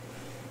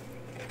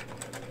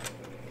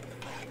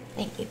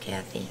 Thank you,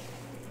 Kathy.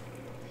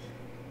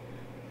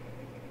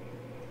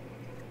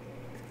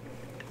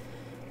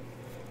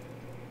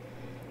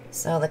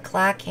 So the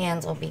clock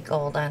hands will be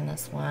gold on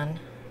this one.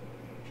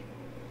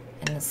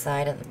 And the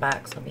side of the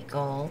box will be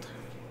gold.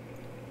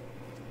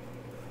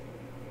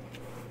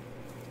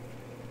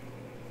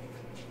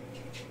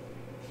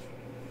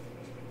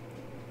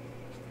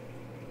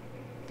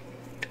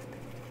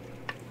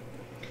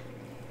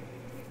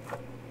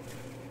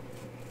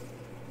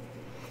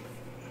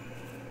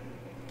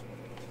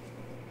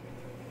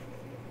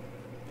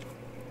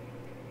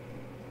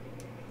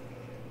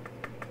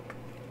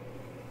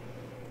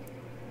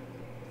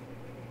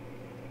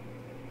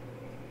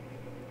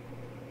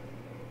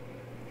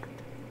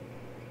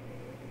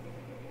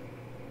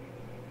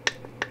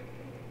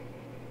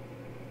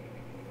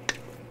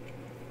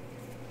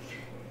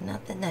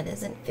 Nothing that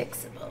isn't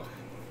fixable.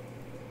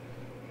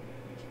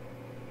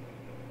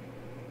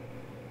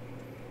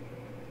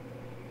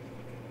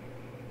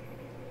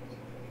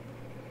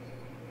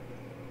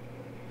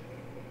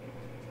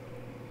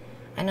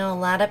 I know a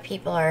lot of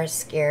people are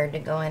scared to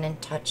go in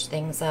and touch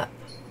things up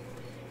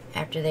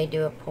after they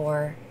do a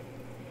pour.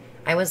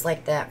 I was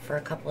like that for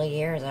a couple of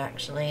years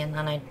actually, and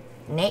then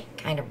Nate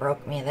kind of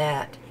broke me of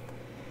that.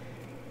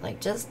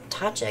 Like, just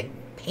touch it,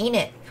 paint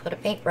it, put a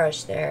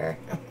paintbrush there.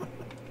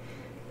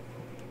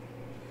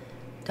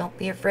 Don't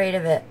be afraid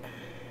of it.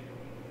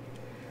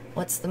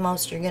 What's the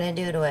most you're gonna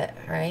do to it,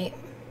 right?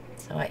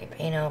 So what, you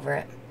paint over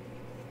it.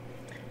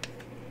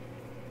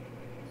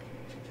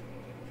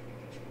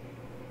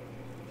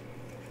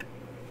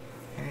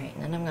 Alright,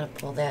 and then I'm gonna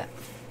pull that.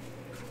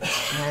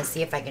 I'm gonna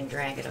see if I can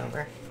drag it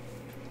over.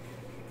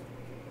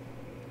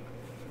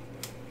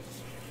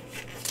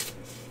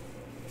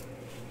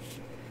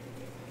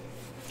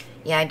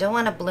 Yeah, I don't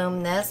want to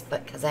bloom this,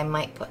 but because I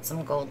might put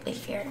some gold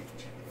leaf here.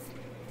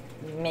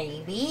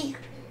 Maybe.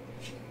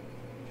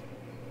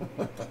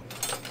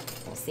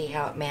 We'll see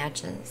how it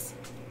matches.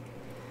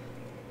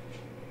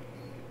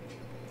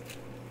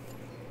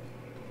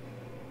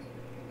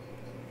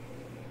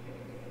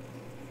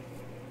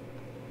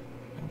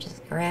 I'm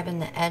just grabbing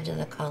the edge of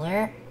the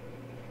color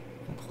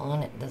and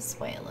pulling it this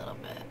way a little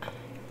bit.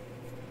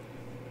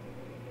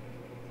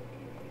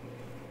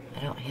 I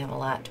don't have a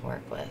lot to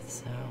work with,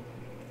 so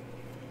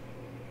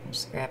I'm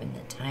just grabbing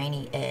the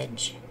tiny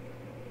edge.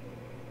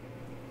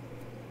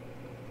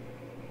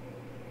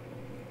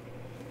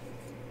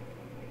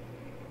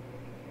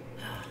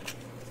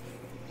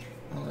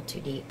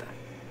 little too deep.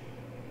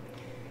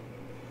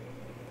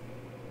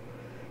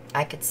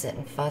 I could sit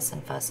and fuss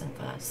and fuss and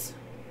fuss.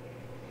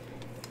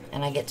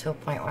 And I get to a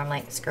point where I'm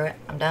like, screw it,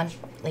 I'm done,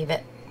 leave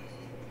it.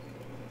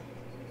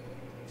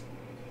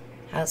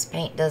 House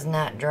paint does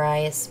not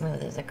dry as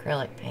smooth as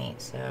acrylic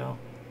paint, so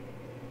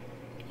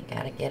you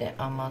gotta get it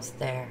almost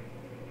there.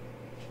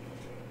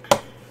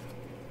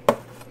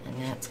 And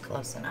that's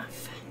close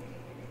enough.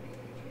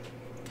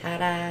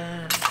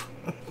 Ta-da!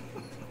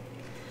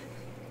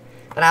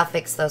 But I'll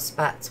fix those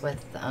spots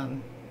with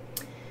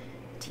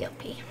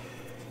TLP.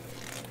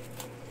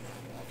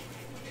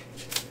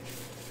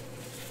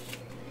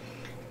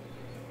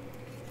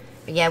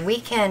 But yeah,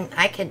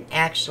 I could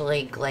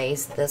actually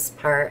glaze this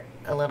part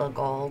a little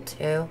gold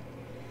too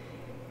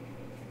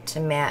to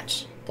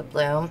match the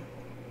bloom.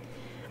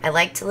 I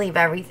like to leave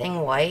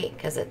everything white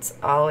because it's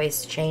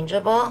always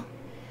changeable.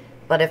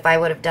 But if I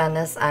would have done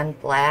this on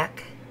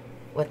black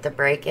with the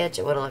breakage,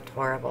 it would have looked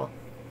horrible.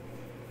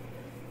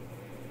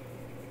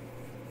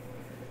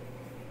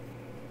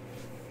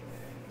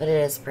 But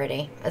it is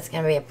pretty. It's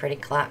going to be a pretty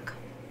clock.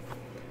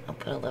 I'll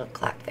put a little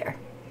clock there.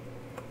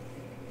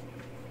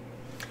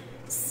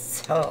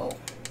 So,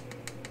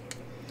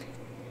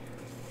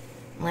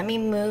 let me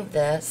move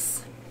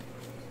this.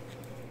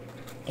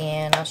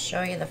 And I'll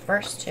show you the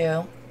first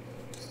two,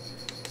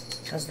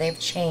 because they've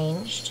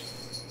changed.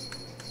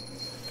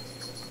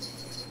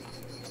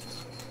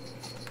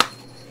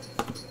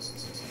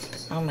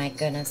 Oh my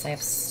goodness, I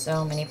have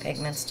so many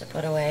pigments to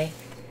put away.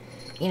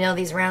 You know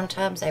these round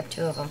tubs? I have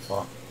 2 of them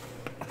full.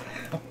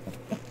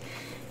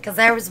 Because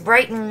I was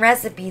writing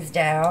recipes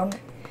down,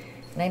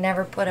 and I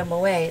never put them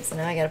away, so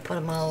now I gotta put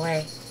them all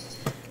away.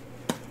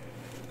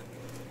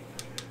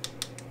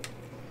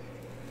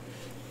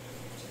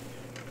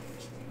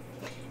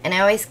 And I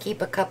always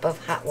keep a cup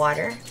of hot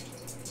water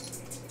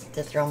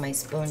to throw my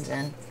spoons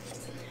in.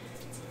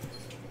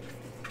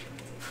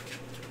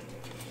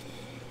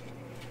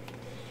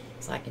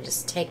 So I can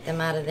just take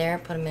them out of there,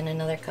 put them in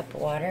another cup of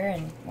water,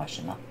 and wash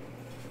them up.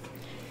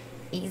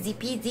 Easy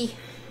peasy.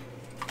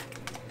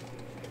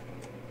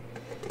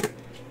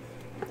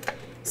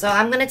 So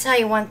I'm going to tell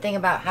you one thing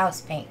about house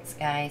paints,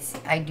 guys.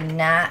 I do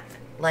not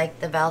like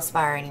the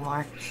Valspar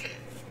anymore.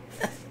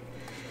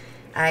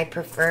 I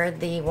prefer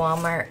the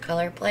Walmart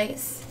Color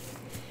Place.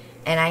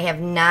 And I have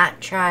not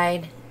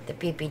tried the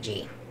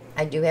PPG.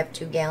 I do have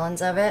 2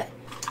 gallons of it.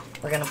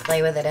 We're going to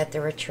play with it at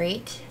the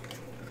retreat.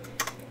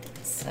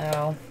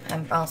 So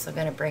I'm also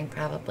going to bring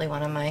probably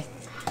one of my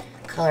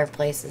Color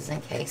Places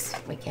in case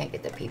we can't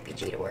get the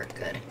PPG to work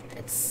good.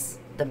 It's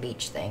the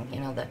beach thing, you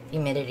know, the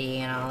humidity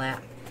and all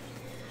that.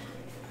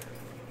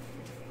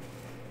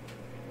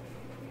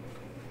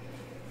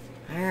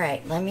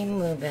 Alright, let me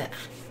move it.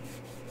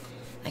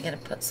 I gotta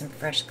put some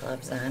fresh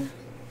gloves on.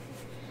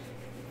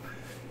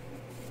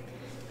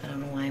 I don't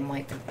know why I'm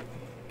wiping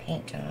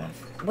paint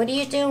off. What are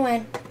you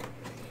doing?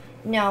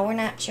 No, we're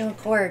not chewing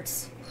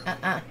cords.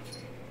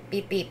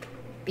 Beep, beep.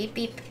 Beep,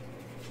 beep.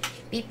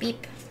 Beep,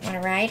 beep.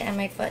 Wanna ride on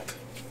my foot?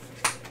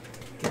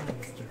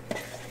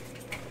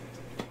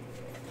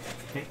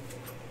 Okay.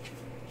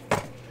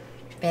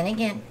 Ben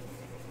again.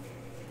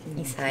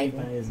 He's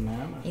hiding. By his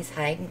mama. He's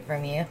hiding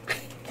from you.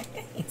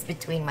 He's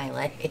between my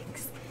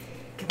legs.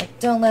 Like,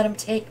 don't let him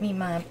take me,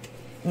 Mom.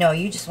 No,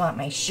 you just want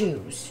my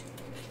shoes.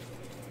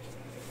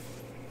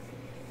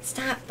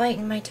 Stop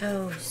biting my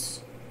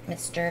toes,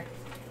 mister.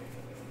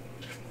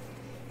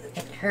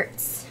 It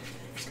hurts.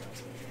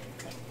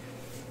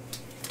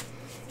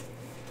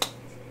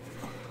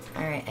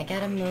 Alright, I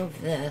gotta move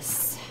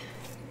this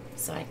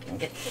so I can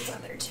get these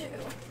other 2.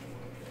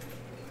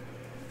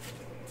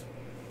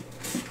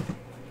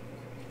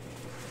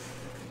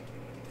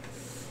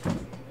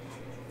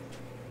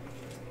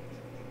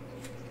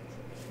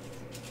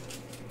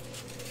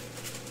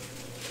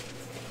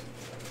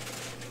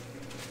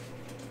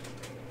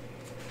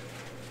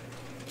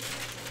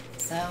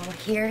 So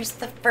here's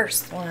the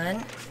first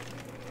one.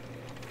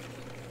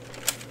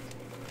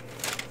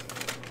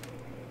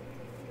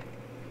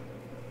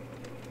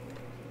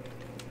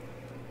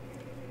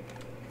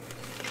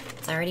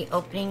 It's already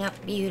opening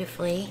up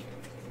beautifully.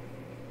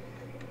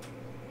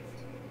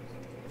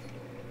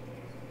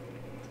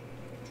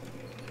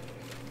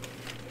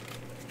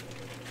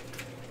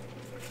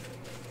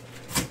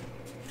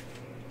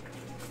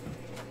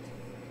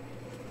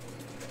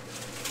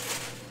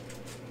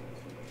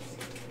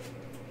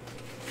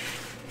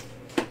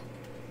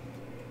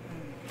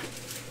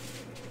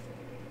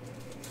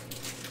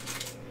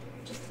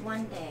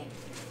 One day.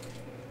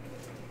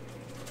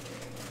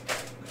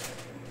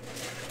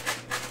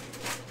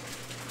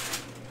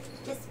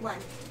 Just one.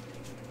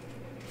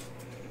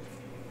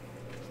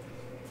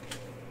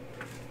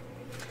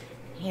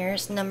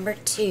 Here's number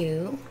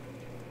 2.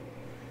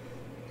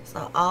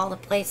 So all the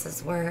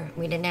places where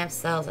we didn't have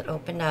cells, it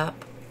opened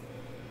up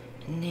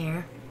in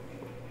there.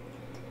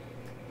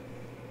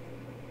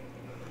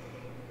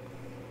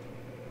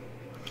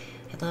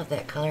 I love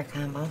that color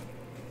combo.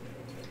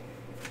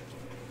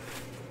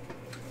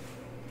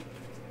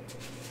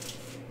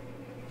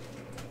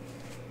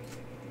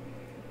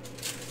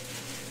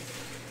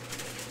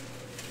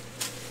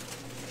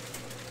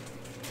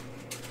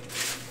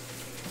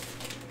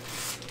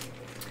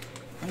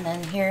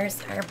 And then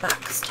here's our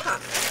box top.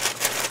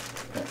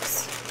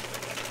 Oops.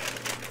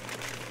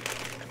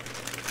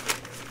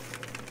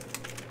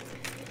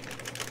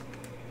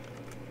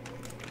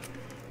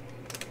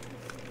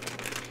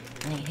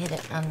 And I hit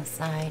it on the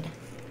side.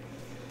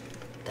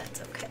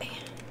 That's okay.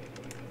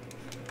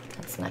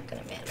 That's not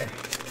gonna matter.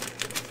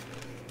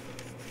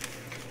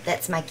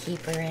 That's my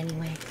keeper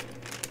anyway.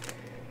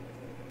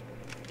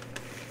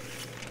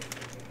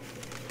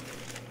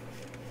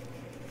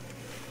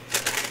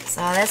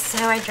 So this is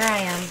how I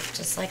dry them,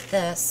 just like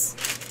this,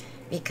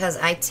 because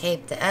I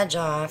tape the edge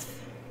off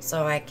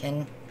so I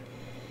can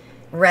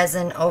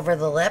resin over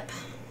the lip.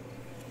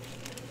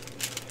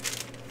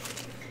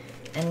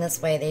 And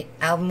this way,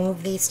 I'll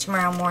move these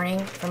tomorrow morning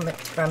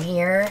from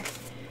here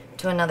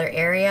to another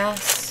area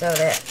so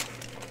that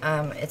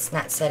it's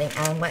not setting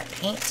on wet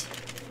paint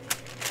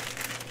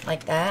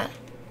like that.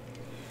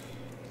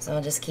 So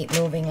I'll just keep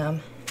moving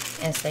them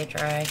as they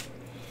dry.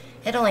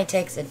 It only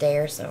takes a day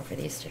or so for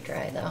these to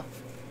dry though.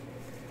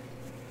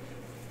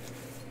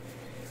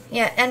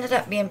 Yeah, it ended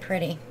up being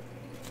pretty.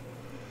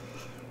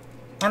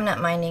 I'm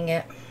not minding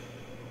it.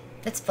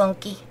 It's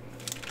funky.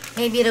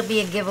 Maybe it'll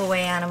be a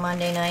giveaway on a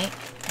Monday night.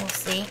 We'll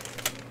see.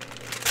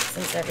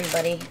 Since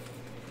everybody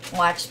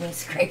watched me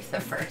scrape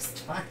the first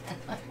one.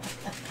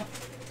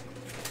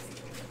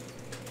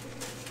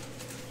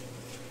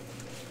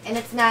 And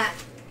it's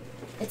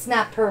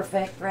not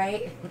perfect,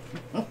 right?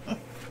 It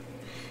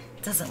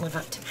doesn't live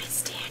up to my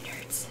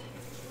standards.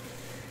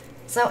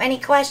 So any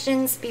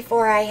questions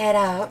before I head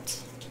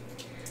out?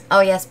 Oh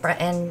yes,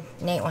 and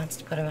Nate wants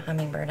to put a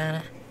hummingbird on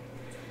it.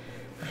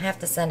 I'll have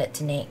to send it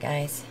to Nate,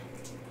 guys.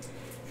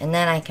 And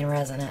then I can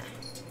resin it.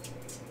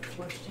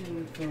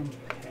 Question from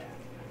Pat.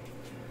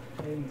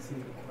 I didn't see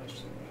the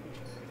question.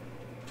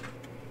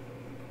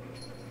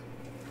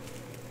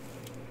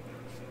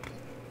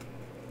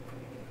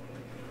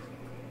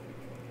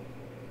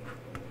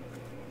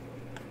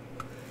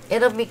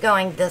 It'll be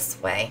going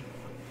this way.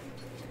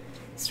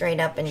 Straight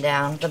up and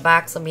down. The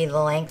box will be the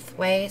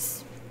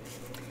lengthways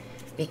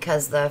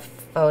because the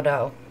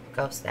photo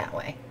goes that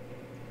way.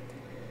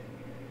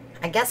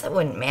 I guess it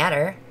wouldn't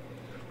matter.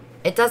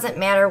 It doesn't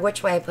matter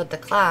which way I put the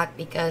clock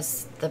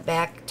because the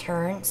back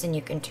turns and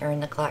you can turn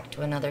the clock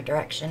to another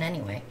direction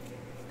anyway.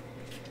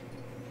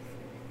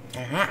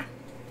 Aha.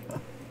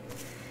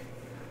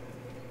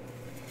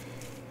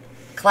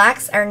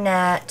 Clocks are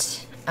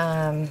not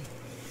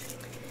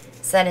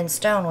set in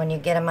stone when you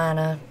get them on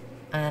a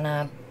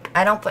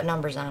I don't put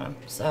numbers on them,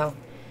 so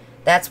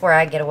that's where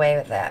I get away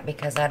with that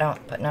because I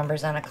don't put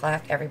numbers on a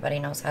clock. Everybody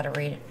knows how to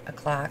read a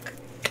clock.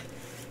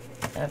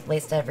 At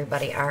least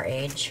everybody our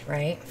age,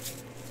 right?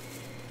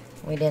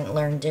 We didn't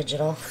learn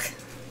digital.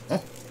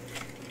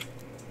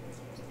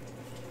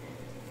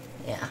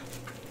 Yeah.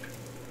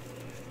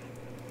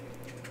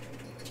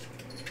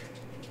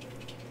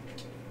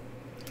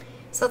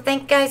 So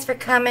thank you guys for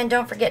coming.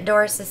 Don't forget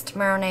Doris is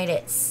tomorrow night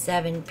at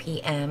 7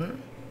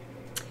 p.m.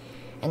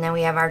 And then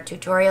we have our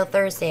tutorial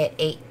Thursday at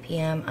 8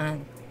 p.m.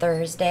 on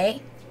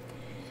Thursday.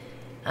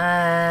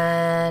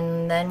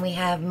 And then we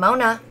have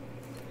Mona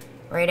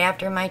right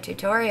after my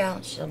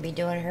tutorial. She'll be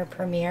doing her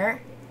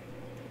premiere.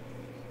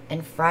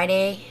 And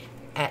Friday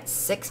at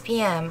 6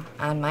 p.m.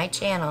 on my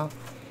channel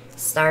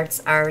starts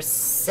our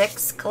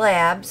 6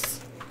 collabs.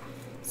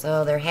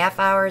 So they're half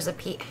hours a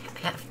piece,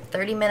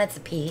 30 minutes a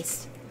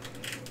piece.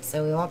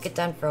 So we won't get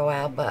done for a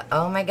while, but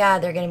oh my god,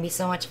 they're going to be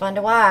so much fun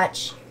to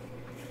watch.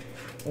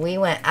 We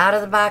went out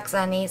of the box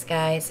on these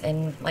guys,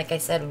 and like I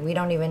said, we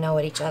don't even know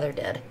what each other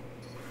did.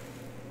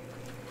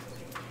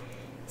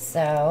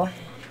 So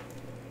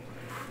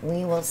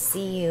we will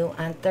see you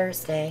on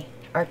Thursday,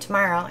 or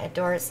tomorrow at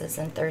Doris's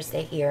and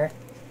Thursday here.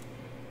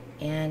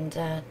 And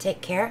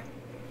take care,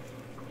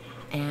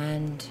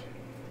 and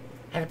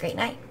have a great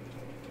night.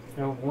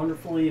 Have a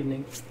wonderful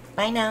evening.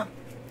 Bye now.